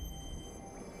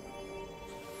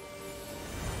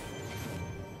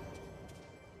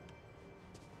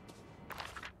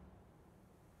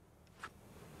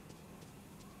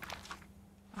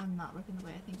 I'm not looking the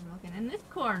way I think I'm looking. In this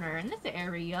corner, in this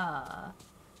area.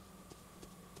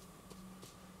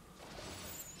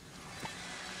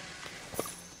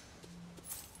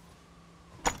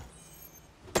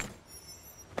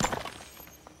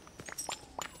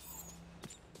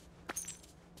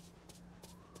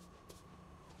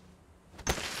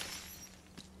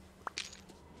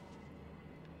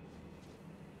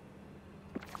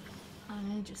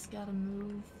 I just gotta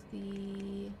move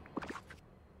the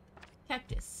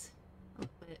cactus a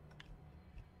little bit.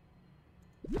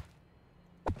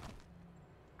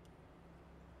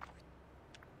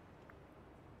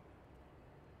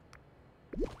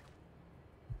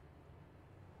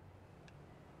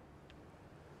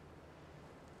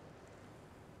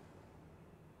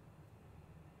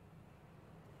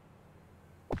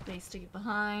 Space to get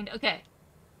behind. Okay.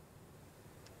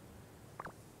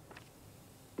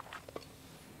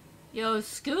 Yo,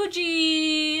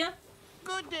 Scoogy!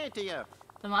 Good day to you.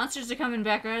 The monsters are coming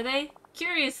back, are they?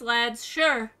 Curious, lads,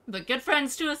 sure, but good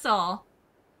friends to us all.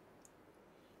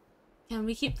 Can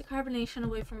we keep the carbonation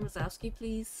away from Wazowski,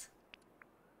 please?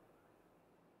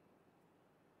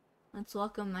 Let's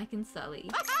welcome Mike and Sully.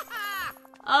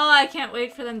 Oh, I can't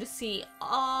wait for them to see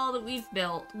all that we've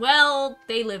built. Well,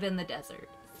 they live in the desert,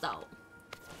 so.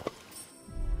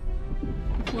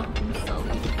 Welcome,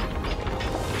 Sully.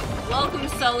 Welcome,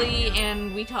 Sully,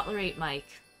 and we tolerate Mike.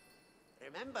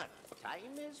 Remember,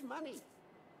 time is money.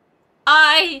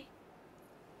 Oh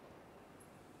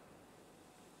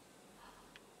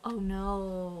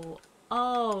no.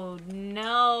 Oh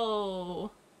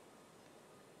no.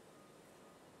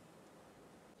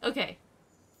 Okay.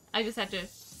 I just had to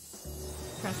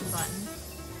press a button.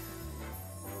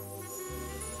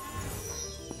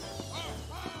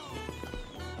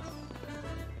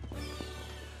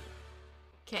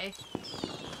 Okay.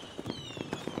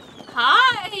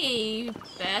 Hi,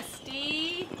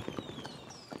 bestie.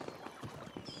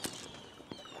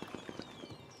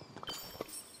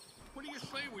 What do you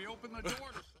say we open the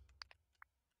door to...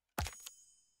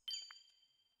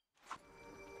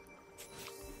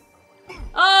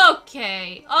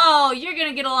 Okay. Oh, you're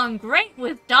gonna get along great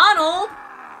with Donald.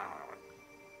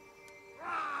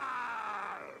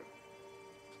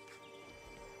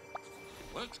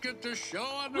 Let's get this show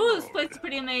on the Ooh, this road. place is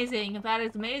pretty amazing. About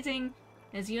as amazing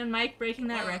as you and Mike breaking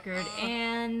that record.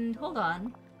 And hold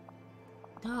on.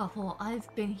 Oh, well,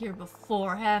 I've been here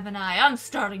before, haven't I? I'm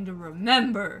starting to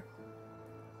remember.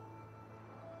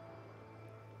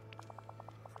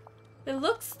 It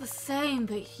looks the same,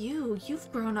 but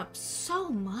you've grown up so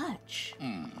much.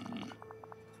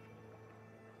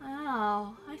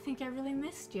 Oh, I think I really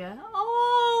missed you.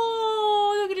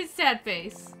 Oh, look at his sad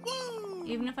face.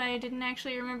 Even if I didn't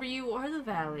actually remember you or the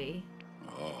valley.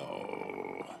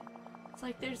 Oh. It's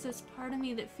like there's this part of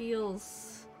me that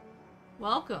feels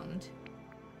welcomed.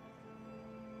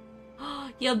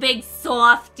 You big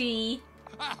softy.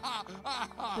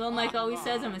 Well, Mike always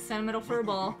says I'm a sentimental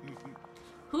furball.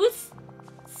 Who's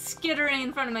skittering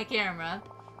in front of my camera?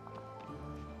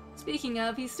 Speaking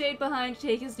of, he stayed behind to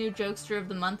take his new Jokester of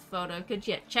the Month photo. Could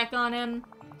you check on him?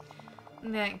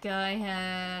 That guy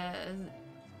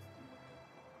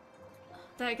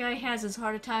has as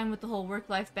hard a time with the whole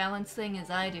work-life balance thing as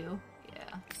I do.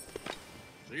 Yeah.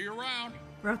 See you around.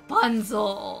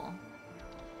 Rapunzel!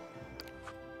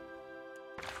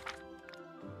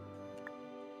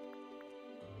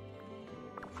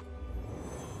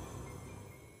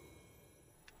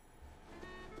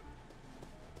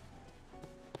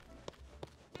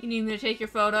 You need me to take your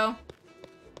photo?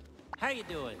 How you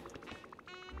doing?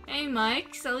 Hey,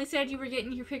 Mike. Sully said you were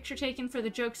getting your picture taken for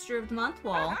the Jokester of the Month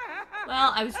wall.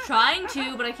 Well, I was trying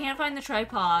to, but I can't find the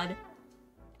tripod.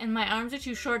 And my arms are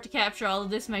too short to capture all of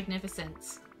this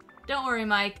magnificence. Don't worry,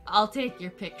 Mike. I'll take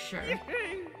your picture.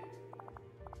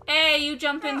 Hey, you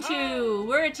jump in too.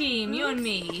 We're a team, you and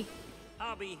me.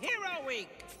 I'll be here all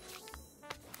week.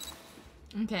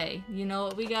 Okay, you know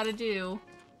what we gotta do.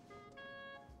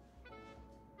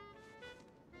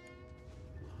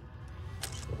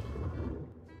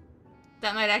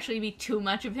 That might actually be too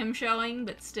much of him showing,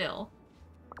 but still.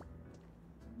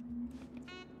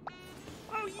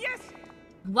 Oh, yes!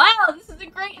 Wow, this is a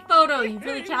great photo! You've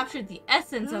really captured the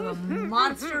essence of a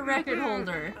monster record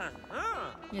holder.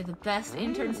 You're the best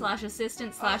intern slash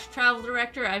assistant slash travel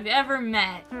director I've ever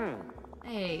met.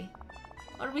 Hey,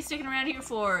 what are we sticking around here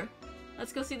for?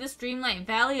 Let's go see this Dreamlight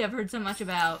Valley I've heard so much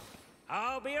about.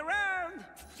 I'll be around.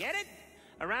 Get it?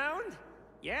 Around?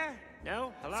 Yeah?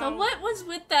 No? Hello? So what was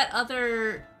with that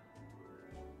other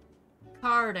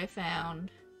card I found?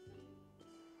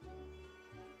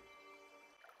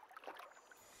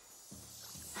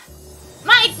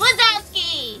 Mike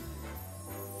Wazowski!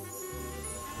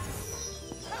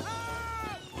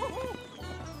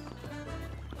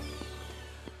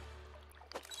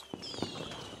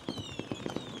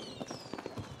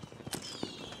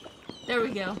 There we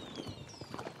go.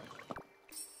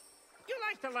 You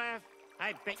like to laugh?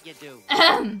 I bet you do.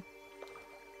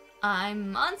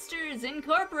 I'm Monsters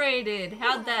Incorporated.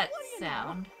 How'd that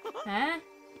sound? Huh?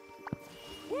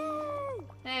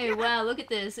 Hey, wow, look at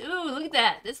this. Ooh, look at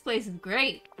that. This place is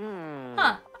great. Huh,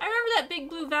 I remember that big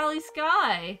blue valley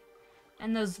sky.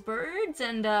 And those birds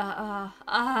and, and,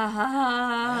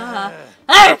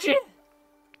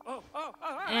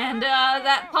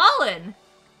 that pollen.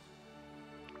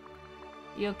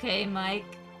 You okay, Mike?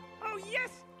 Oh, yes!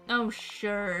 Oh,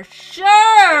 sure.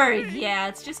 Sure! Yeah,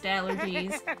 it's just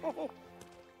allergies.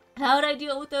 How'd I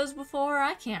deal with those before?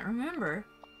 I can't remember.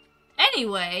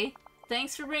 Anyway,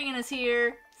 thanks for bringing us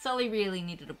here. Sully really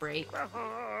needed a break.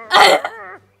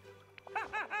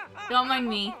 Don't mind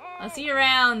me. I'll see you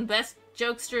around. Best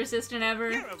jokester assistant ever.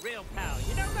 You're a real pal.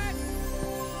 You know that?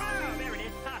 Oh, there it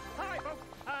is. Hi, folks.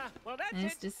 Well, that's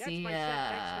Nice it. to That's see my ya.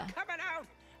 set. Thanks for coming out.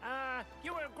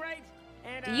 You were great.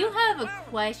 And, Do you have a tell your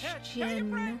question?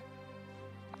 friend.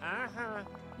 Uh-huh.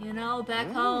 You know,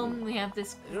 back home, we have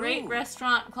this great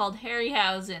restaurant called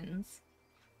Harryhausen's.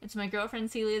 It's my girlfriend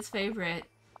Celia's favorite.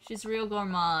 She's a real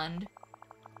gourmand.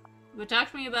 But talk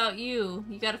to me about you.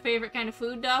 You got a favorite kind of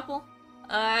food, Doppel?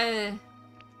 All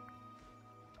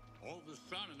the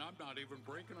sun and I'm not even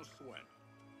breaking a sweat.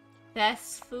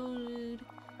 Best food.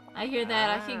 I hear that.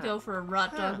 I could go for a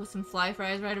rot dog with some fly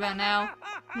fries right about now.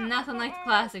 Nothing like the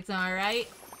classics, am I right?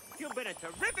 You've been a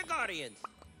terrific audience.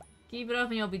 Keep it up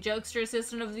and you'll be Jokester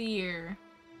Assistant of the Year.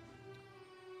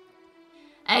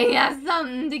 I got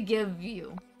something to give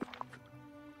you.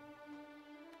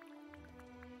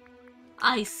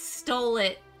 I stole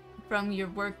it from your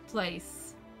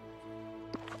workplace.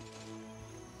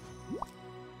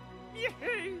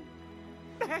 Yay!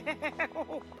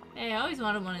 Hey, I always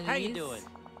wanted one of these. How you doing?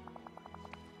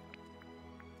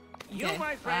 You, Okay,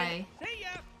 my friend. bye. See ya.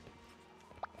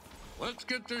 Let's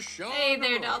get this show. Hey on the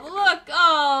there, road. Double. Look!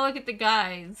 Oh, look at the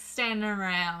guys standing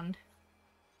around.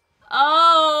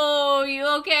 Oh, you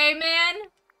okay, man?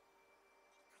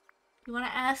 You want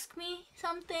to ask me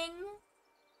something?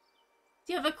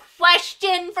 Do you have a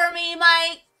question for me,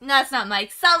 Mike? No, it's not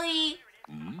Mike. Sully!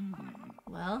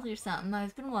 Well, there's something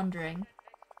I've been wondering.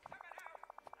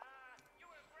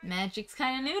 Magic's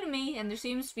kind of new to me, and there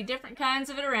seems to be different kinds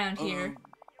of it around here.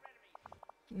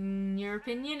 In your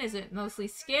opinion, is it mostly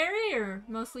scary or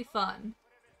mostly fun?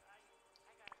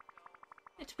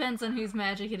 It depends on whose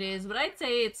magic it is, but I'd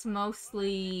say it's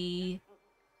mostly...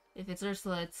 If it's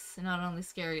Ursula, it's not only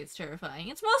scary, it's terrifying.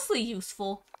 It's mostly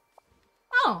useful.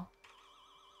 Oh.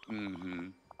 Mm-hmm.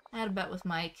 I had a bet with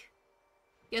Mike.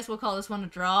 Guess we'll call this one a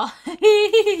draw.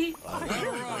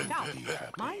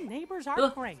 My neighbors are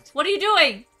great. What are you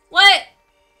doing? What?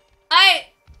 I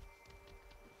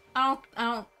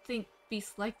don't think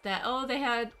beasts like that. Oh, they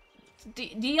had... Do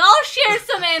y'all share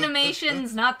some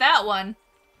animations? Not that one.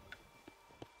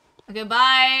 Okay,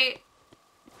 bye.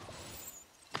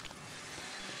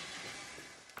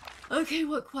 Okay,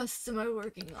 what quests am I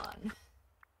working on?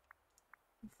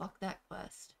 Fuck that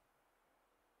quest.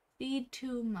 Feed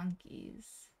 2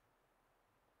 monkeys.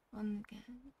 One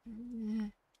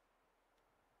again.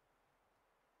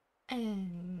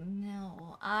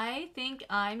 No, I think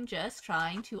I'm just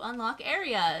trying to unlock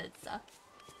areas.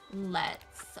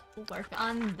 Let's work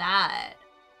on that.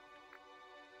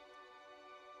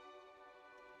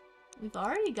 We've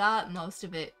already got most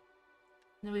of it.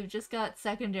 And we've just got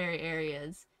secondary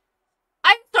areas.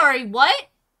 I'm sorry, what?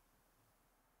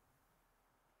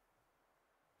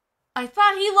 I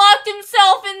thought he locked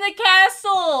himself in the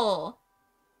castle!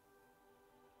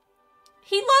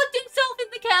 He locked himself in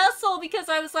the castle because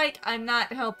I was like, I'm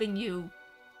not helping you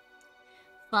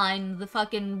find the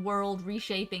fucking world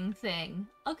reshaping thing.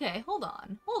 Okay, hold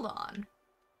on. Hold on.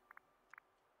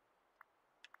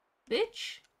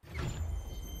 Bitch.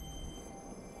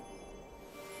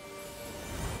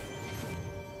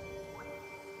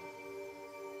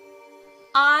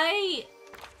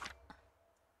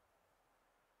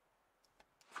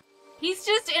 He's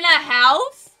just in a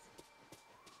house?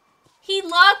 He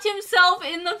locked himself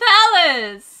in the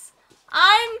palace!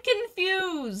 I'm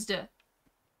confused.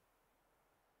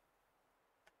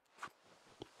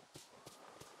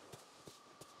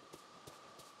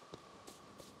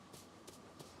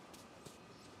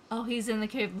 Oh, he's in the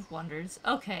Cave of Wonders.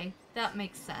 Okay, that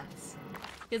makes sense.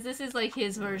 Because this is like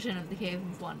his version of the Cave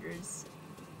of Wonders.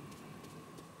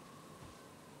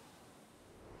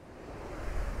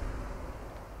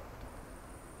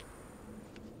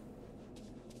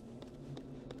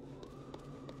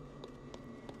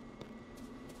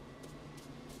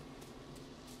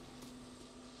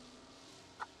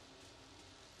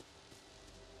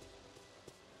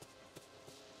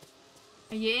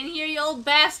 Are you in here, you old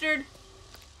bastard?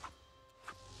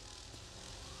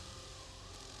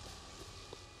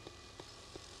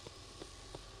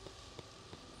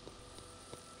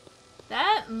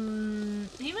 That,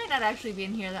 he might not actually be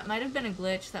in here. That might have been a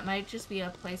glitch. That might just be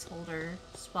a placeholder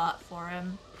spot for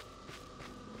him.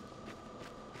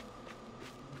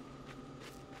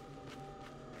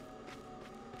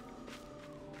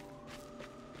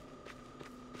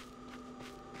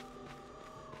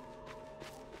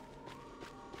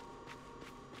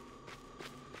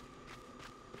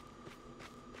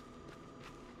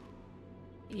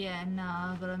 Yeah,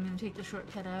 nah, but I'm gonna take the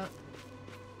shortcut out.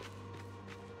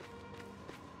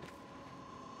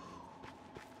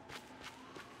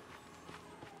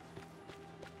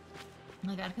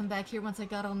 I gotta come back here once I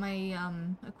got all my,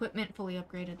 equipment fully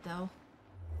upgraded, though.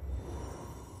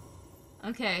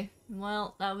 Okay,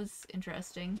 well, that was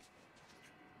interesting.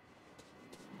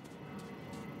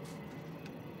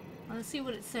 Let's see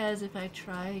what it says if I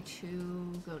try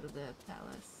to go to the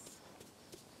palace.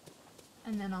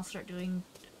 And then I'll start doing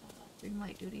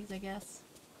Dreamlight duties, I guess.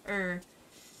 Or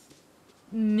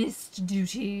mist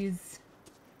duties.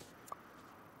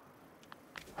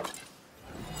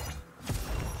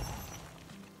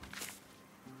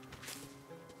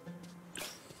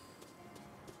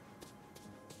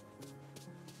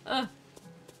 Ugh.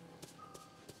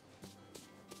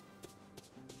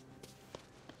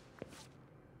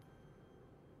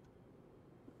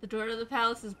 The door to the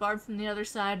palace is barred from the other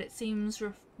side. It seems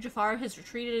Jafar has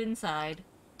retreated inside.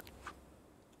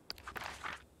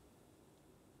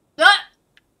 Ah!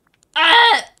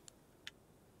 Ah!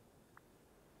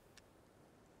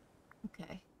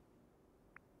 Okay.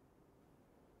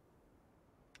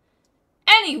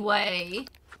 Anyway,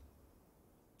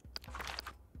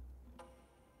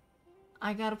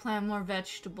 I gotta plant more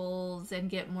vegetables and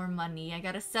get more money. I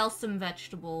gotta sell some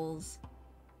vegetables.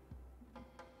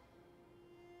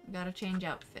 I gotta change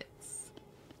outfits.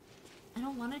 I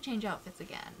don't want to change outfits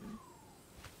again.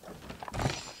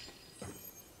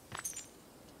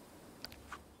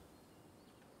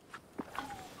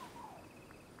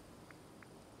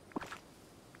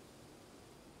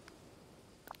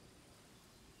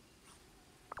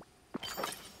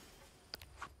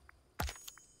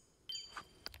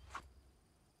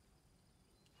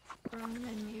 From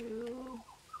menu.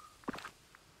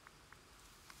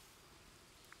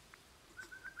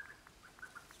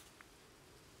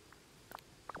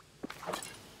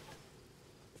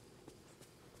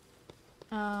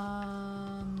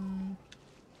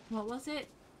 What was it?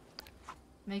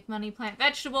 Make money, plant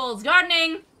vegetables,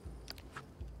 gardening!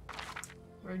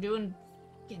 We're getting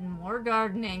more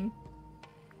gardening.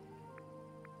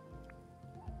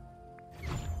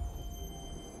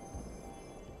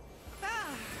 Ah,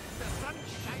 the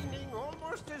sun's shining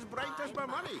almost as bright as my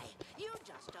money. You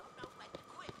just don't know when to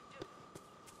quit, do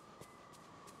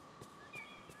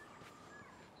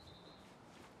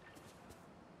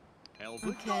you? How's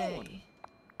it going?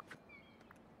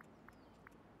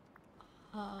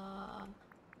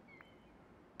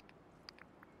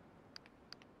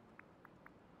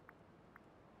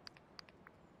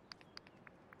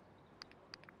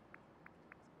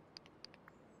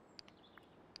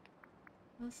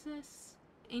 What's this?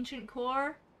 Ancient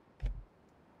core?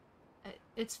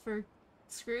 It's for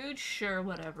Scrooge? Sure,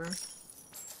 whatever.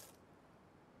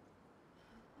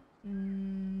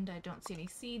 And I don't see any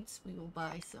seeds. We will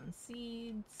buy some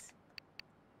seeds.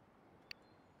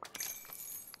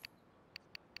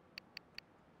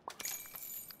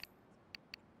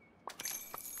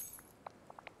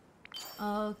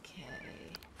 Okay.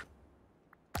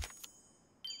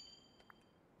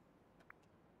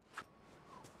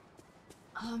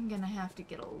 I'm gonna have to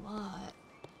get a lot.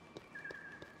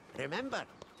 Remember,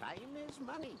 time is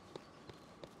money.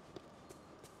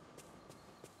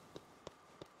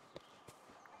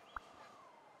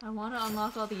 I want to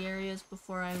unlock all the areas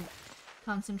before I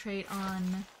concentrate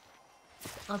on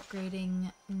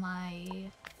upgrading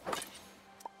my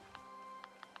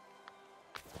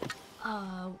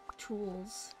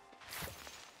tools.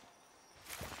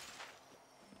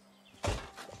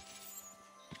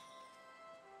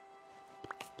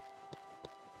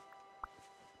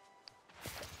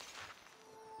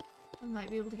 I might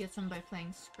be able to get some by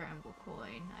playing Scramble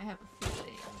Coin. I have a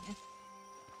feeling.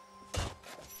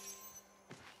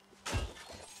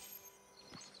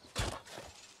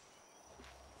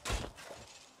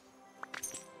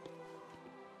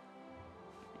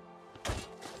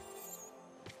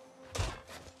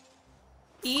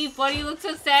 Eve, why do you look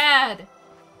so sad?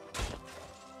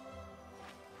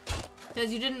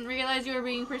 Because you didn't realize you were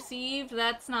being perceived?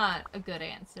 That's not a good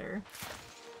answer.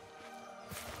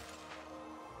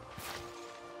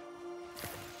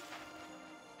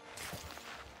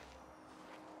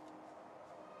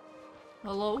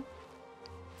 Hello?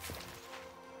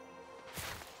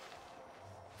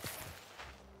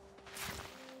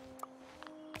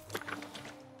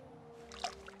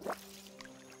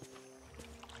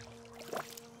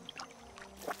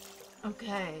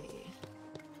 Okay.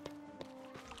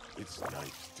 It's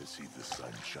nice to see the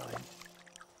sun shine.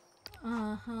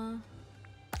 Uh-huh.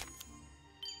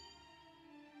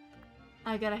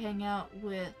 I gotta hang out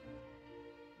with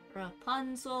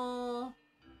Rapunzel.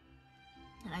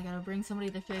 And I gotta bring somebody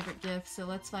their favorite gift, so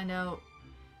let's find out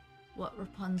what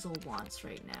Rapunzel wants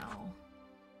right now.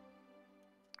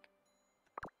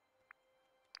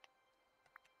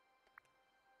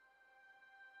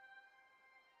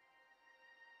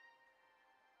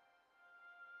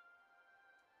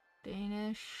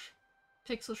 Danish.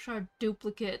 Pixel shard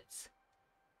duplicates.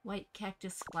 White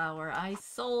cactus flower. I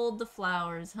sold the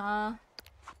flowers, huh?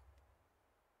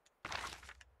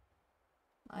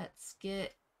 Let's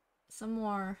get some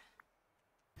more.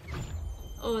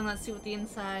 Oh, and let's see what the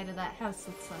inside of that house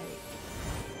looks like.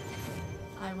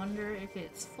 I wonder if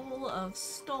it's full of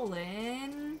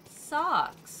stolen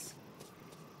socks.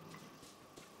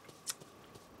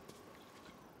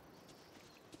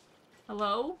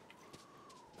 Hello?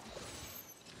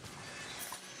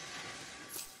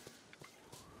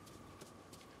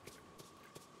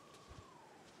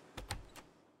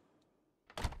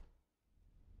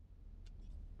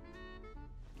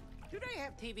 Do they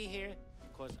have TV here?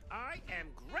 Because I am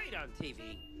great on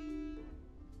TV.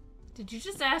 Did you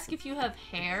just ask if you have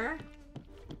hair?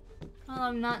 Well,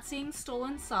 I'm not seeing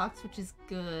stolen socks, which is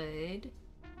good.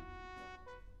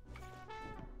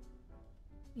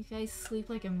 You guys sleep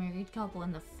like a married couple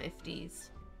in the 50s.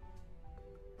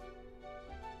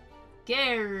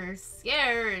 Scares!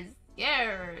 Scares!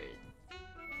 Scares!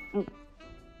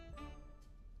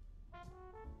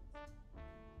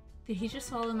 Did he just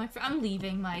swallow my I'm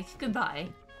leaving, Mike. Goodbye.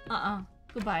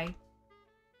 Goodbye.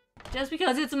 Just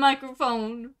because it's a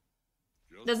microphone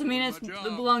doesn't mean it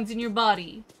belongs in your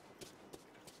body.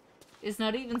 It's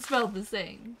not even spelled the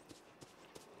same.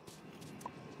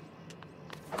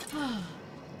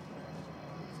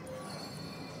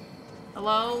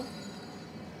 Hello?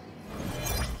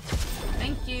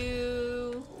 Thank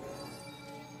you.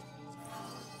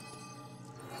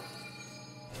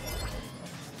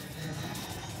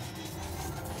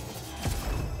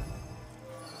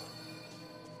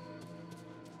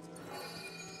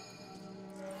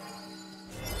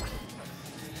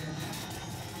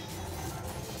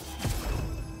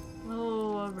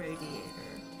 Oh, a radiator.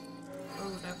 Or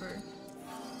whatever.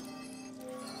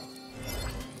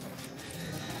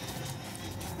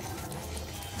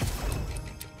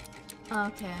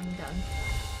 Okay, I'm done.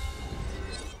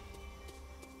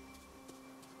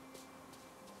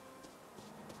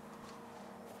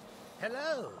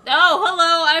 Hello. Oh,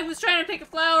 hello! I was trying to pick a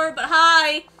flower, but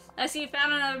hi! I see you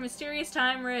found another mysterious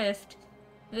time rift.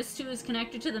 This too is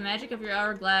connected to the magic of your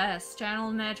hourglass. Channel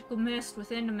a magical mist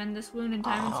within to mend this wound in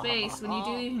time and space. When you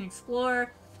do, you can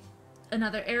explore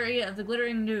another area of the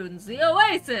glittering dunes. The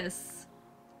Oasis!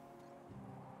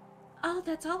 Oh,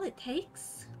 that's all it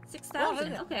takes?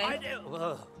 6,000, okay.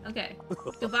 Okay.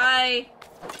 Goodbye.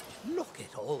 Look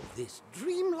at all this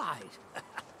dreamlight.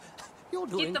 You're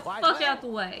doing Get the quite fuck well. out the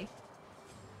way.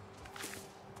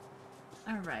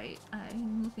 Alright,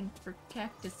 I'm looking for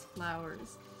cactus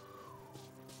flowers.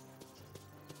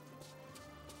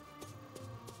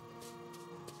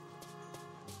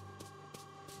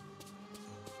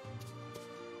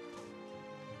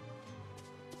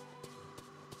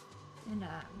 And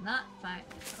I'm not finding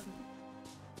them.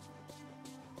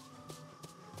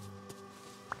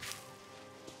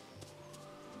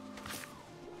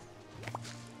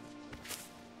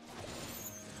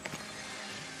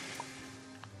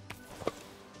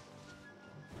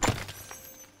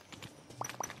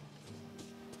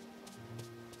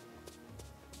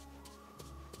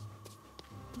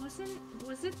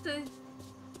 Was it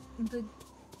the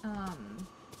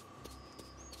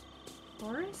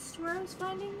forest where I was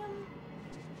finding them?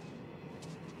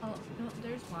 Oh, no,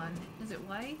 there's one. Is it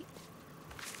white?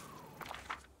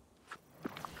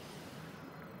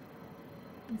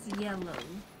 It's yellow.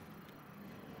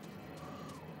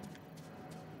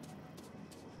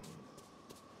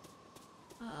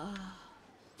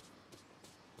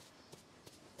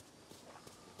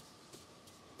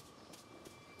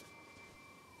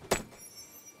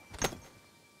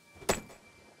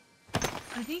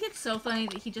 I think it's so funny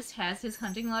that he just has his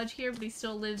hunting lodge here, but he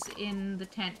still lives in the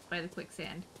tent by the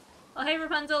quicksand. Oh, hey,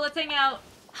 Rapunzel, let's hang out!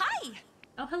 Hi!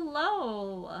 Oh,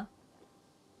 hello!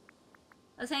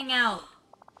 Let's hang out.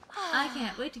 I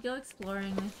can't wait to go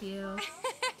exploring with you.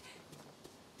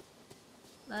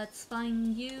 Let's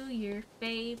find you your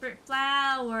favorite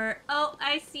flower. Oh,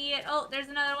 I see it. Oh, there's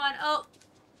another one. Oh!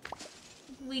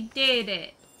 We did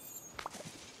it.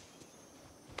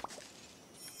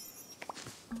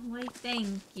 Why,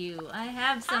 thank you. I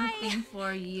have something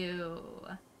for you.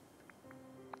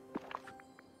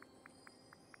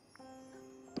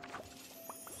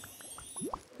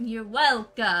 You're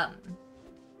welcome.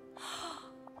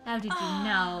 How did you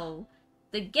know?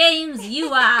 The game's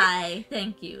UI.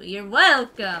 Thank you. You're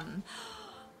welcome.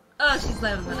 Oh, she's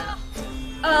leveling up.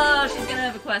 Oh, she's gonna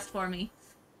have a quest for me.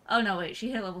 Oh, no, wait.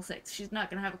 She hit level 6. She's not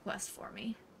gonna have a quest for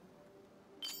me.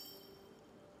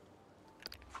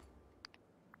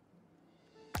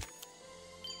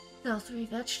 Sell 3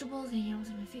 vegetables and you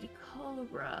also feed a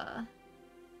cobra.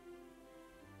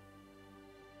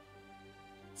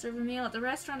 Serve a meal at the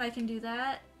restaurant, I can do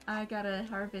that. I gotta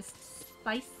harvest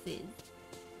spices.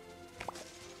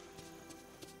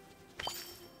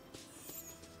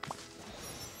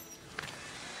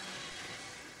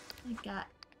 I got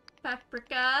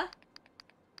paprika.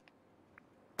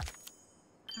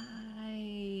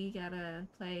 I gotta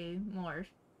play more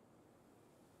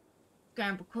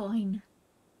Scramble Coin.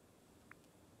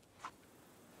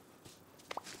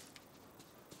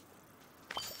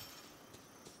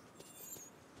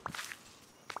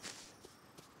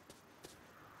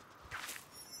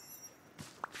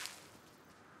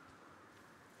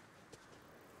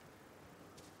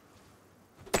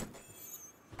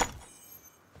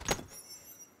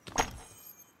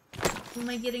 Am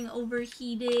I getting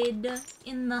overheated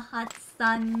in the hot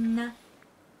sun?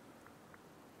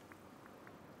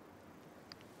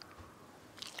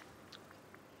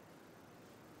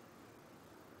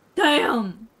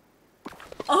 Damn!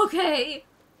 Okay!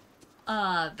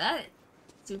 That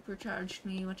supercharged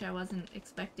me, which I wasn't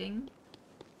expecting.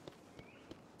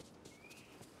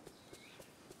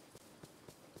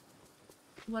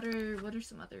 What are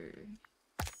some other...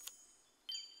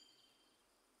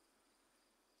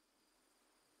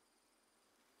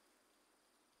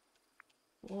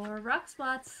 Or rock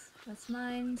spots. Let's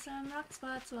mine some rock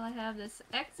spots while I have this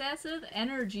excess of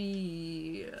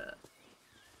energy.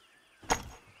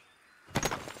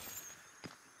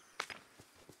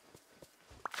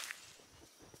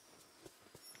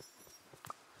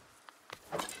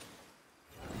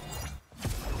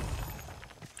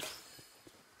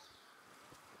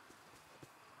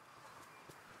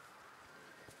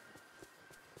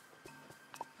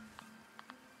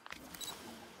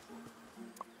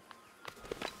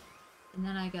 And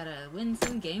then I gotta win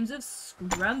some games of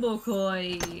Scramble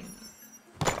Coin.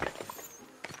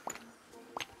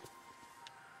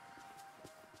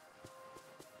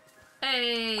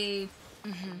 Hey!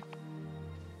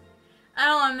 I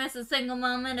don't want to miss a single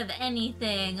moment of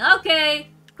anything. Okay,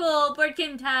 cool, board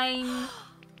game time.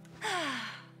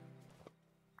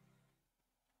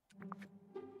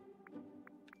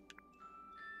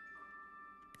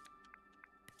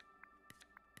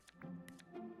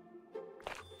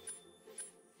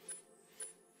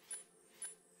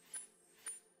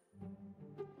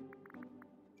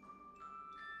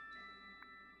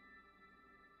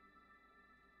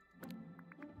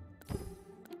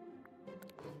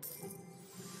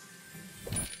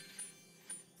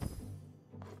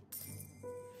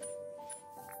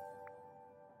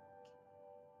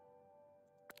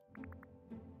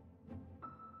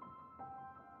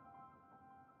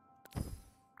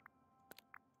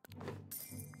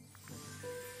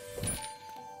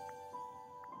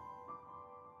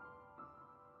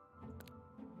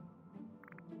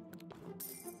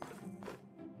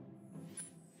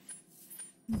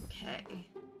 Okay.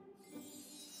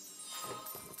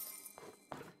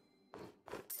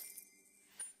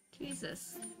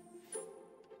 Jesus.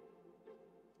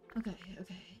 Okay,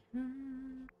 okay.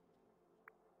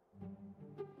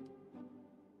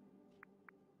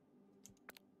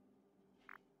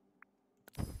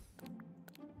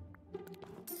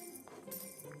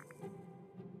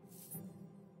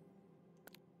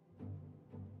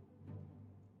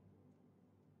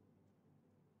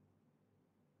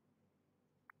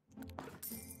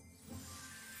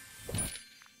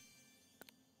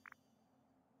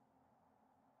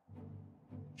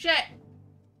 Shit!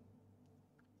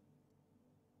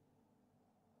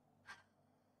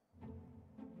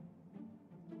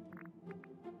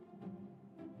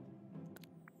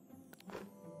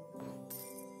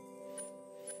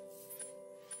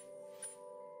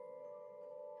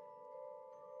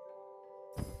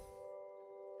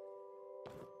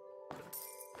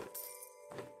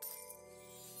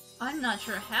 I'm not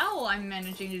sure how I'm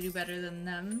managing to do better than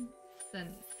them.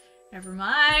 Then, never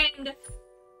mind.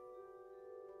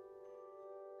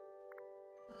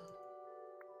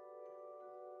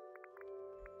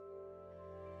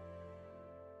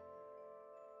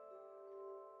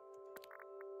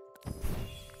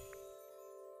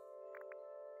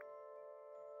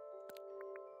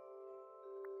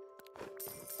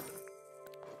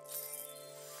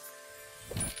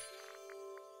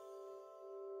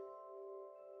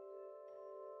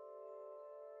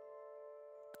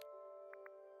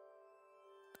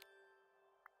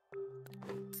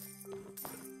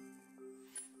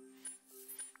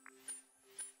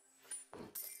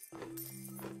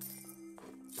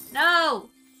 No!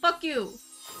 Fuck you!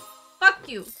 Fuck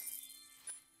you!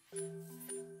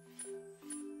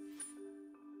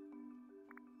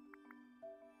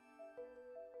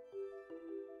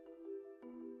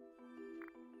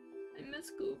 I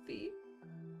miss Goofy.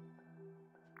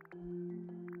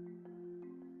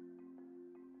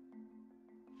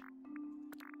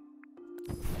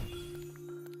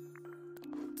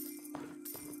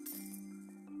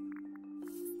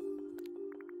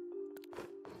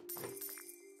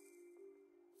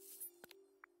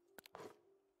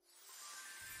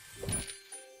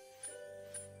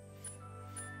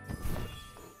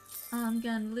 I'm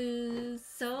gonna lose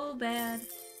so bad.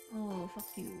 Oh, fuck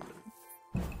you.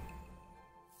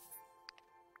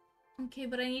 Okay,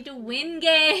 but I need to win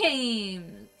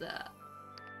games!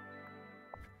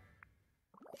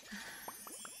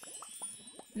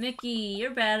 Mickey,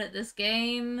 you're bad at this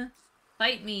game.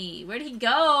 Fight me. Where'd he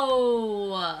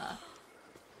go?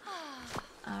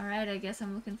 Alright, I guess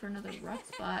I'm looking for another rough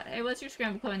spot. Hey, what's your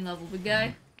scramble coin level, big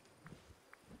guy?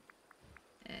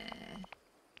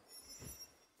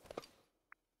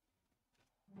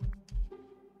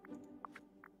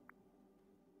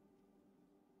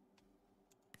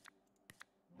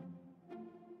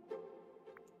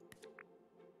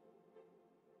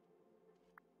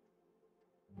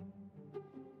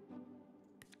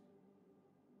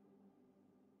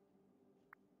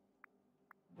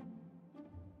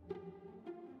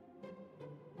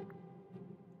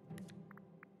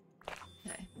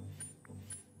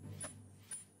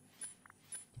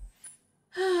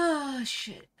 Oh,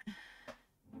 shit.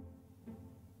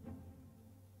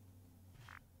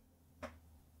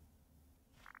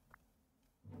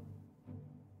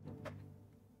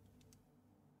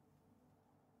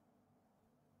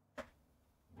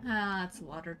 Ah, it's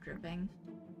water dripping.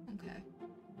 Okay.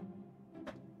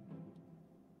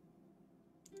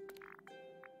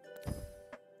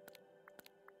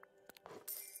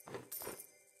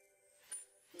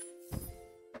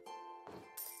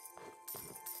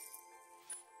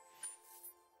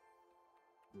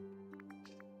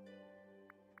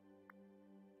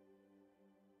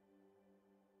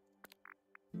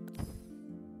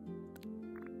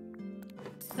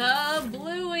 The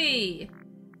Bluey!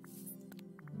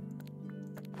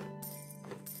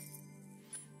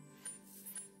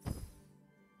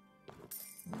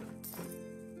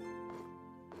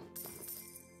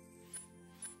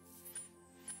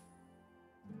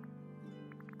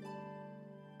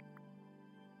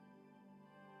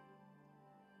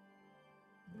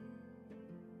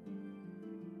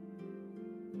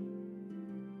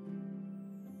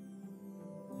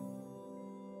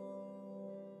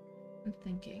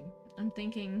 I'm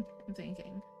thinking.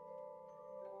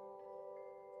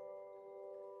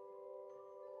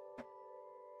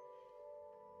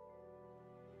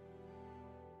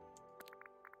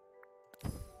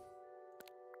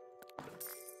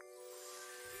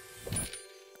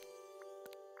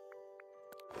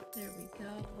 There we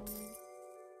go.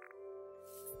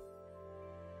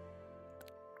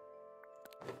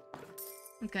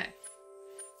 Okay.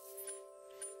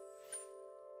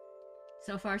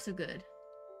 So far, so good.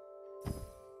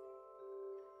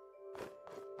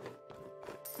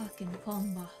 Fucking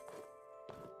Pomba.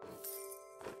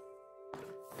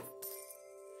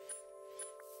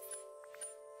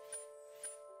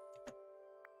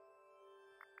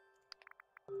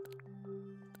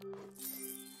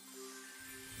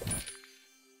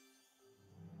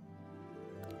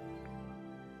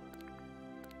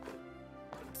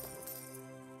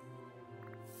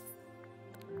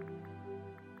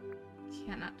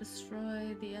 Cannot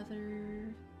destroy the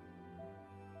other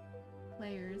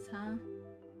players, huh?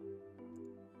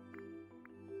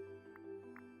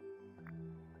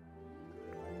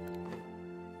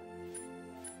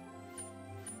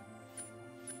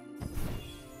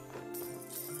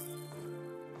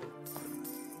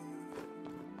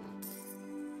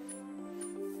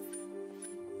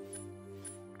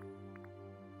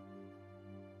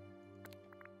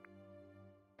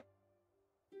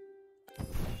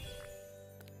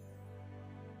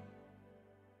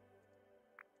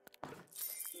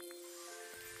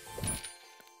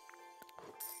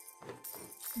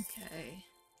 Okay.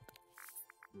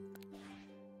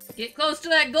 Get close to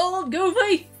that gold,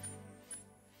 Goofy!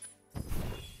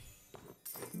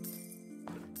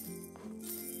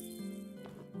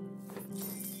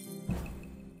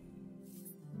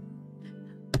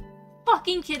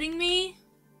 Fucking kidding me?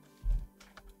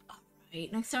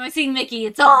 Alright, next time I see Mickey,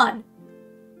 it's on!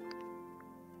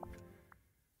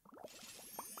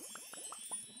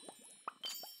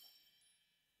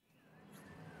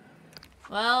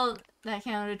 Well, that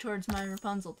counted towards my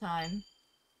Rapunzel time.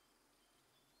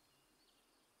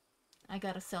 I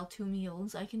gotta sell 2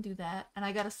 meals. I can do that. And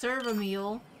I gotta serve a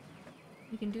meal.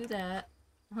 You can do that.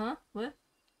 Huh? What?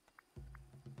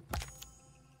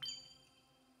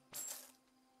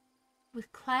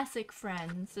 With classic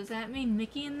friends. Does that mean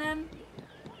Mickey and them?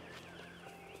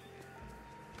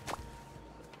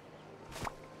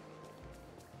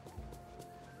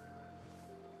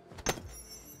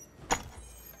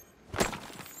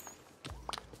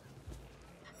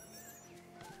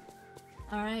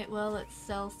 Alright, well, let's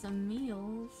sell some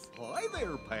meals. Hi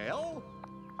there, pal.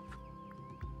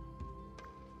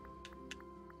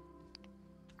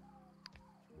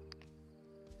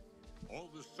 All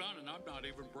the sun and I'm not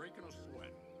even breaking a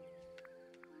sweat.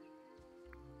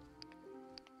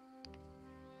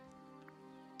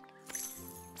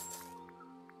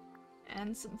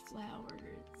 And some flowers.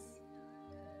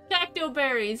 Cacto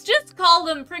berries! Just call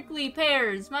them prickly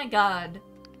pears! My god.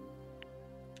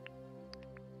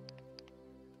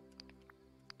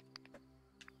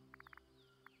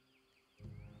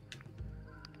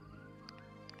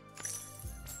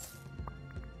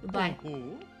 Goodbye.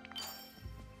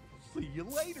 See you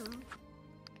later.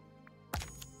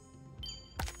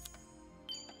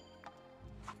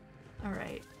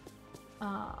 Alright.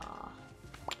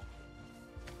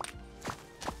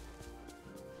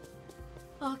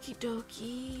 Okie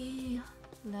dokie.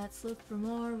 Let's look for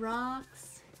more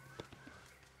rocks.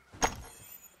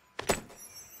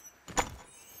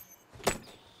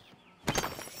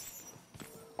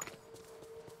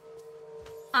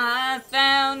 I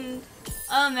found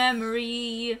a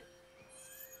memory.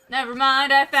 Never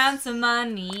mind, I found some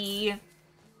money.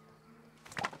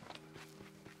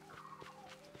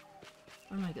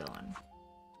 Where am I going?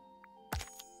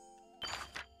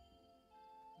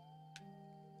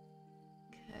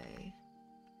 Okay.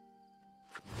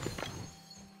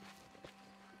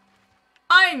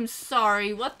 I'm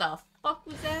sorry, what the fuck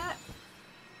was that?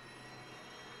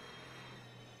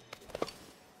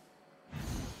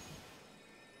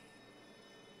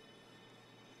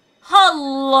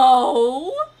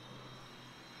 Hello?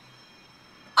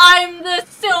 I'm the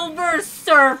Silver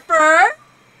Surfer?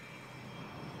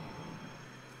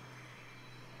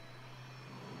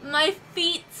 My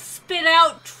feet spit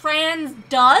out trans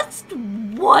dust?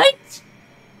 What?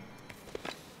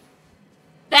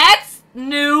 That's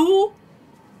new.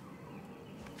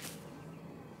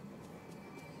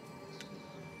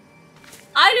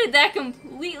 I did that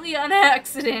completely on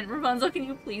accident. Rapunzel, can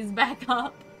you please back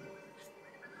up?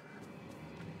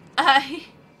 I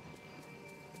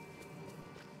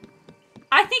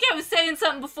think I was saying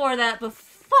something before that, but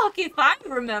fuck if I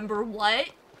remember what.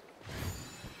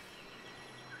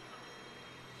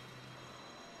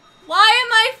 Why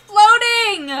am I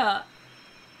floating?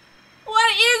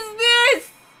 What is this?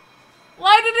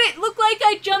 Why did it look like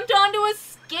I jumped onto a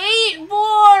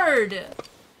skateboard?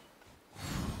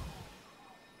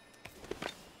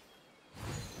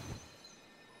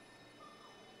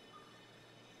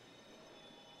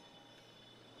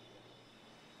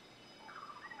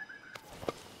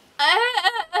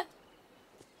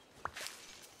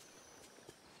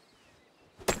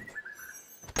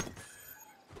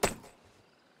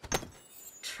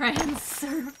 trans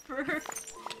surfer.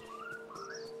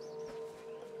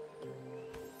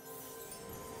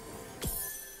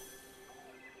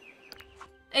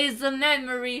 Is the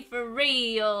memory for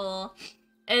real?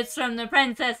 It's from the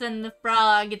Princess and the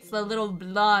Frog. It's the little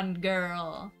blonde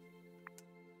girl.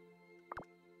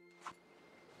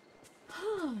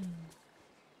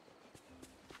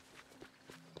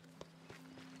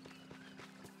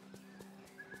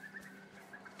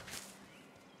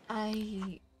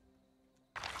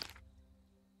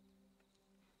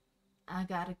 I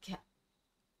gotta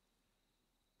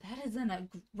That is an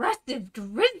aggressive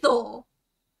drizzle!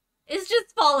 It's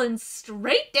just falling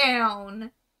straight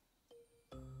down!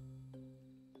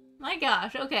 My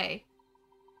gosh, okay.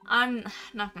 I'm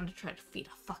not gonna try to feed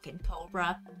a fucking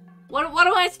cobra. What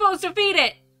am I supposed to feed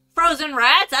it? Frozen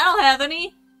rats? I don't have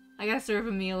any! I gotta serve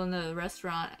a meal in the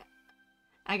restaurant.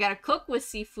 I gotta cook with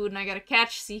seafood and I gotta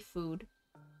catch seafood.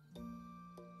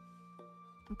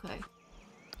 Okay.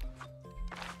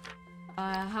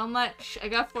 How much? I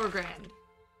got 4 grand.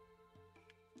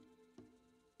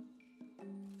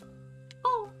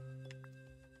 Oh!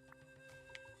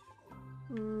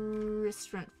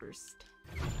 Restaurant first.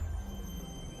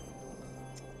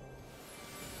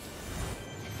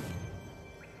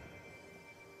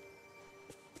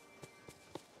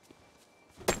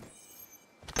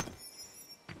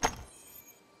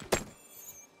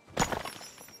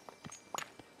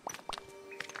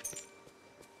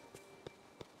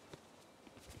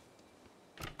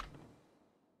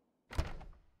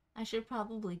 I should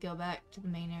probably go back to the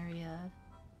main area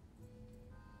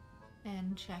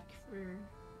and check for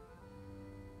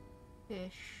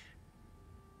fish.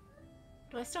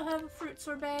 Do I still have a fruit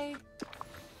sorbet?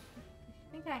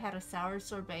 I think I had a sour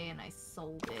sorbet and I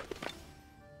sold it.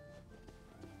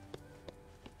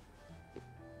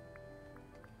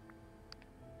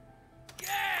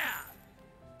 Yeah!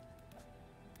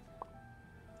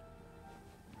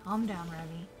 Calm down,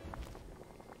 Remy.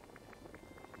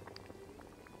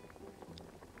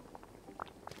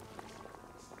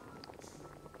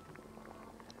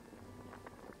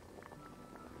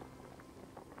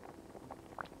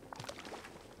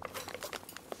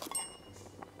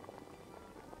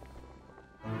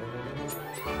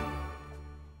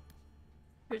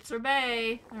 Fruit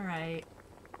sorbet. Alright.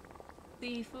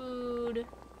 Seafood.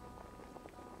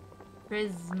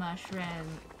 Prisma shrimp.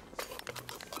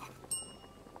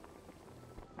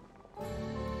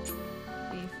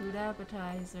 Seafood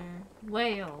appetizer.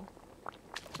 Whale.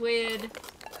 Squid.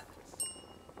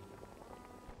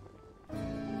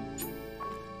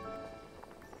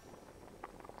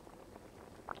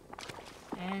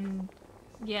 And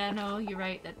yeah, no, you're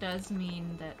right. That does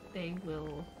mean that they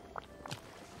will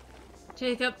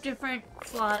take up different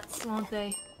slots, won't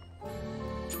they?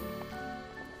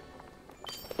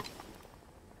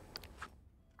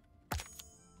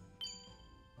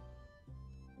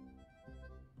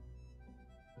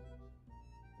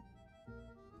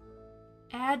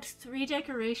 Add 3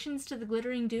 decorations to the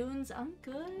glittering dunes. I'm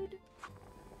good.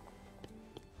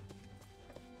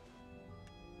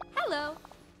 Hello.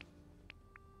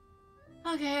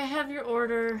 Okay, I have your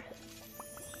order.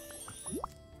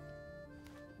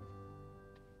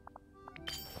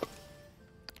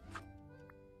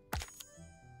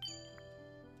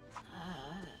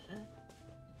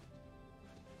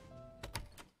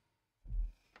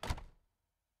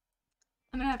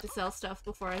 I'm gonna have to sell stuff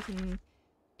before I can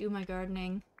do my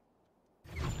gardening.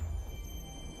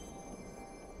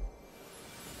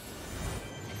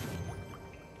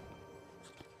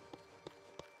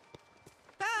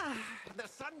 Ah, the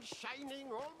sun's shining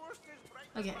almost as bright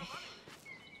as Okay.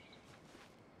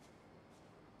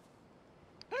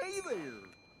 Hey there!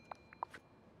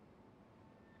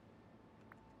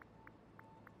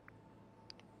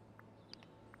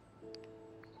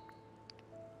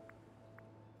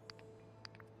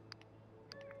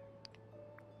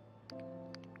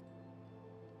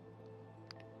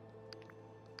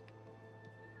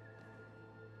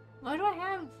 Why do I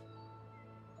have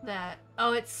that?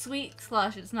 Oh, it's sweet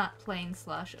slush, it's not plain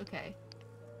slush. Okay.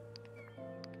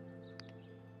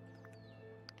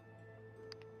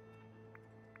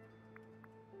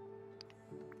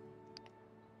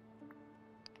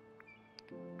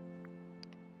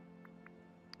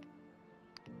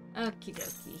 Okie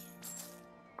dokie.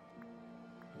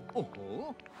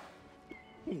 Uh-huh.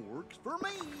 Works for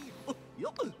me.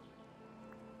 Yup.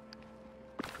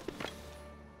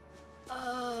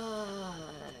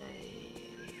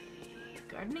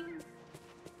 Gardening?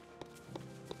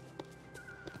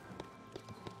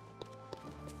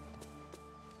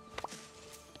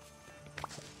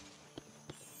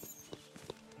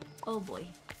 Oh boy.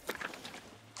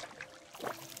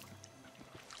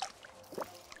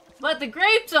 the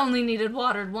grapes only needed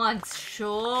watered once.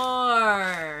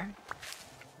 Sure.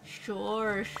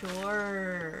 Sure.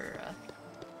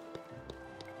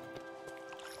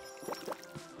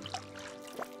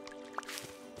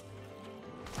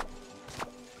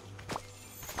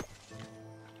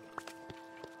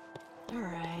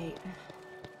 Alright.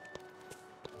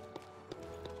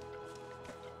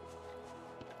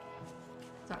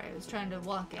 Sorry, I was trying to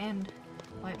walk and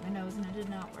wipe my nose and it did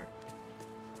not work.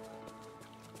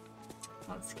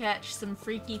 Let's catch some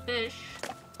freaky fish.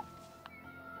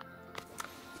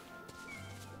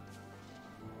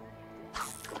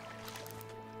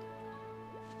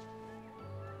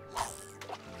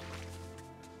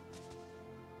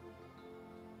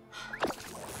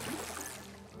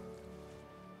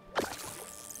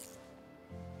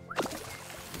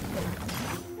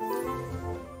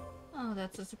 Oh,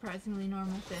 that's a surprisingly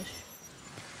normal fish.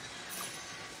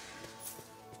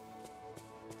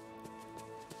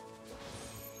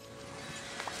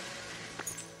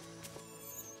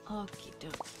 Okie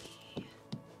dokie.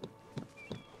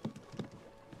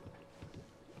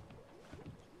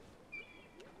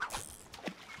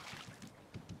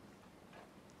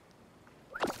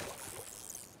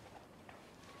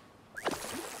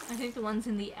 I think the ones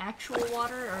in the actual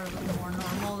water are a little more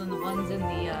normal than the ones in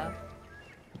the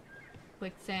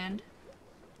quicksand.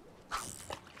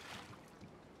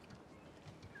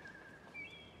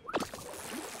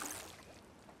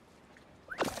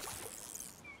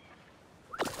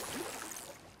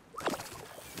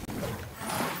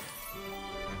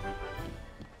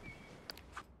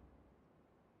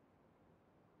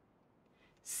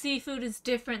 Seafood is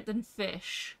different than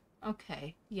fish.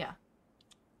 Okay, yeah.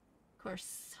 Of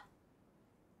course.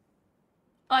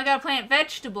 Oh, I gotta plant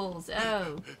vegetables.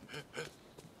 Oh.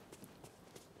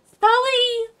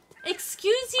 Sully!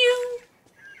 Excuse you?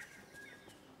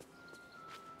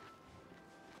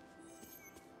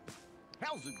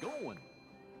 How's it going?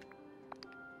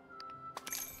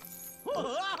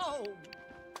 Whoa!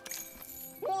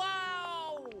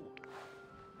 Wow!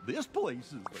 This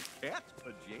place is the cat's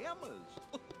pajamas.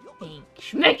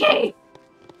 Thanks. Mickey!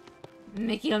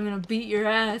 Mickey, I'm gonna beat your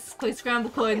ass. Play Scramble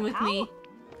Coin with me.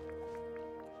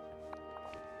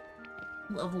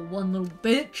 Level 1, little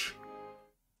bitch.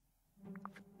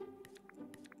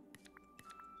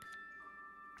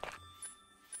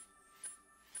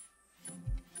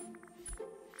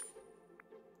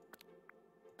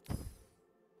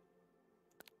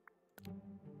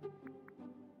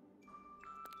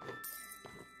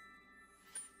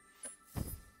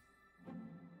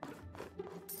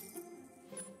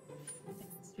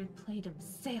 Played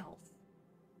himself.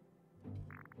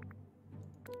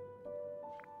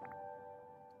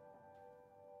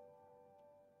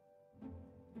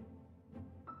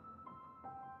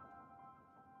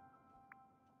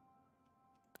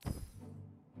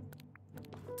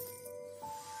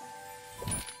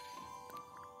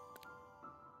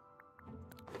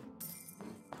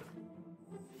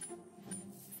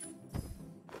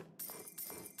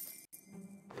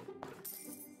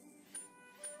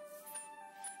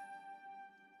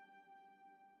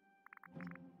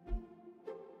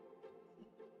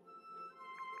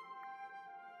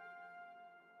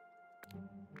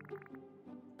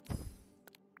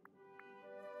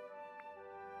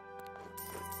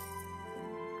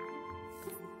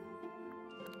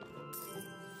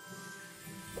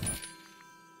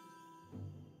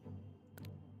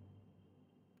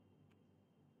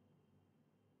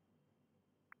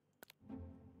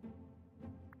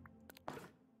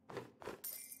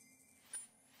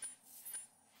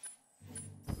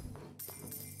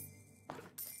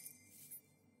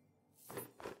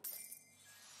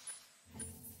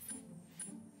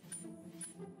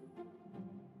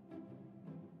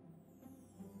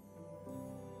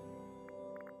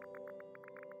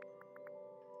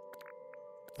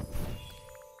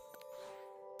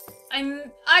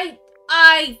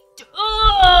 I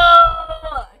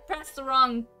pressed the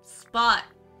wrong spot.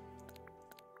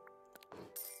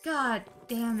 God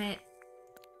damn it.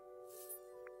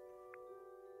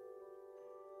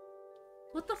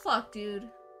 What the fuck, dude?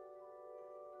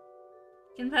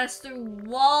 Can pass through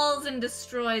walls and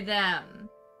destroy them.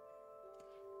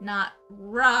 Not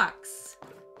rocks.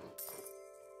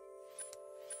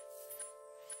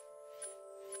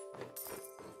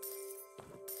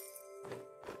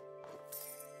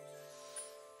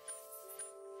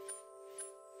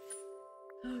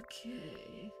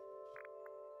 Okay.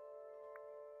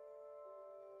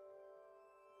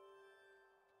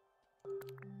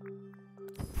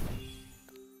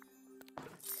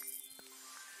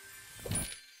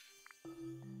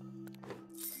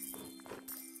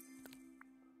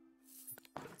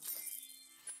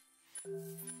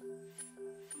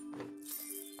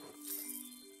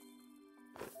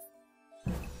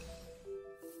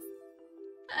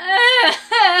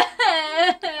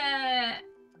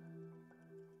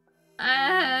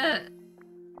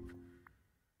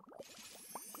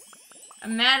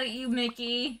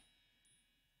 Mickey.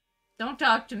 Don't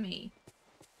talk to me.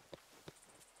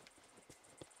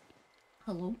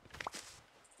 Hello?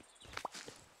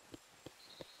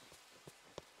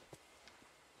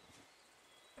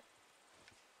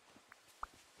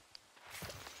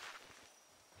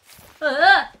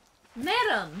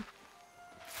 Madam!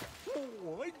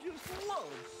 Oh, I just love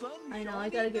sunshine. I know, I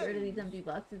gotta get rid of these empty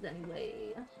boxes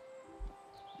anyway.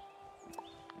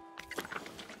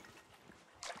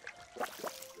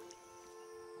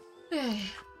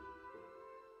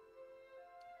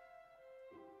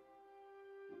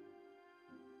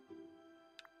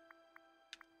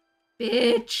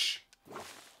 Bitch!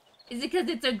 Is it because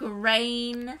it's a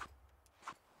grain?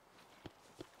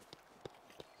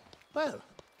 Well,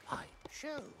 I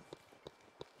show.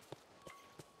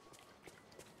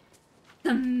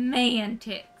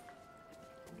 Semantics.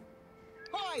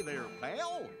 Hi there,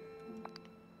 pal.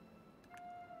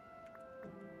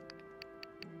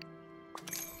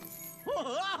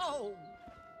 Whoa!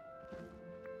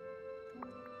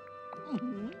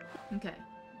 Okay.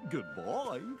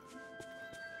 Goodbye.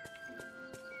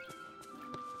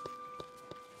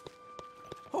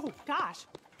 Oh, gosh.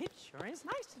 It sure is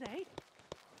nice today.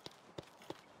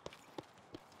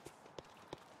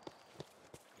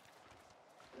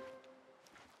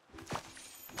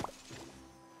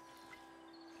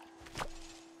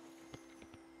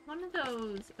 One of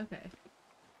those. Okay.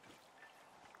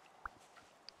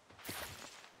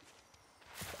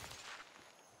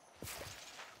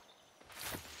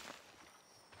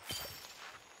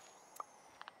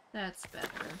 That's better.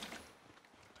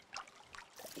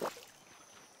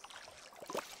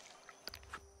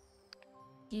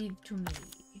 Give to me.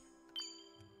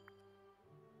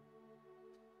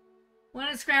 Win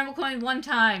a scramble coin one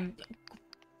time.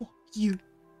 Fuck you.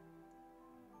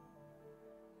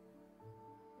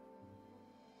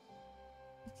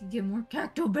 I could get more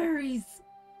cacto berries.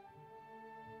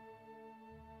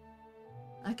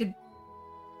 I could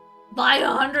buy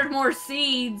 100 more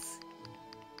seeds.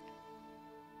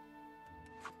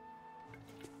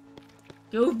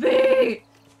 Goofy!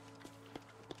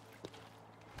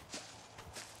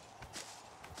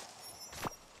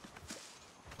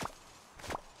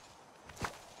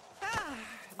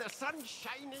 The sun's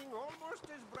shining almost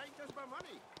as bright as my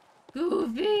money.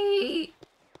 Goofy!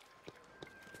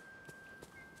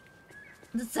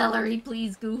 The celery,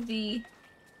 please, Goofy.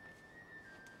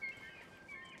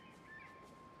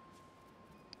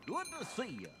 Good to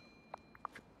see you.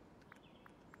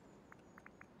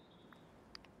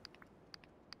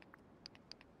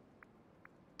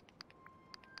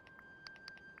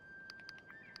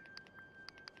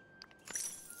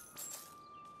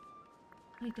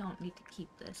 I don't need to keep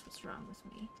this. What's wrong with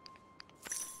me?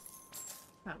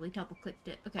 Probably double-clicked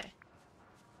it. Okay.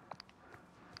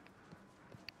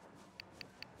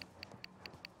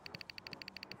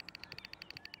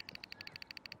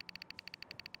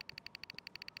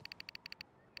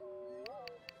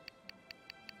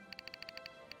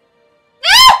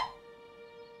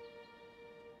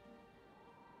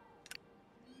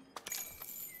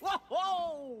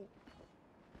 Whoa!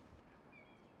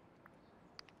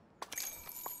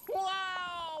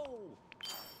 Wow!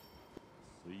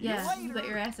 See Yeah, you later. bet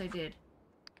your ass I did.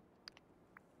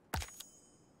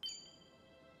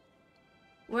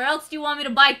 Where else do you want me to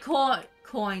buy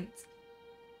coins?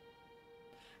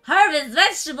 Harvest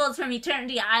vegetables from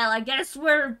Eternity Isle. I guess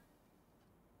we're...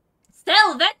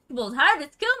 Sell vegetables.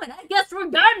 Harvest cumin. I guess we're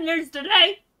gardeners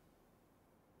today.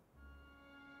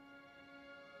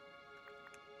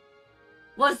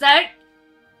 What's that?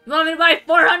 You want me to buy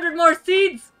 400 more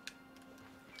seeds?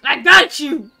 I got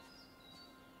you!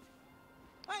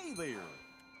 Hey there.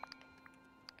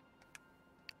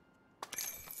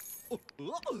 Oh.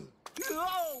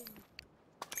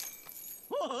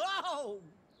 Oh.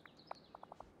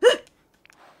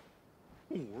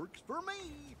 Works for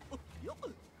me.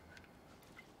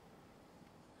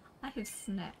 I have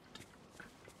snapped.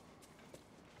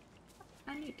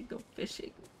 I need to go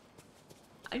fishing.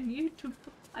 I need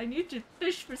to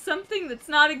fish for something that's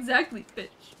not exactly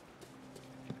fish,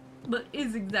 but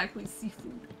is exactly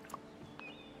seafood.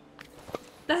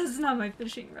 That is not my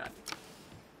fishing rod.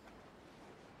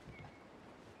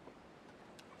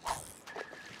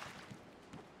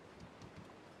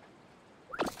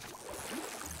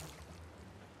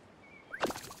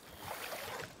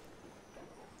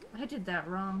 I did that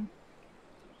wrong.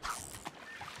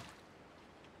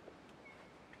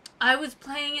 I was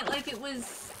playing it like it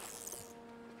was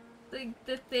like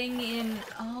the thing in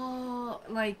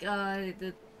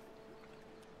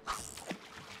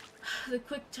the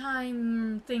quick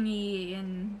time thingy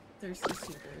in Thirsty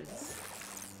Suitors.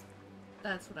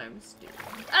 That's what I was doing.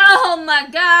 Oh my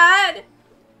god!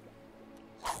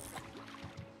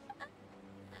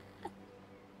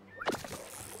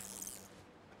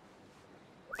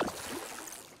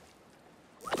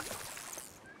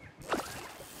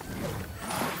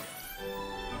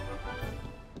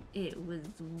 It was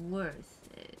worth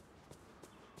it.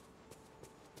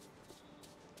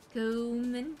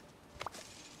 Gooman.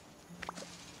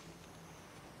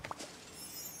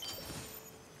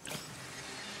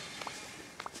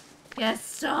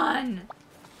 Gaston!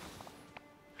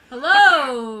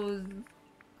 Hello!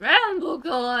 Scramble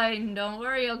coin! Don't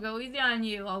worry, I'll go easy on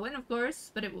you. I'll win, of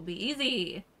course, but it will be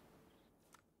easy.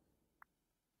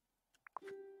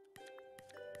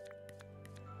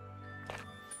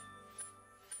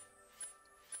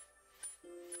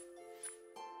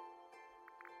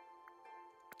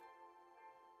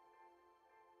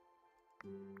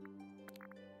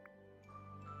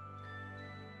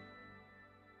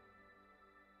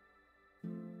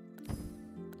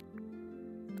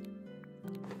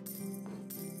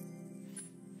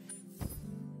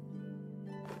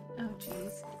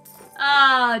 Jeez.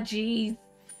 Oh, jeez.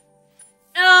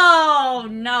 Oh,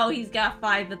 no, he's got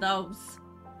 5 of those.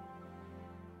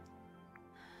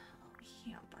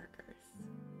 Hamburgers.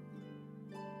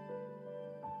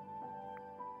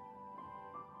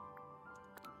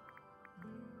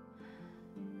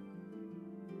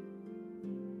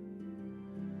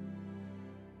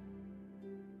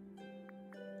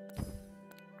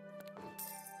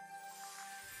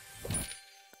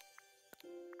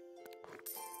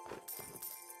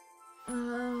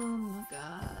 Oh my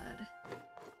god.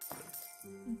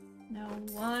 No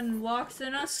one walks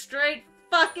in a straight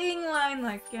fucking line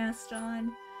like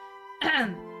Gaston.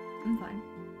 I'm fine.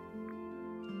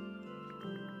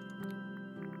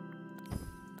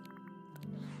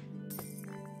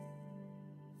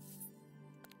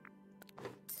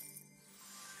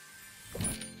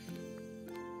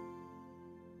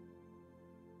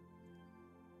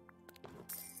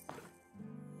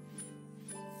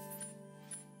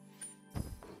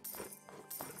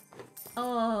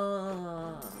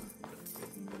 Oh,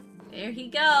 there he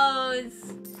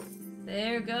goes.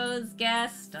 There goes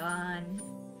Gaston.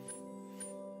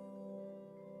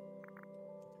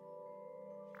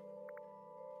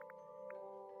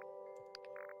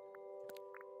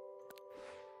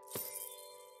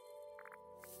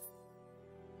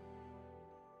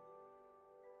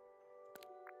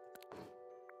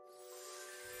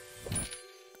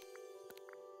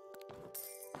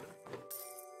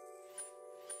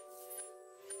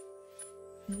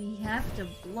 We have to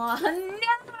block.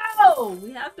 No!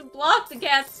 We have to block the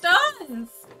Gastons!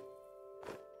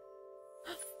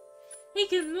 He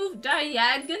can move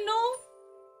diagonal?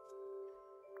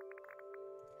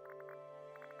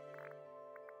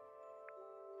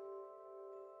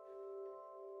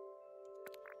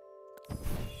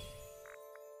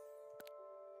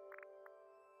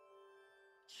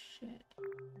 Shit.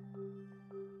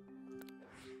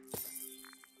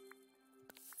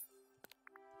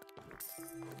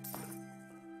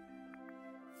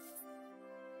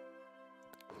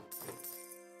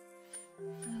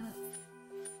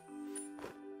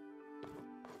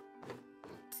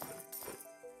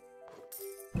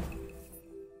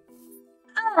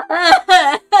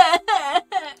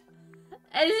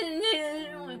 I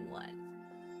didn't only one.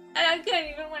 And I couldn't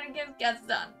even win against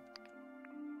Gaston.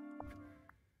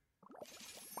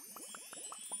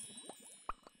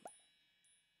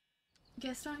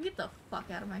 Gaston, get the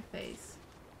fuck out of my face.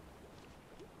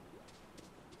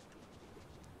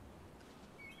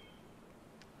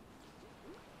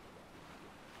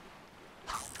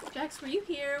 Jax, were you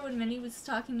here when Minnie was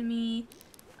talking to me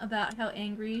about how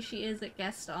angry she is at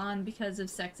Gaston because of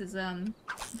sexism?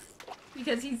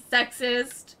 Because he's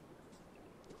sexist?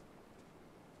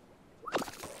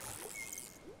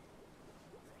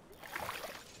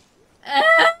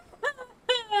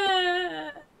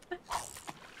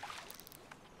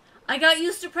 I got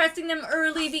used to pressing them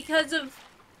early because of...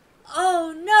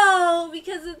 Oh no!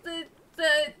 Because of the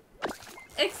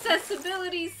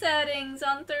accessibility settings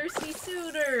on Thirsty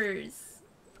Suitors.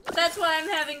 That's why I'm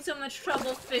having so much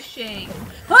trouble fishing.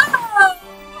 Oh!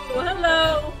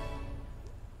 Hello!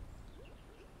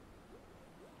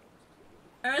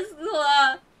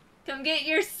 Ursula! Come get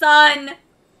your son!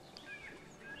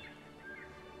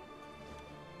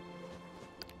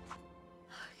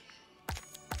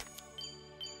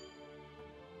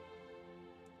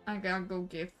 I gotta go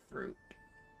get fruit.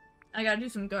 I gotta do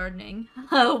some gardening.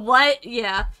 What?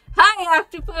 Yeah. Hi,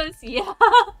 octopus! Yeah!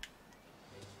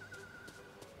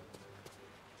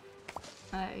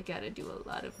 I gotta do a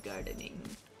lot of gardening.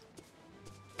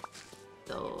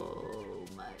 So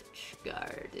much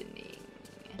gardening.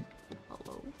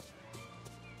 Hello?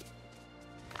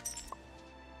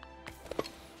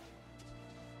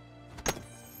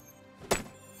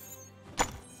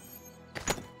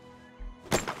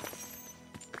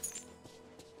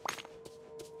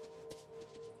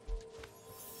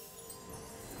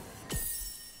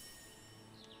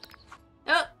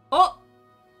 Oh!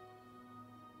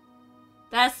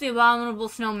 That's the abominable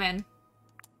snowman.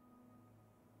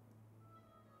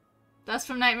 That's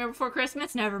from Nightmare Before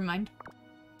Christmas? Never mind.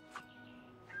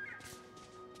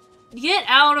 Get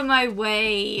out of my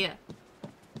way!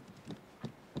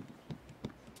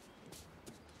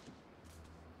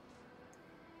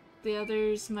 The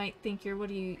others might think you're, what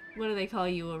do they call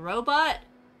you, a robot?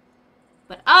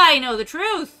 But I know the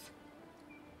truth!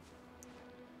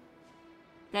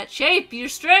 That shape, your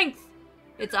strength!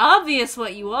 It's obvious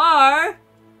what you are!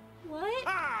 What?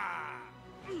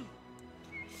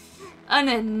 An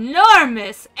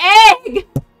enormous egg!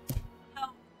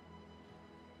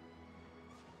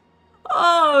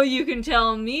 Oh, you can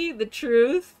tell me the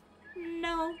truth.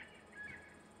 No.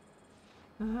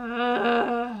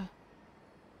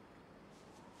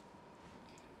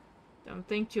 Don't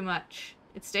think too much.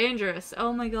 It's dangerous.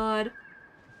 Oh my god.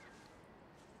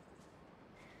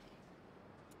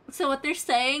 So what they're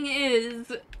saying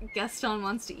is Gaston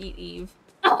wants to eat Eve.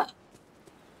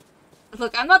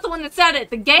 Look, I'm not the one that said it.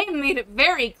 The game made it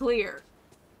very clear.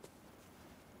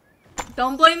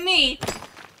 Don't blame me.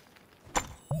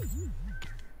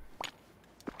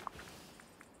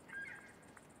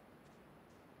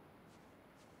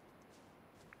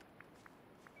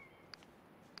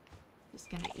 Just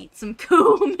gonna eat some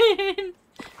cumin.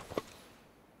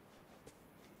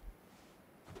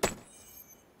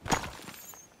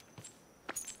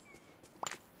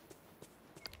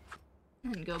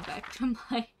 And go back to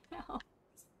my house.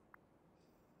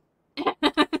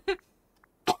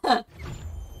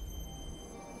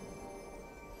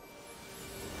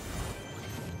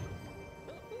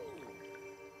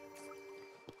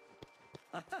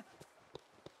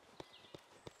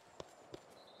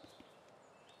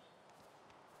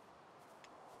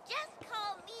 Just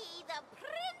call me the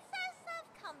Princess of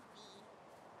Comfy.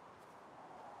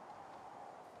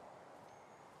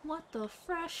 What the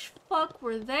fresh fuck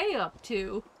were they up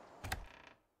to?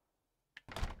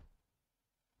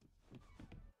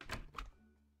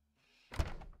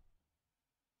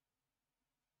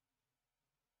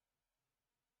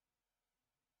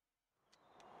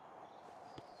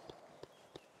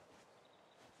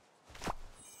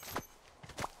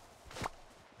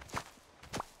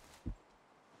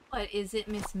 What is it,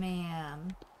 Miss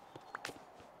Ma'am?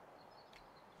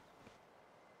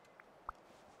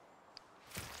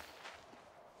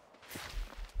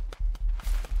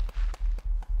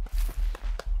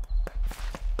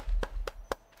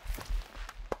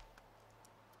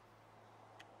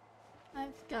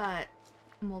 I've got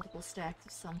multiple stacks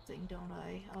of something, don't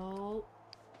I? Oh.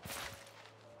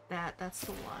 That's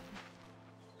the one.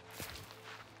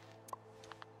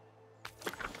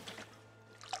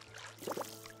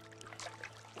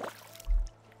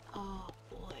 Oh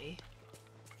boy.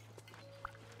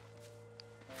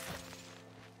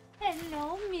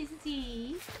 Hello,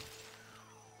 Missy.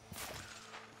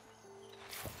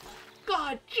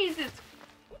 God, Jesus.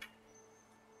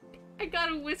 I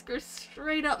got a whisker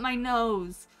straight up my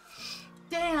nose.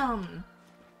 Damn.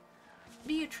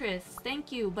 Beatrice,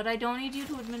 thank you, but I don't need you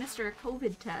to administer a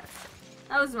COVID test.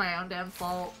 That was my own damn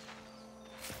fault.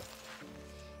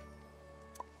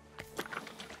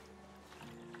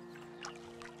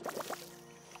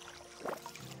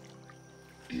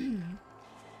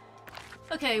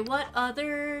 Okay, what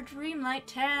other Dreamlight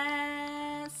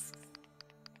tasks?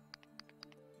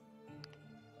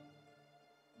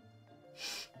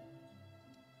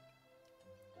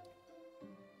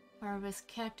 Harvest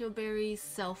cacto berries,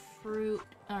 sell fruit.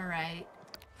 Alright.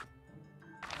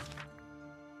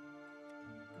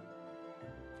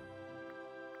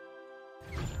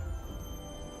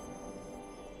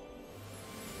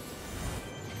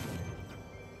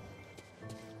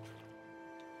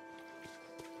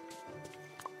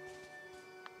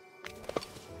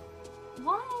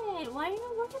 What? Why are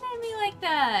you looking at me like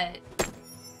that?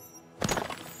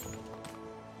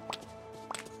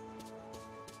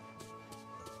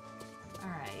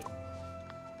 Alright.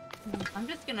 I'm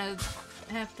just gonna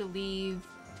have to leave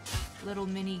little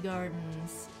mini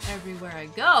gardens everywhere I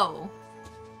go.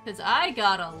 Because I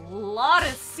got a lot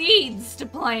of seeds to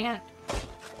plant.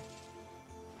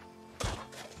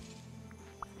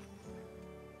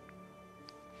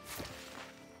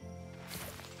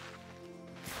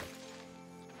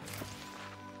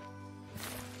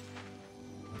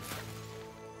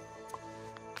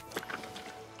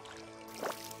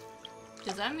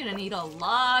 because I'm gonna need a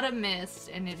lot of mist,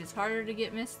 and it is harder to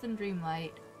get mist than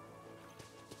Dreamlight.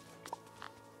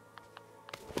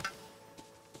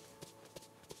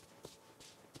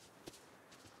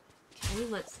 Okay,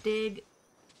 let's dig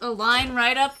a line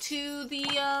right up to the,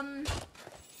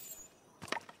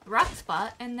 rock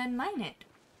spot, and then mine it.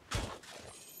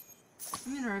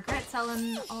 I'm gonna regret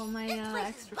selling all my,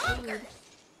 extra food.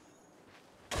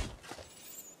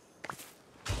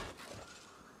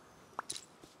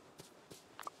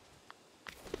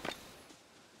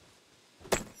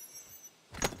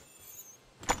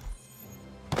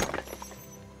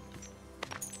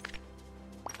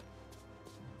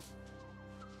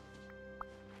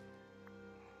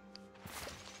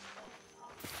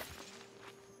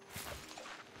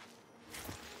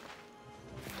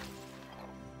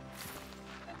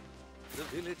 The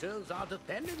villagers are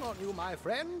depending on you, my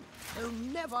friend. They'll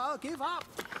never give up.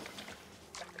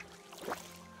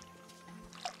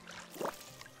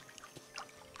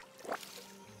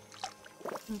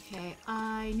 Okay,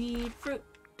 I need fruit.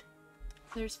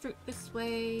 There's fruit this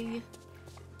way.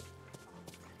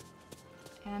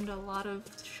 And a lot of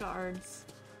shards.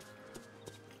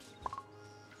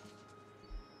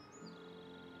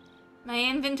 My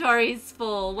inventory's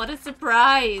full. What a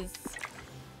surprise!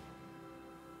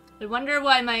 I wonder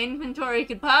why my inventory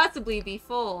could possibly be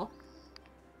full.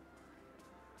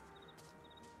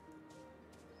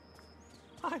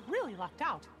 I really lucked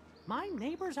out. My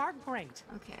neighbors are great.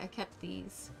 Okay, I kept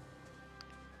these.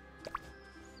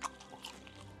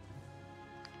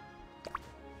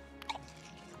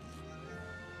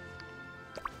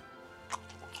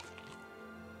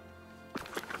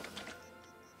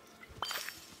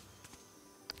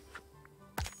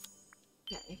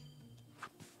 Okay.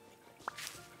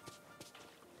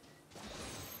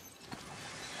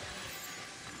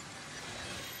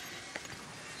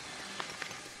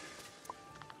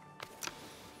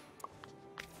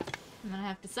 I'm gonna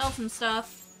have to sell some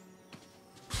stuff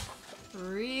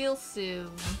real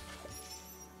soon.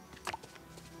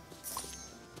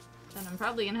 Then I'm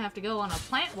probably gonna have to go on a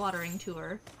plant watering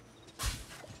tour.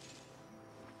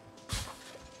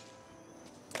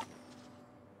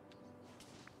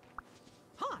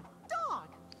 Hot dog!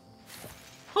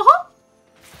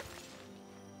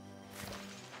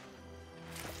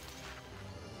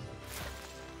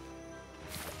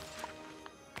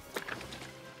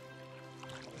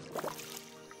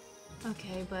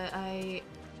 Okay, but I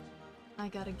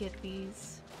gotta get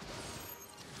these.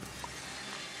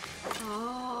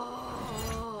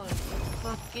 Oh,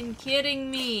 you're fucking kidding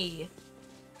me.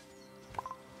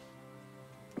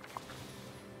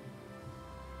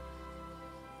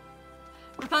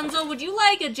 Rapunzel, would you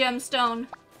like a gemstone?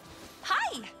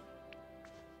 Hi!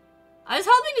 I was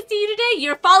hoping to see you today.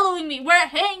 You're following me. We're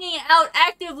hanging out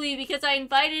actively because I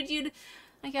invited you to...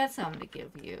 I got something to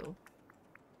give you.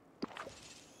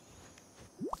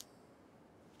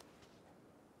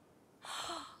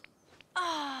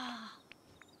 Ah.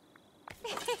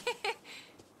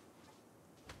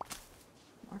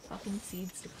 More fucking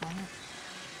seeds to plant.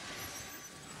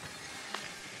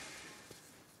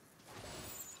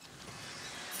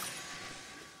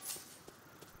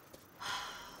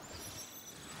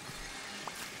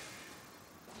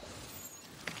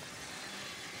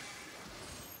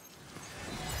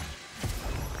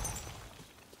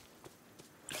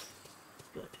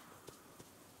 Good.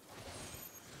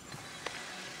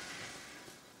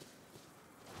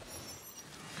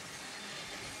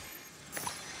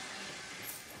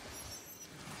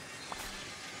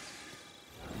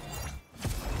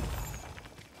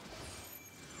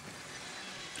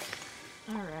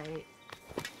 Alright.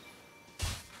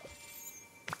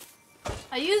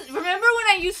 Remember when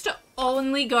I used to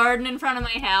only garden in front of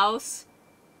my house?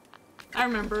 I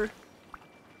remember.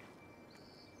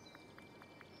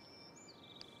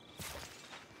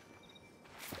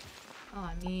 Oh,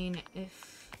 I mean,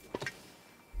 if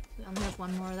we only have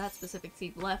one more of that specific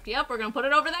seed left. Yep, we're gonna put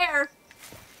it over there.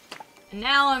 And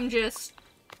now I'm just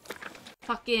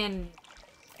fucking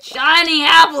shiny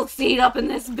apple seed up in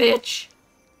this bitch.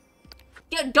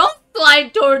 Yeah, don't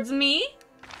slide towards me!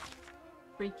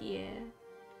 Freaky ass.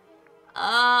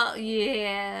 Oh,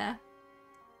 yeah.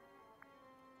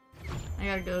 I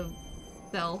gotta go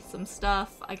sell some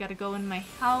stuff. I gotta go in my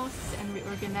house and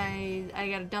reorganize. I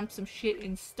gotta dump some shit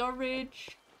in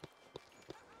storage.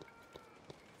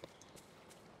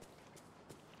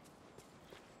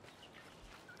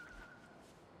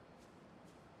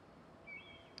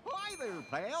 Hi there,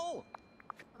 pal.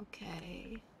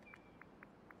 Okay.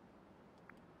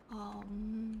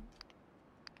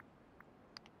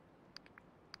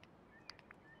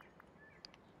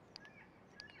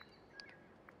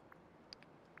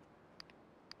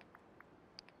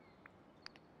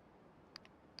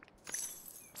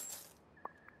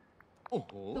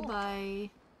 Goodbye.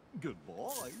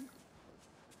 Goodbye.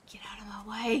 Get out of my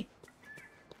way.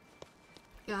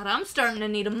 God, I'm starting to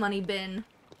need a money bin.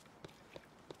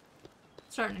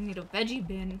 Starting to need a veggie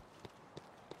bin.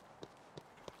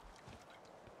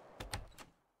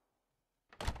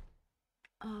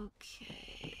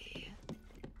 Okay.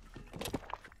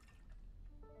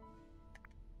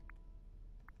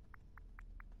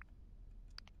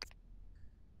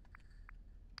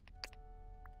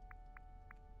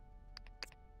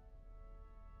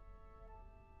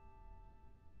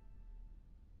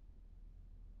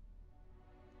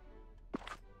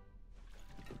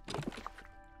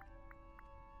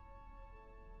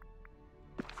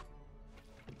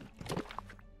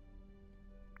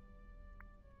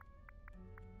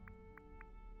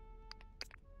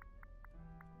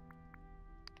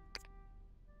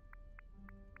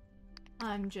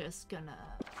 I'm just gonna...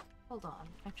 Hold on,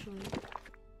 actually.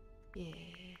 Yeah.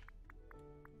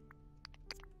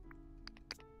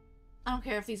 I don't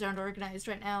care if these aren't organized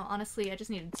right now. Honestly, I just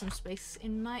needed some space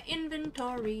in my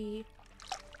inventory.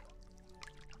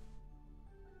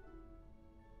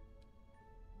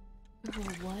 Oh,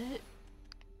 what?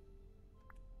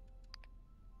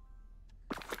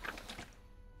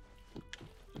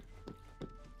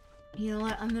 You know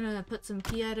what? I'm gonna put some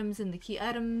key items in the key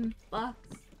item box.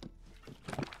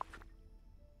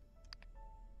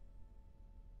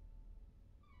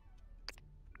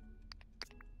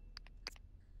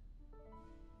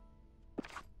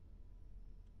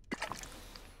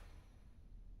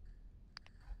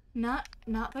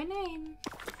 Not by name.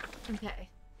 Okay.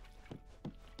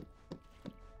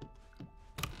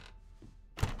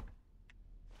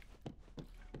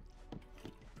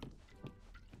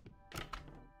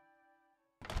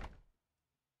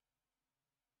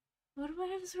 What do I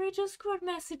have as read Discord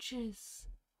messages?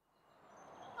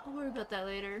 I'll worry about that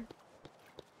later.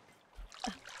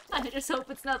 I just hope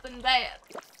it's nothing bad.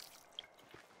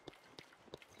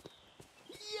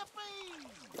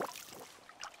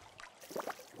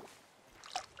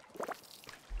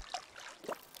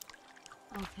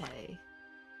 Okay.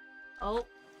 Oh.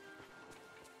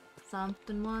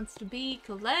 Something wants to be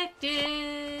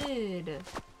collected.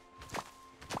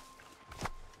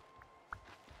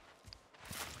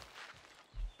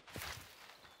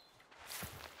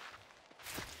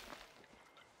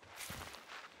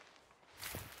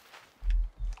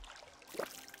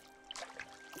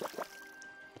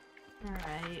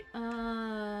 Alright,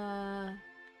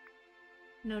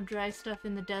 no dry stuff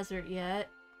in the desert yet.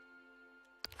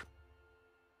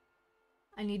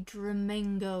 I need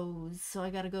Dreamlangos, so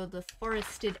I gotta go to the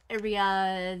forested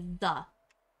area.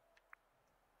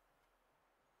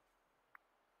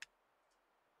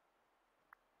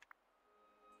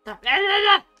 Stop.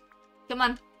 Come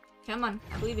on. Come on.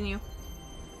 I believe in you.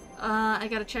 I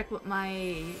gotta check what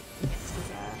my next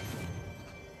is at.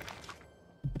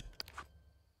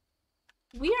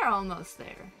 We are almost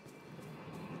there.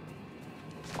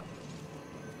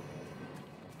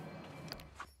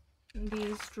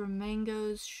 These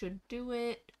Dreamlangos should do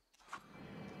it.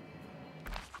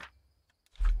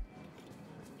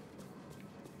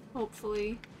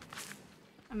 Hopefully.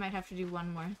 I might have to do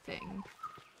one more thing.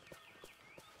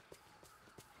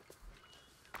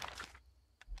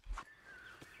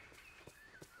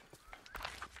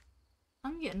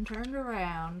 I'm getting turned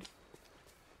around.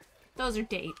 Those are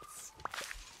dates.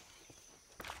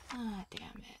 Ah,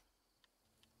 damn it.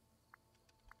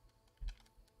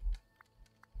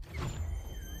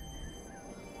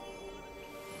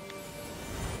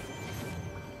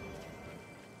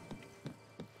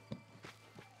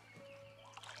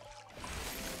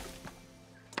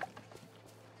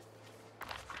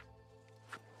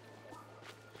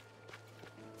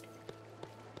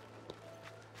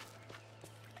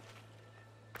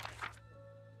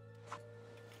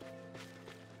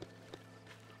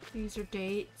 These are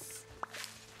dates.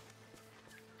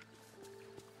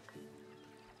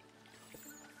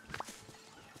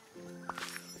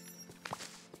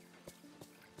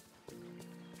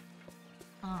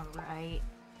 Alright.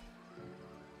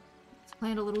 Let's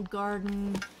plant a little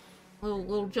garden.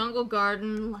 Little jungle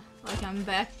garden. Like I'm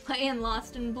back playing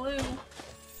Lost in Blue.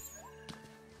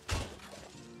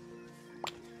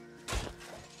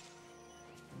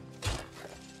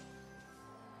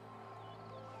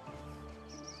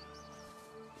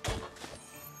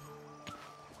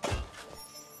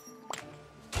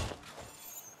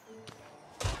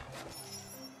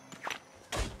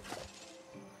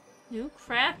 New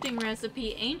crafting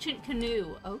recipe, ancient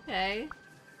canoe. Okay.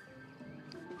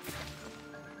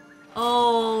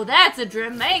 Oh, that's a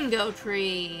Dreamlango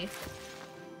tree.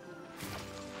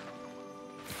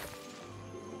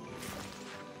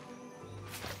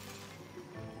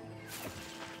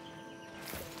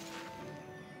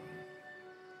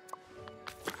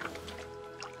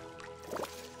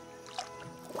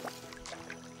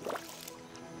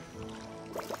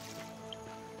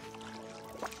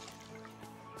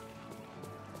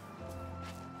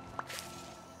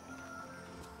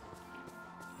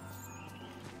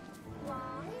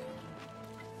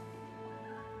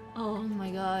 Oh my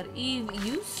god, Eve,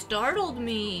 you startled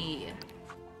me!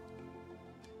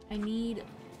 I need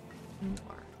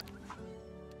more.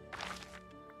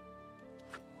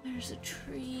 There's a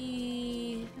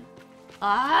tree.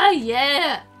 Ah,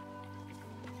 yeah!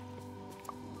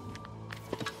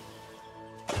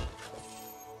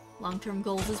 Long-term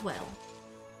goals as well.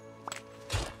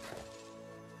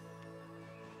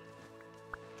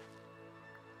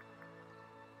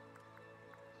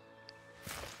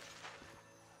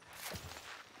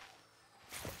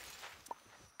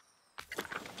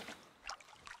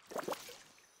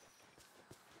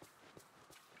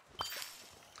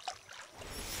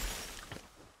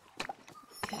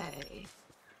 Okay.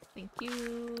 Thank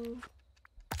you.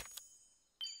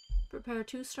 Prepare a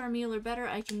 2-star meal or better.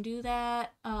 I can do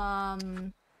that.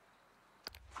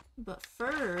 But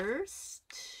first...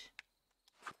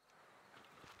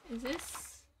 Is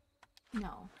this...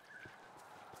 No.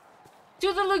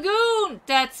 To the lagoon!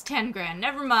 That's 10 grand.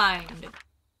 Never mind.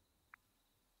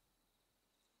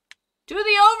 To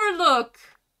the overlook!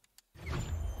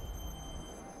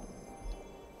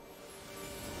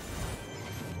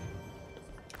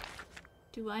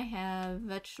 Do I have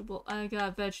vegetable? I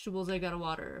got vegetables, I got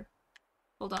water.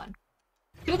 Hold on.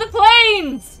 To the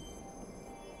plains!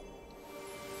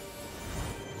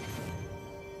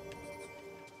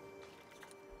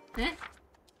 Eh?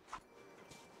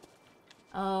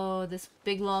 Oh, this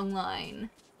big long line.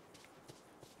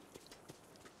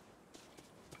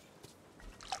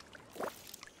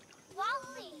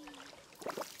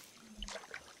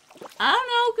 I don't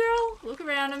know, girl. Look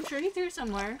around. I'm sure he's here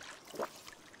somewhere.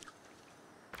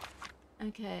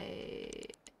 Okay.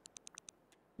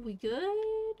 We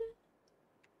good?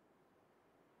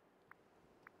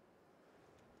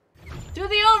 To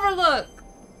the overlook!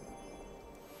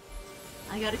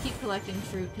 I gotta keep collecting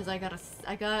fruit because I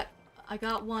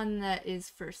got one that is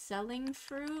for selling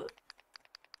fruit.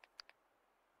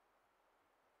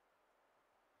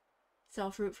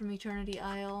 Sell fruit from Eternity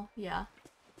Isle. Yeah.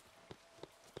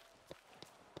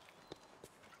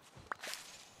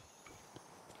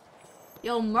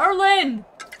 Yo, Merlin!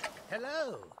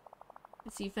 Hello.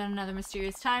 Let's see, you found another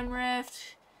mysterious time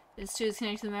rift. This too is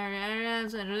connected to the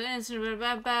Marianas and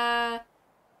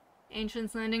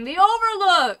Ancient's Landing. The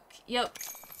Overlook! Yep.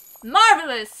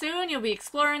 Marvelous! Soon you'll be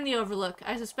exploring the Overlook.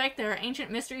 I suspect there are ancient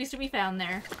mysteries to be found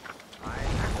there. I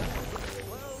am the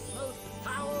world's most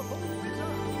powerful wizard.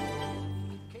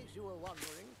 In case you were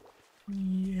wondering.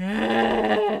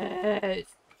 Yes!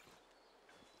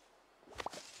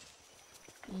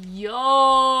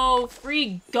 Yo!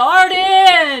 Free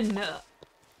garden!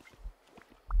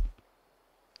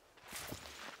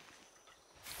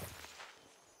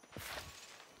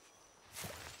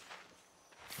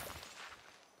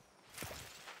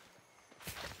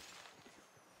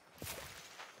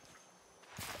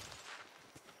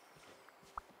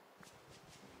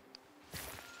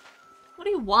 What do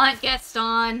you want,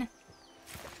 Gaston?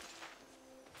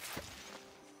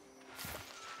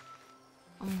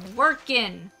 I'm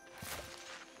working.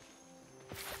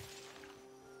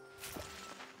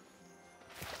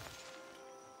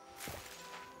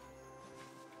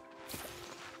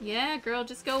 Yeah, girl,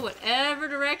 just go whatever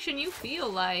direction you feel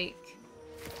like.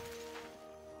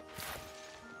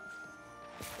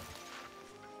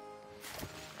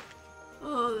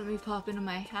 Oh, let me pop into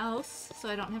my house so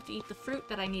I don't have to eat the fruit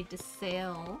that I need to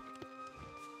sell.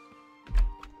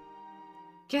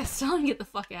 Gaston, get the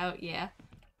fuck out, yeah.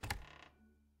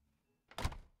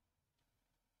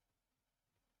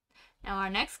 Now our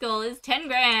next goal is 10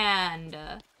 grand!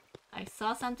 I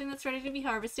saw something that's ready to be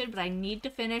harvested, but I need to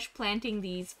finish planting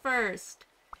these first.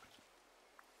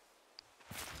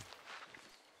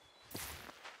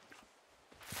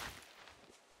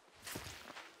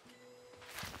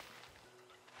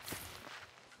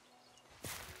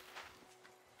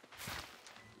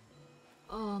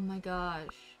 Oh my gosh.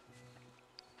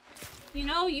 You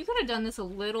know, you could have done this a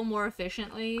little more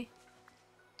efficiently.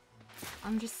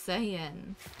 I'm just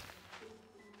saying.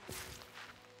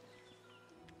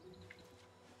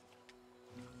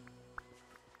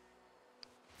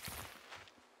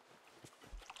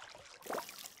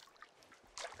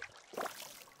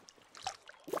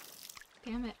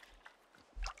 Damn it.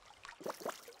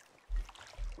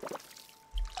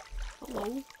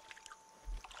 Hello?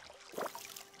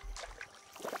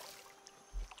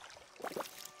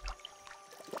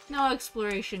 No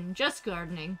exploration, just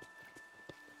gardening.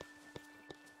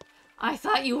 I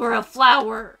thought you were a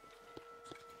flower!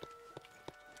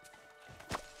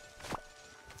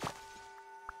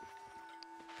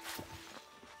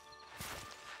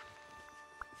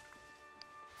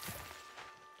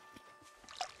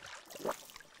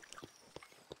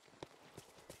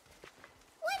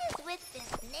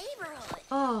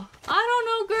 Oh,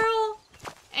 I don't know, girl.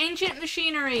 Ancient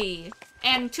machinery.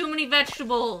 And too many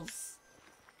vegetables.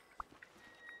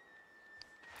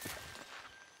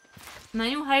 My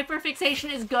new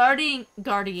hyperfixation is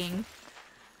gardening.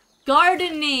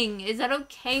 Gardening! Is that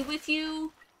okay with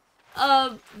you?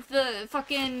 The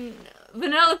fucking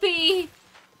Vanellope?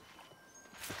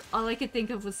 All I could think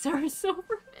of was Sarah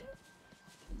Silverman.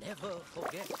 Never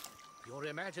forget your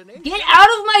imagination. Get out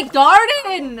of my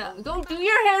garden! Go do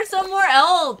your hair somewhere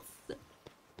else!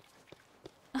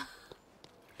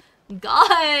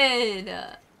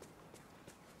 God!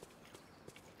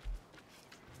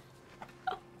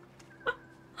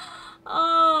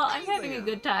 Oh, I'm having a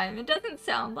good time. It doesn't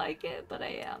sound like it, but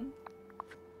I am.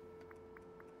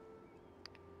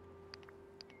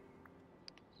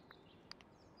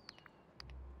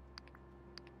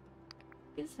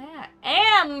 What is that?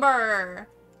 Amber!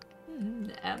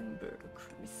 Amber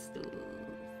crystal.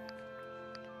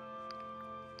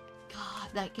 God,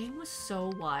 that game was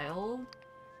so wild.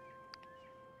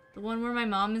 The one where my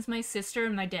mom is my sister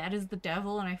and my dad is the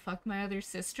devil and I fuck my other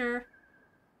sister.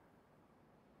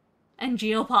 And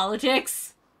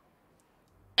geopolitics.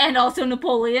 And also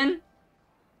Napoleon.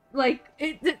 Like,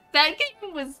 that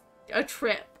game was a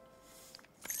trip.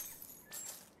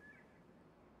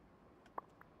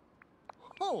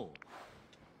 Oh,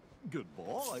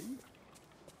 goodbye.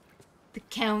 The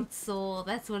council,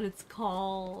 that's what it's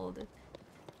called.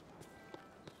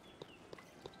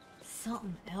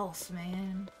 Something else,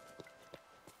 man.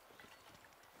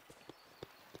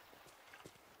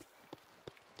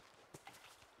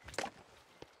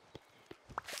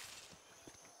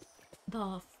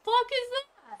 The fuck is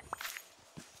that?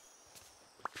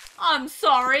 I'm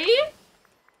sorry.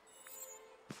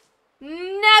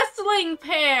 Nestling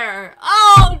pair.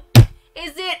 Oh,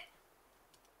 is it?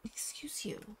 Excuse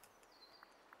you.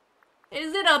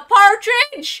 Is it a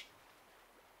partridge?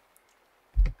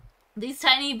 These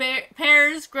tiny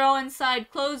pears grow inside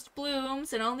closed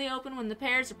blooms and only open when the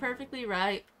pears are perfectly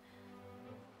ripe.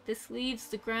 This leaves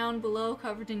the ground below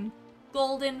covered in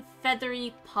golden,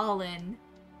 feathery pollen.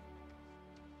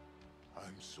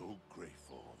 I'm so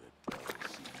grateful that Belle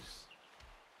sees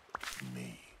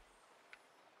me.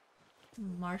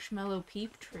 Marshmallow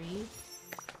peep tree.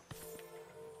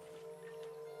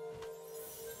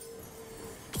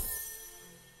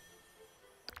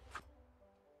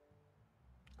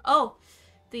 Oh,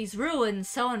 these ruins,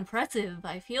 so impressive.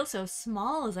 I feel so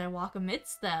small as I walk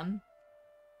amidst them.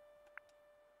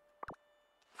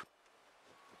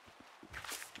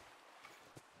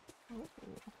 Oh.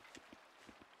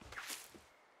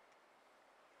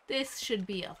 This should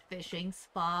be a fishing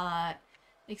spot.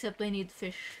 Except I need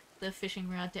the fishing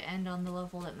rod to end on the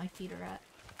level that my feet are at.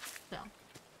 So.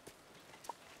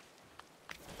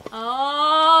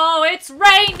 Oh, it's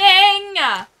raining!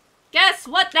 Guess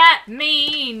what that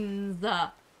means?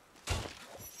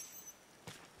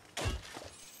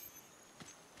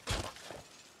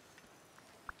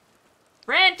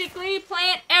 Frantically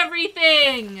plant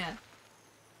everything!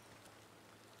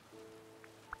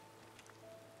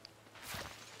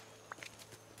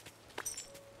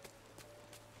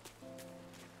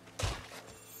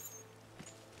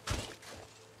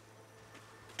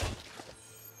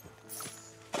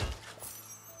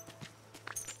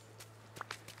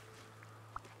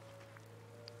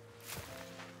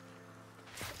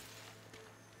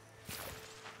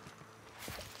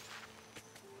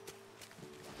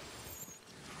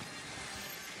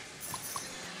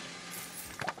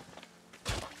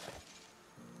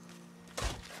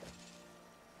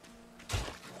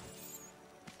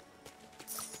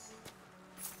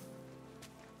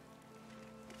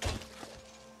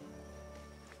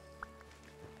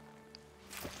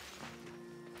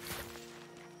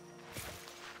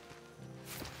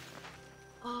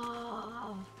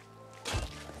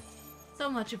 So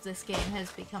much of this game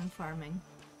has become farming.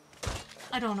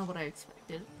 I don't know what I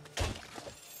expected.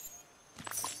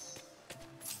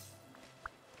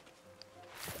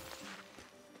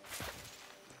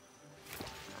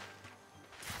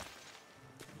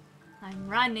 I'm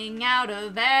running out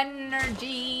of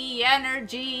energy.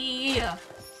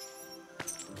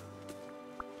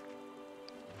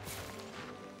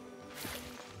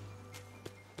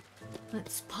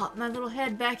 Let's pop my little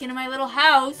head back into my little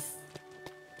house.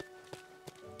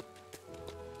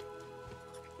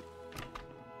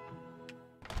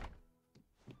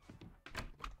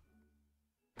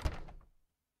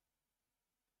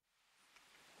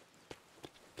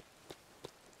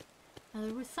 Now,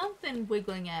 there was something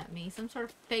wiggling at me. Some sort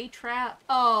of fey trap.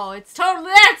 Oh, that's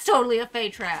totally a fey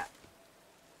trap.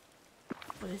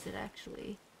 What is it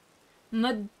actually?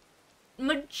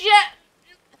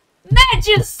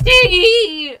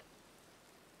 Majesty!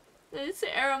 This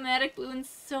aromatic blue and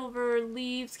silver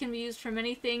leaves can be used for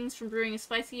many things, from brewing a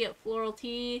spicy yet floral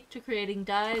tea to creating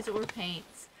dyes or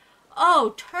paints.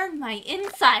 Oh, turn my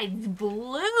insides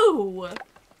blue!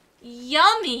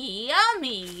 Yummy,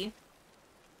 yummy!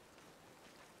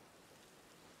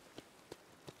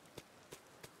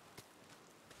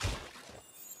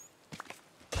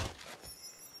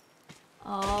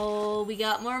 Oh, we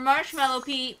got more marshmallow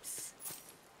peeps.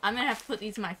 I'm gonna have to put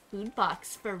these in my food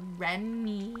box for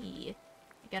Remy.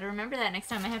 I gotta remember that next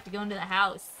time I have to go into the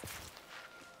house.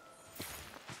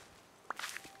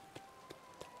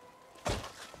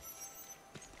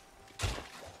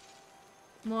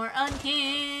 More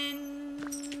unhinged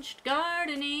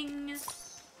gardening.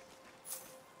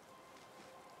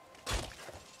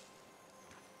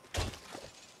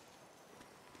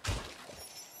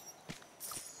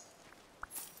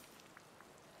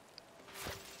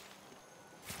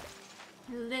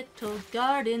 Little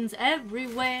gardens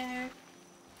everywhere.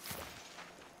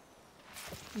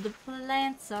 The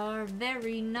plants are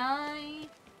very nice.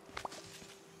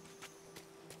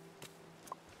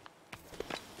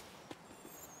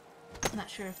 I'm not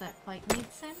sure if that quite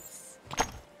made sense.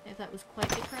 If that was quite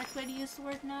the correct way to use the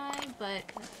word nigh, but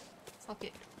fuck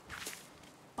it.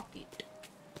 Fuck it.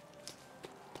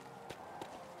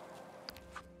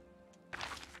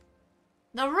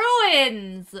 The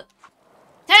ruins!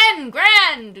 10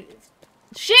 grand!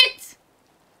 Shit!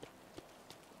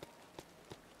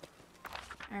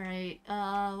 Alright,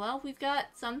 well, we've got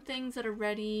some things that are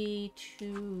ready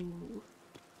to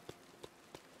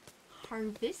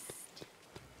harvest.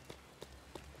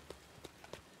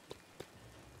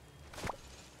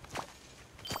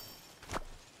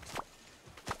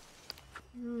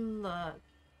 Look.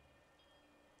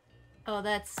 Oh,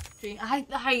 that's dream.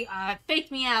 I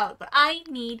faked me out, but I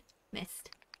need mist.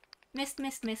 Mist.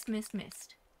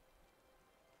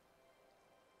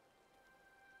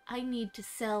 I need to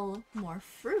sell more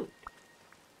fruit.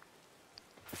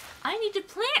 I need to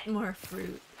plant more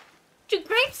fruit. Do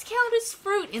grapes count as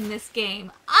fruit in this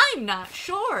game? I'm not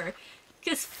sure.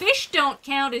 Because fish don't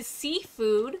count as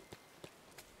seafood.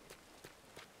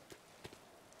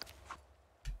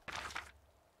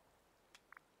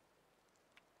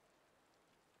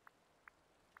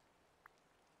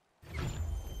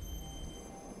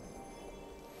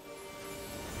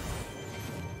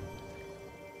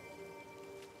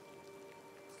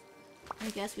 I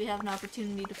guess we have an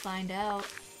opportunity to find out.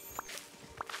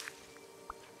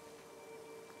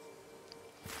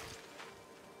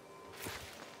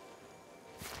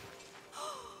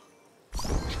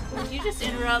 Did you just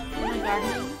interrupt my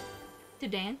gardening to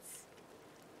dance?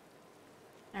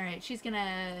 Alright, she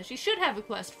should have a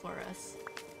quest for us.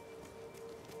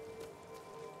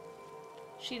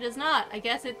 She does not. I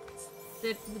guess it's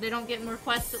that they don't get more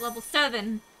quests at level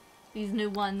 7. These new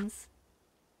ones.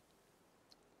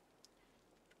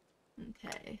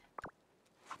 Okay.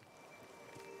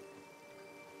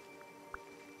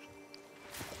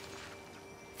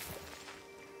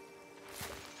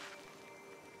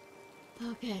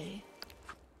 Okay.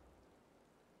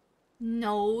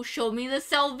 No, show me the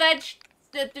salvage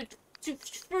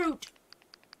fruit.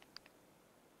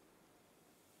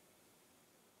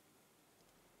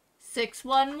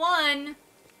 611.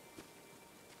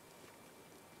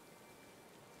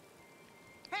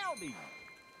 Howdy.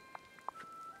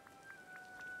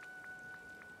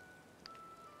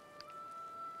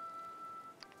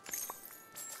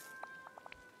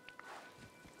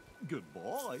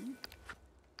 Goodbye.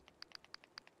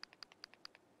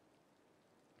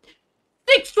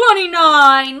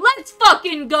 629! Let's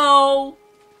fucking go!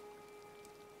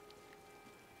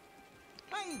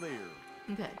 Hey there.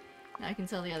 Okay, now I can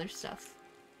sell the other stuff.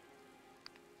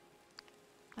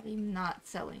 I'm not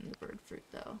selling the bird fruit,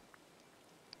 though.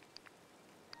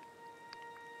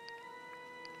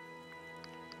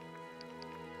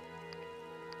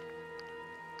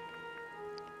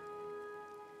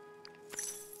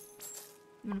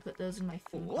 I'm gonna put those in my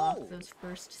food box, those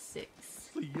first 6.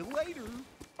 See you later.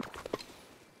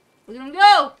 Look at them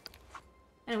go!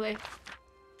 Anyway.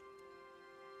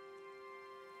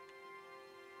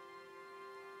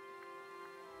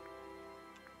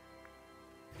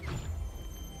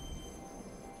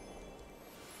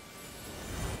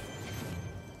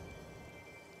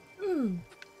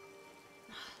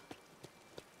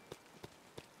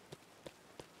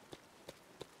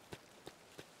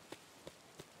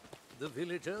 The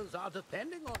villagers are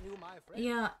depending on you, my friend.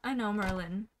 Yeah, I know,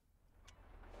 Merlin.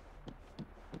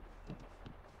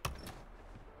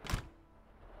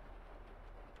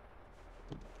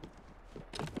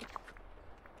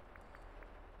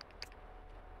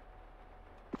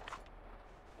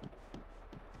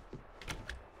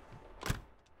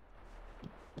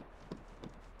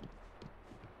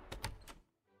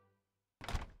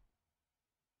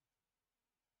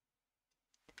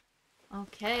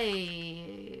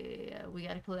 Okay, we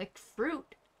gotta collect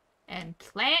fruit and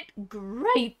plant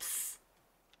grapes.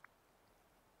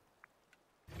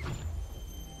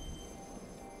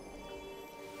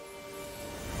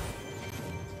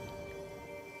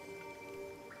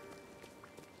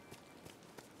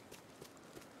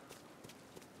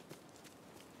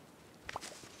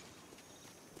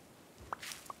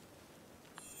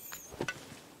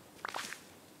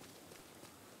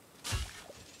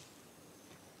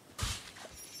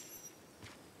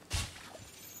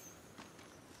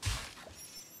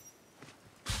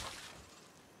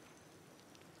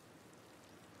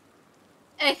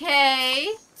 Okay,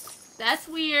 that's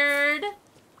weird.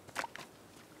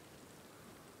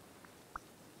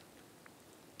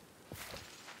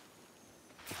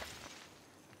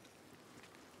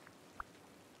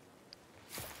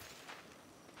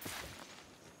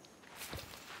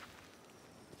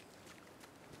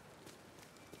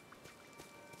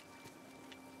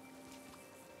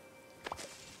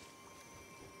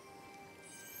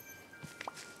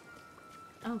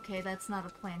 Okay, that's not a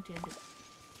planted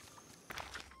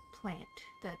plant.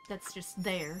 That's just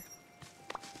there.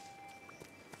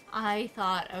 I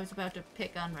thought I was about to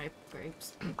pick unripe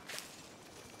grapes.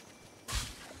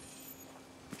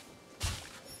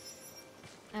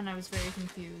 And I was very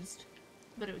confused.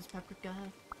 But it was paprika.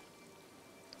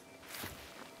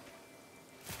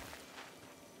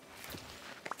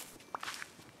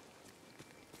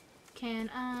 Can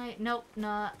I? Nope,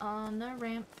 not on the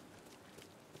ramp.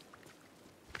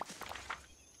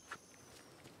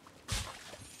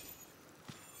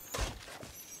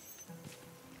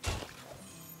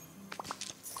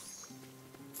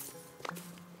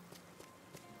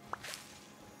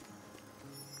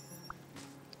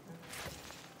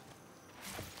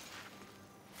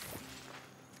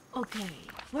 Okay,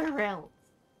 where else?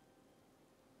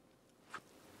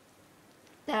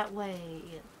 That way.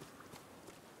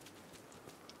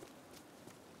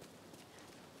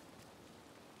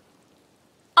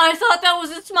 I thought that was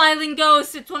a smiling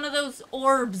ghost. It's one of those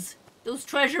orbs. Those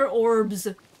treasure orbs.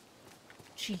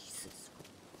 Jesus.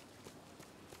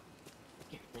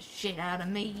 Scared the shit out of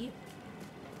me.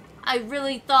 I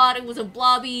really thought it was a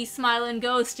blobby smiling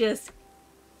ghost just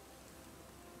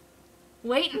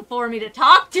waiting for me to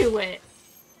talk to it.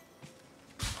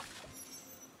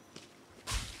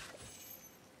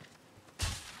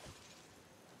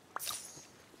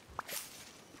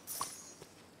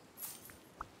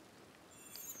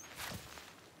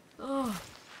 Oh.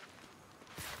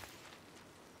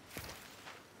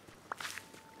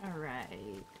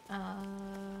 Alright.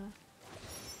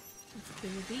 Let's do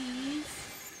these.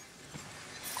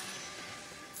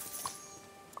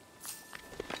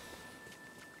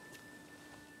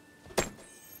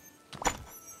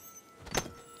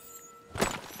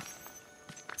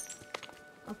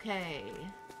 Okay.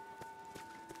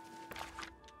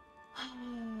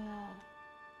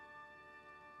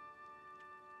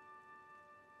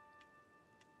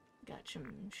 Got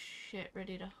some shit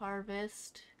ready to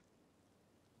harvest.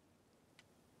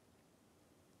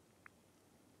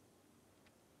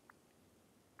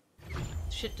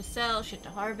 Shit to sell, shit to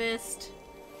harvest.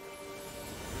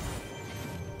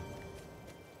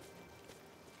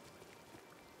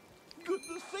 Good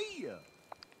to see ya.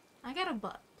 I gotta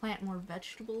plant more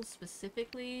vegetables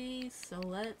specifically, so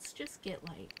let's just get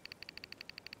like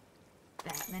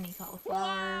that many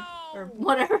cauliflower or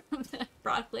whatever.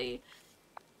 Broccoli.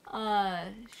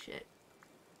 Shit.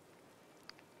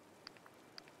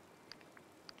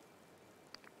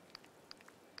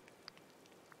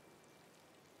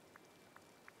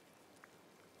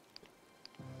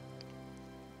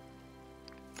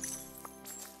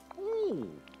 Ooh.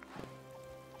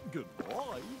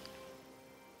 Goodbye.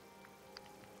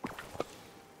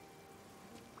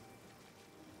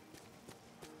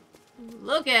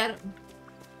 Look at them.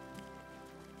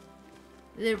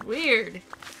 They're weird.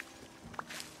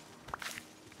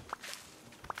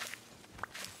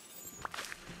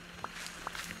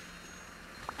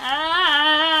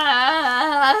 Ah!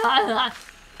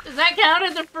 Does that count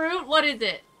as a fruit? What is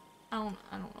it? I don't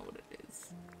know what it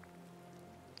is.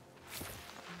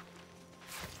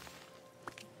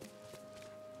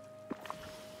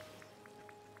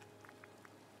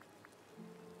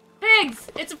 Pigs!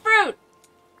 It's a fruit!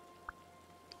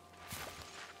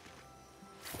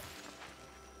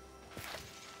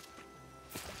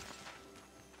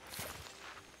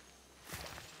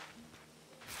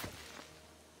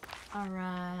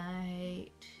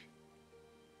 Alright.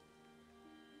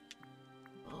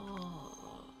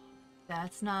 Oh,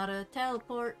 that's not a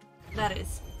teleport. That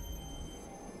is.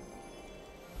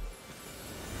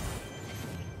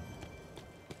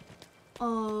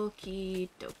 Okie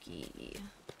dokie.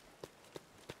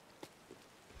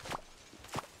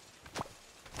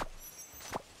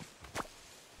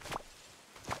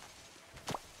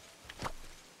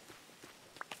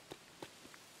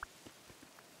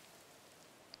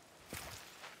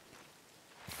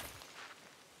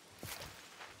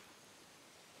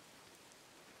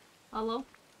 Hello?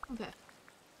 Okay.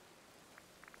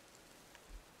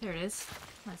 There it is.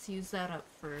 Let's use that up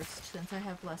first, since I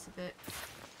have less of it.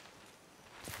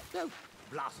 Oh,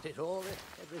 blast it all.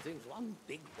 Everything's one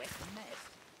big wet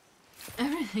mess.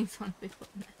 Everything's one big wet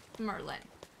mess. Merlin.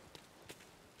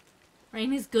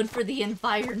 Rain is good for the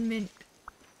environment.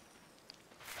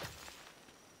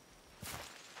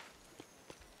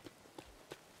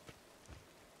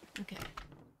 Okay.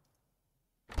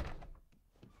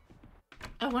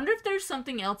 I wonder if there's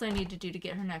something else I need to do to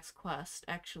get her next quest,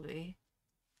 actually.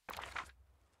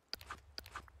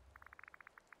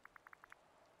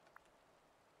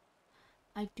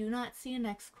 I do not see a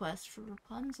next quest for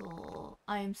Rapunzel.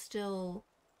 I am still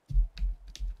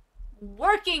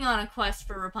working on a quest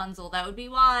for Rapunzel. That would be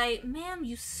why. Ma'am,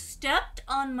 you stepped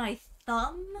on my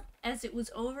thumb as it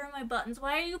was over my buttons.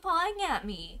 Why are you pawing at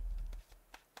me?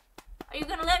 Are you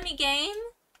gonna let me game?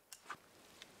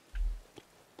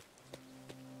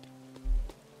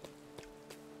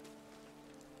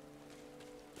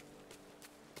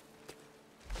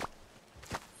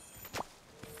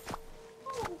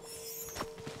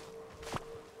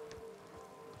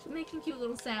 She's making cute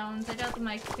little sounds. I doubt the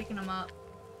mic's picking them up.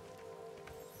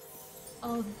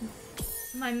 Oh,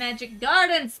 my magic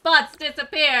garden spots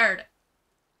disappeared!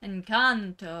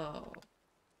 Encanto.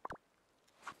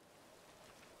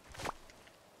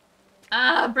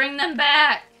 Ah, bring them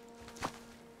back!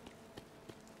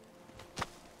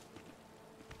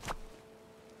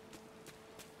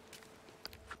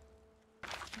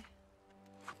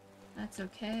 That's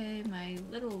okay, my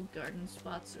little garden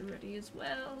spots are ready as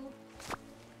well.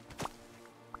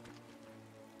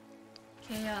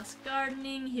 Chaos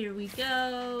gardening, here we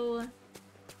go.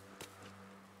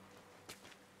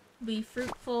 Be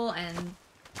fruitful and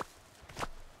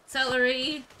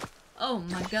celery. Oh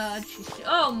my god,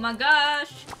 oh my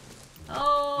gosh!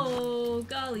 Oh,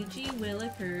 golly gee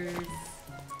willikers.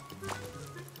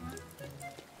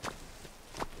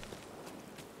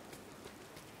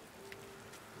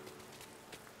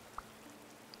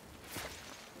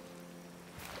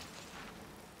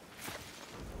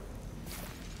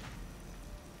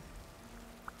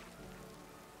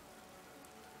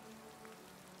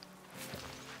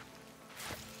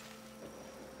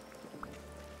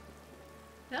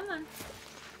 Come on.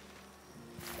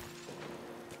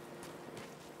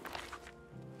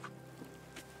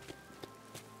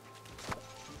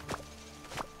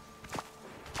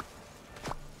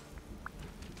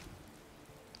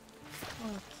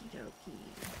 Okie dokie.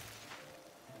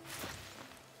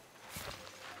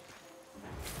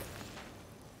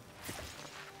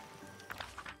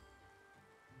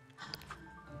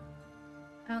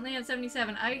 I only have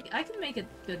 77. I can make a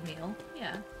good meal.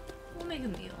 Yeah. We'll make a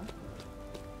meal.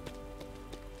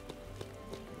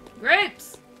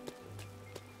 Grapes!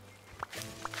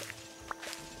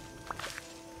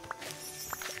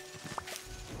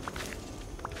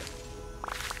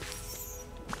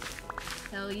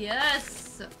 Hell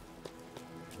yes!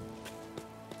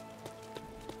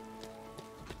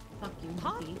 Fuck you,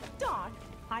 Hot monkey. dog.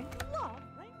 I love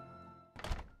rain.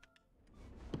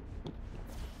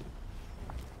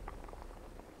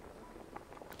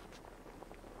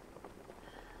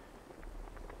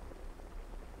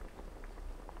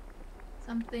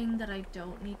 Something that I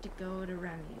don't need to go to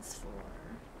Remy's for.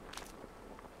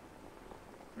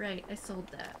 Right, I sold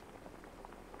that.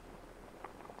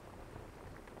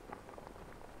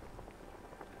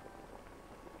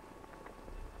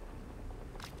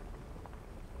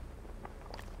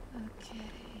 Okay.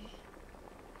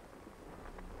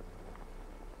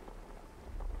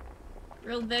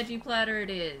 Grilled veggie platter it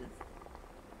is.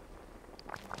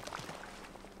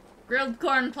 Grilled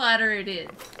corn platter it is.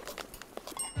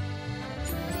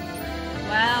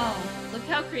 Wow, look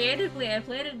how creatively I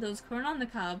plated those corn on the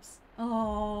cobs.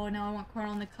 Oh, now I want corn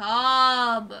on the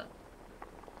cob.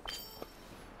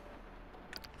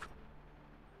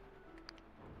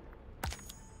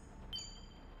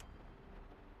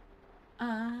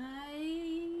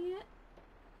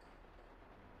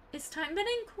 Is time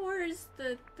bending cores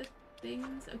the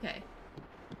things? Okay.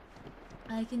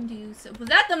 I can do so. Was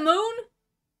that the moon?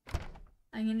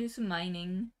 I can do some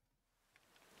mining.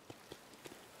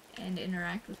 And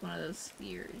interact with one of those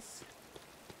spheres.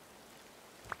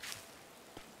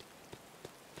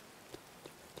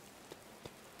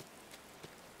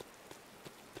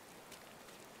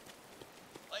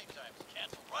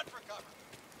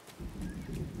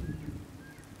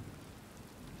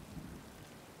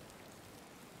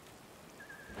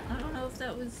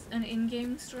 that was an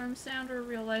in-game storm sound or a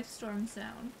real-life storm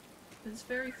sound. It was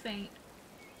very faint.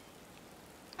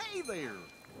 Hey there!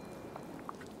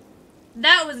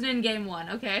 That was an in-game one.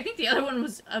 Okay, I think the other one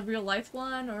was a real-life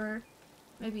one, or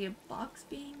maybe a box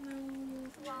being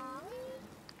moved.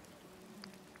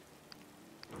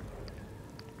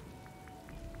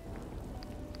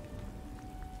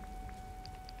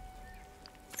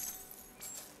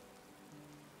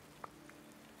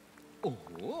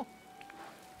 Oh.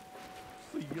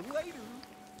 See you later.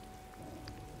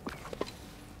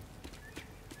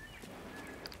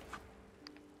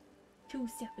 Two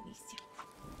Japanese.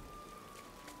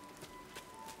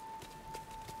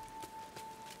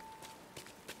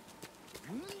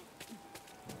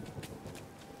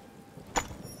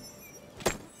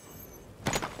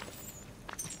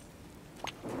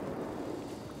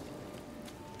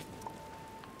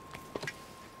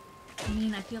 I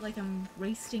mean, I feel like I'm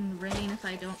wasting rain if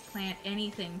I don't plant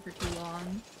anything for too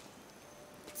long.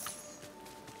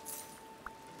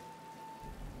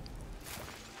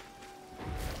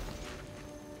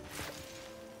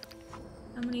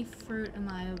 How many fruit am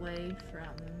I away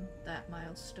from that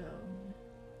milestone?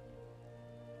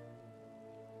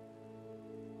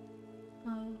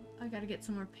 Oh, I gotta get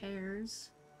some more pears.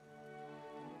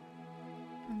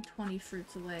 I'm 20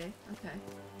 fruits away. Okay.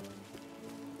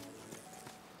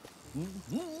 What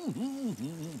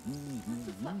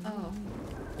the fuck? Oh.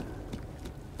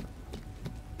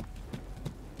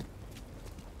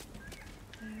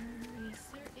 There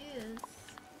is.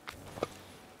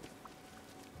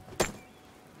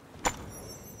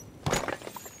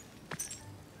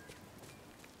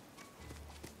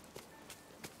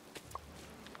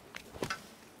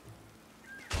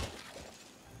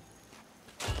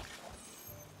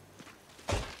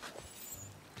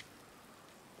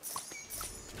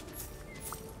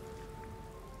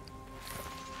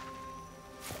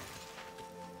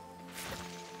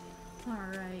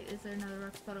 Alright, is there another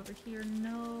rock spot over here?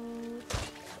 No.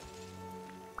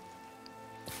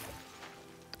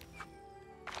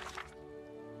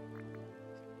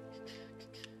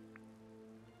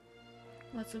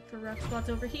 Let's look for rock spots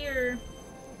over here.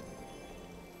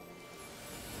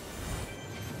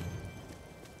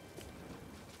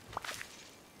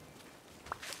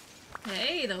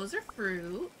 Hey, those are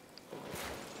fruit.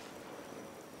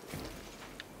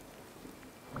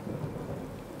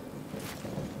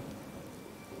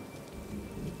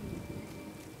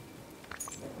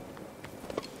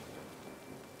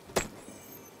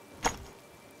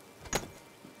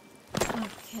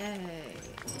 Okay.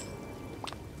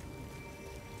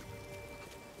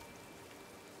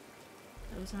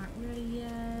 Those aren't ready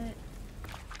yet.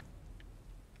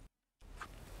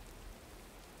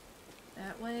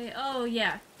 That way. Oh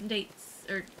yeah, dates.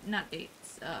 Or not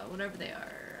dates. Whatever they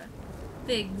are.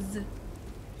 Figs.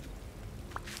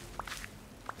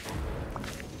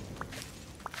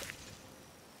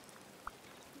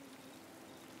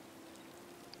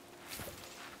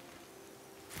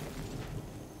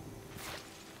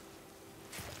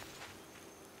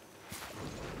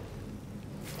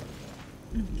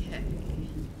 Okay.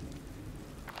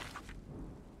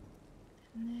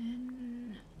 And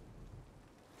then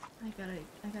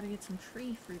I gotta get some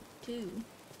tree fruit too.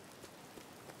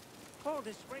 All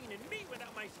this rain and me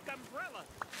without my scumbrella.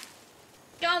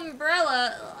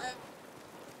 Scumbrella.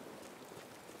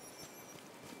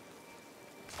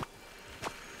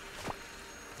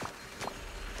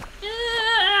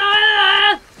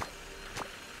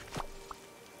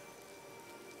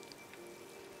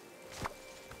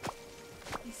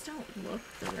 These don't look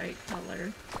the right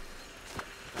color,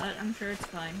 but I'm sure it's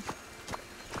fine.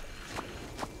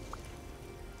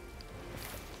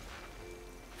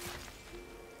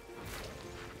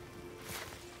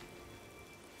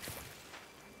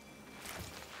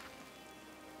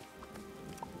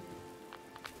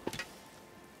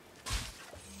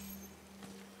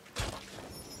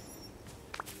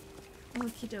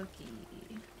 Okie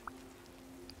dokie.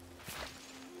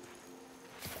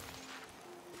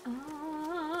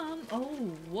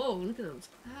 Oh, whoa, look at those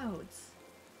clouds.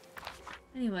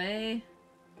 Anyway.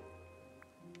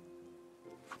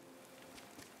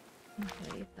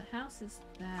 Okay, if the house is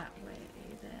that way,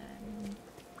 then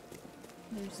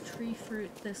there's tree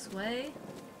fruit this way.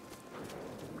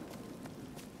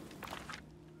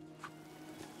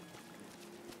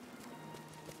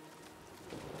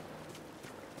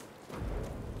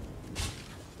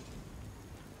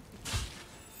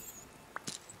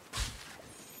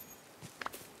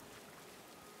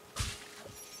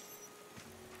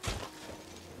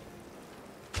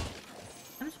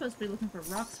 I'm supposed to be looking for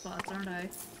rock spots, aren't I?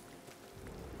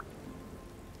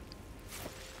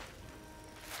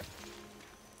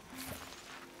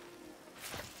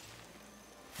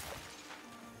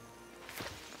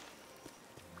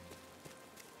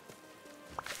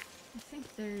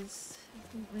 there's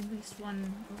at least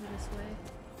one over this way.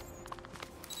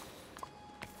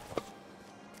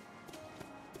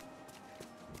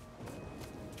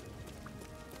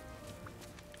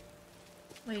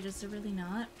 Wait, is there really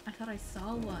not? I thought I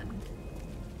saw one.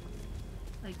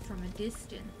 Like, from a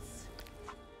distance.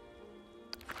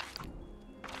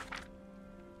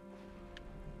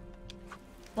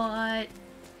 But...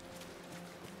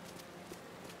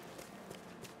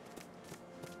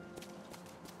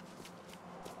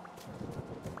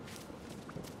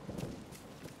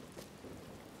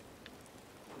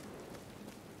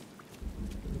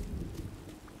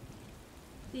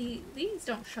 these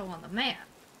don't show on the map.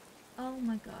 Oh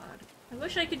my god. I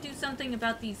wish I could do something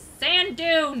about these sand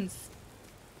dunes!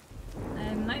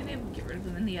 I might be able to get rid of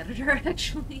them in the editor,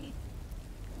 actually.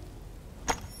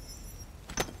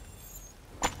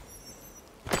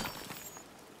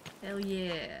 Hell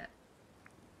yeah.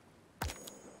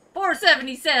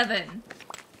 477!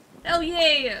 Hell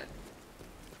yeah!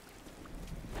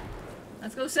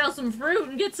 Let's go sell some fruit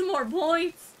and get some more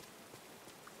points!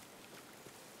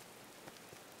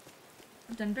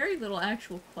 I've done very little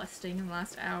actual questing in the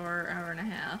last hour, hour and a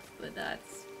half, but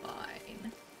that's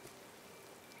fine.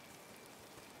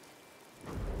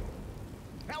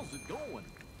 How's it going?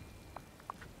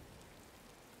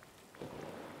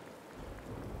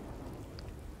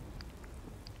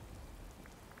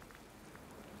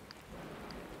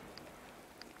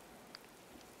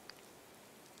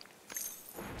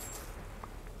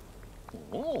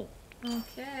 Oh.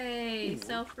 Okay,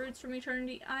 sell fruits from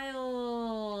Eternity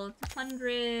Isle.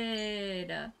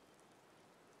 200.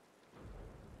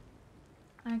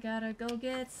 I gotta go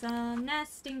get some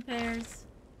nesting pears.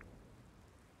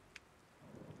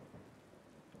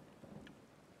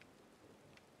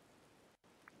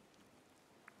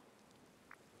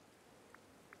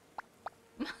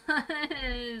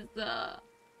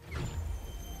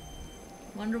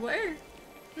 Wonder where?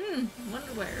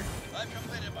 Wonder where. I've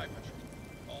completed my patrol.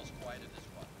 All's quiet in this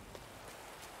one.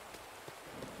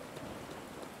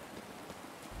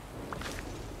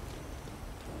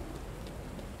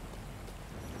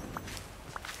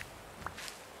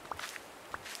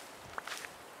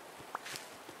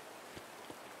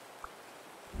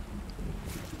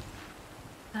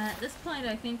 At this point,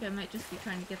 I think I might just be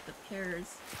trying to get the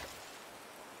pears.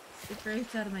 Get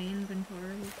grapes out of my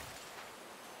inventory.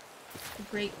 The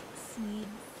grape seeds.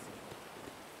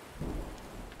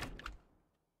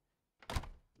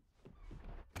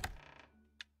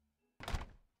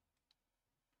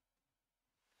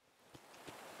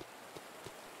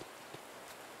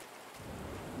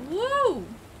 Woo!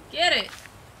 Get it!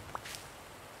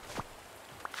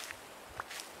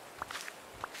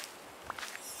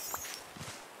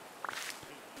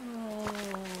 Oh,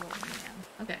 man.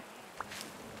 Okay.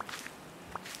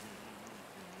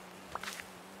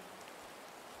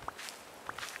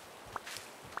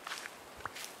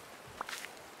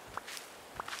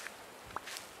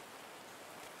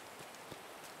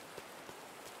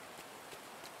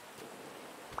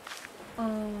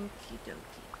 Okie dokie.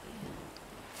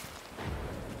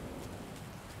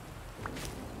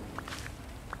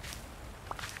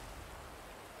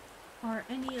 Are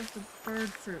any of the bird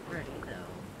fruit ready,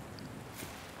 though?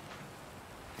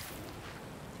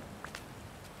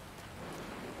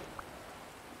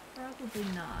 Probably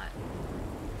not.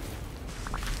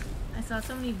 I saw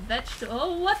so many vegetables.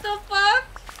 Oh, what the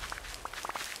fuck?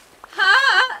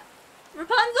 Ha!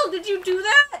 Rapunzel, did you do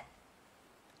that?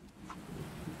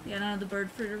 Yeah, none of the bird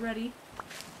fruit are ready.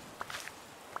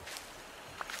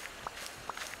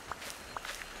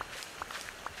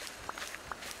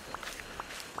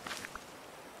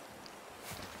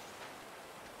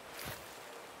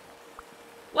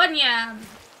 One yam!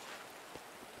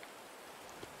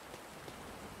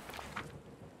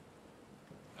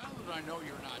 Now that I know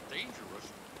you're not dangerous,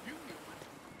 you can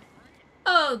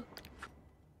Oh!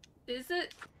 Is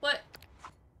it? What?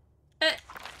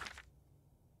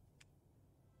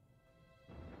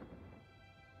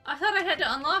 I thought I had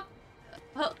to unlock...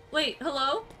 wait,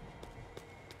 hello?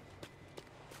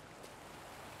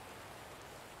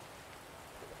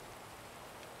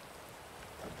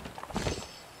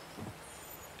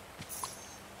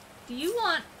 Do you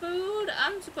want food?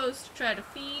 I'm supposed to try to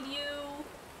feed you.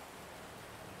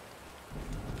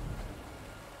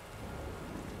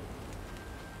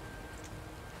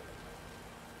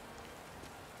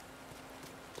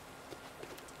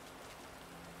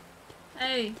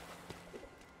 Hey.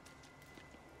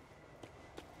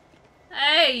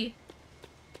 Hey!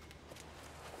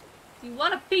 Do you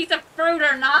want a piece of fruit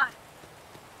or not?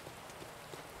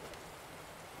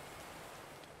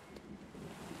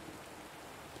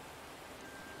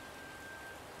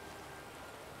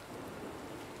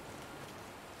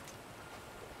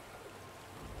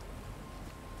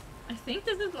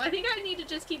 I think I need to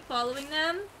just keep following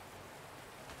them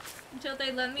until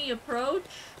they let me approach.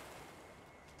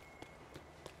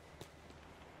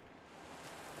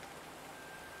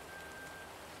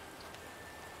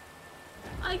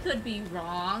 I could be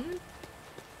wrong.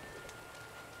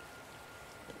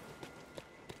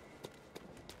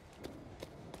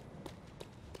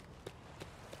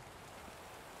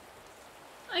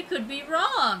 I could be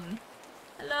wrong.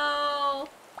 Hello.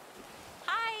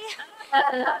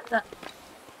 Hi.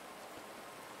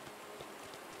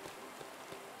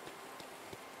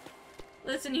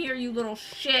 Listen here, you little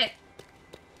shit.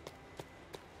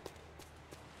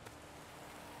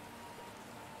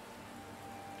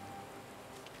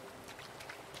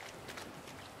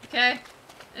 Okay,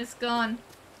 it's gone.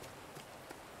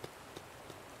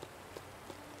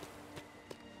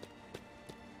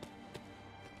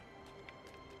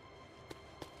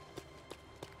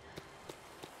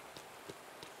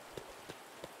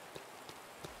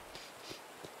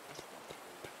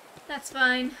 That's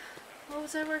fine. What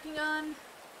was I working on?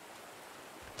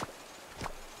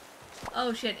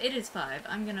 Oh shit, it is 5.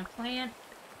 I'm gonna plant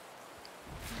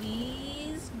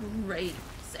these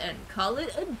grapes and call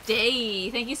it a day.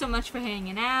 Thank you so much for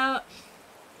hanging out.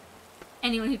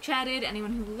 Anyone who chatted,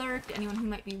 anyone who lurked, anyone who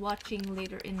might be watching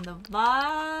later in the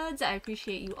VODs, I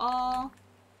appreciate you all.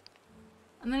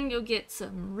 I'm gonna go get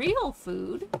some real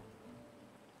food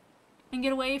and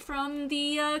get away from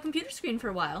the computer screen for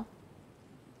a while.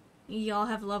 Y'all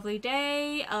have a lovely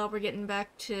day. We're getting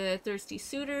back to Thirsty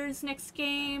Suitors next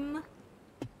game.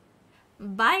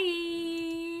 Bye!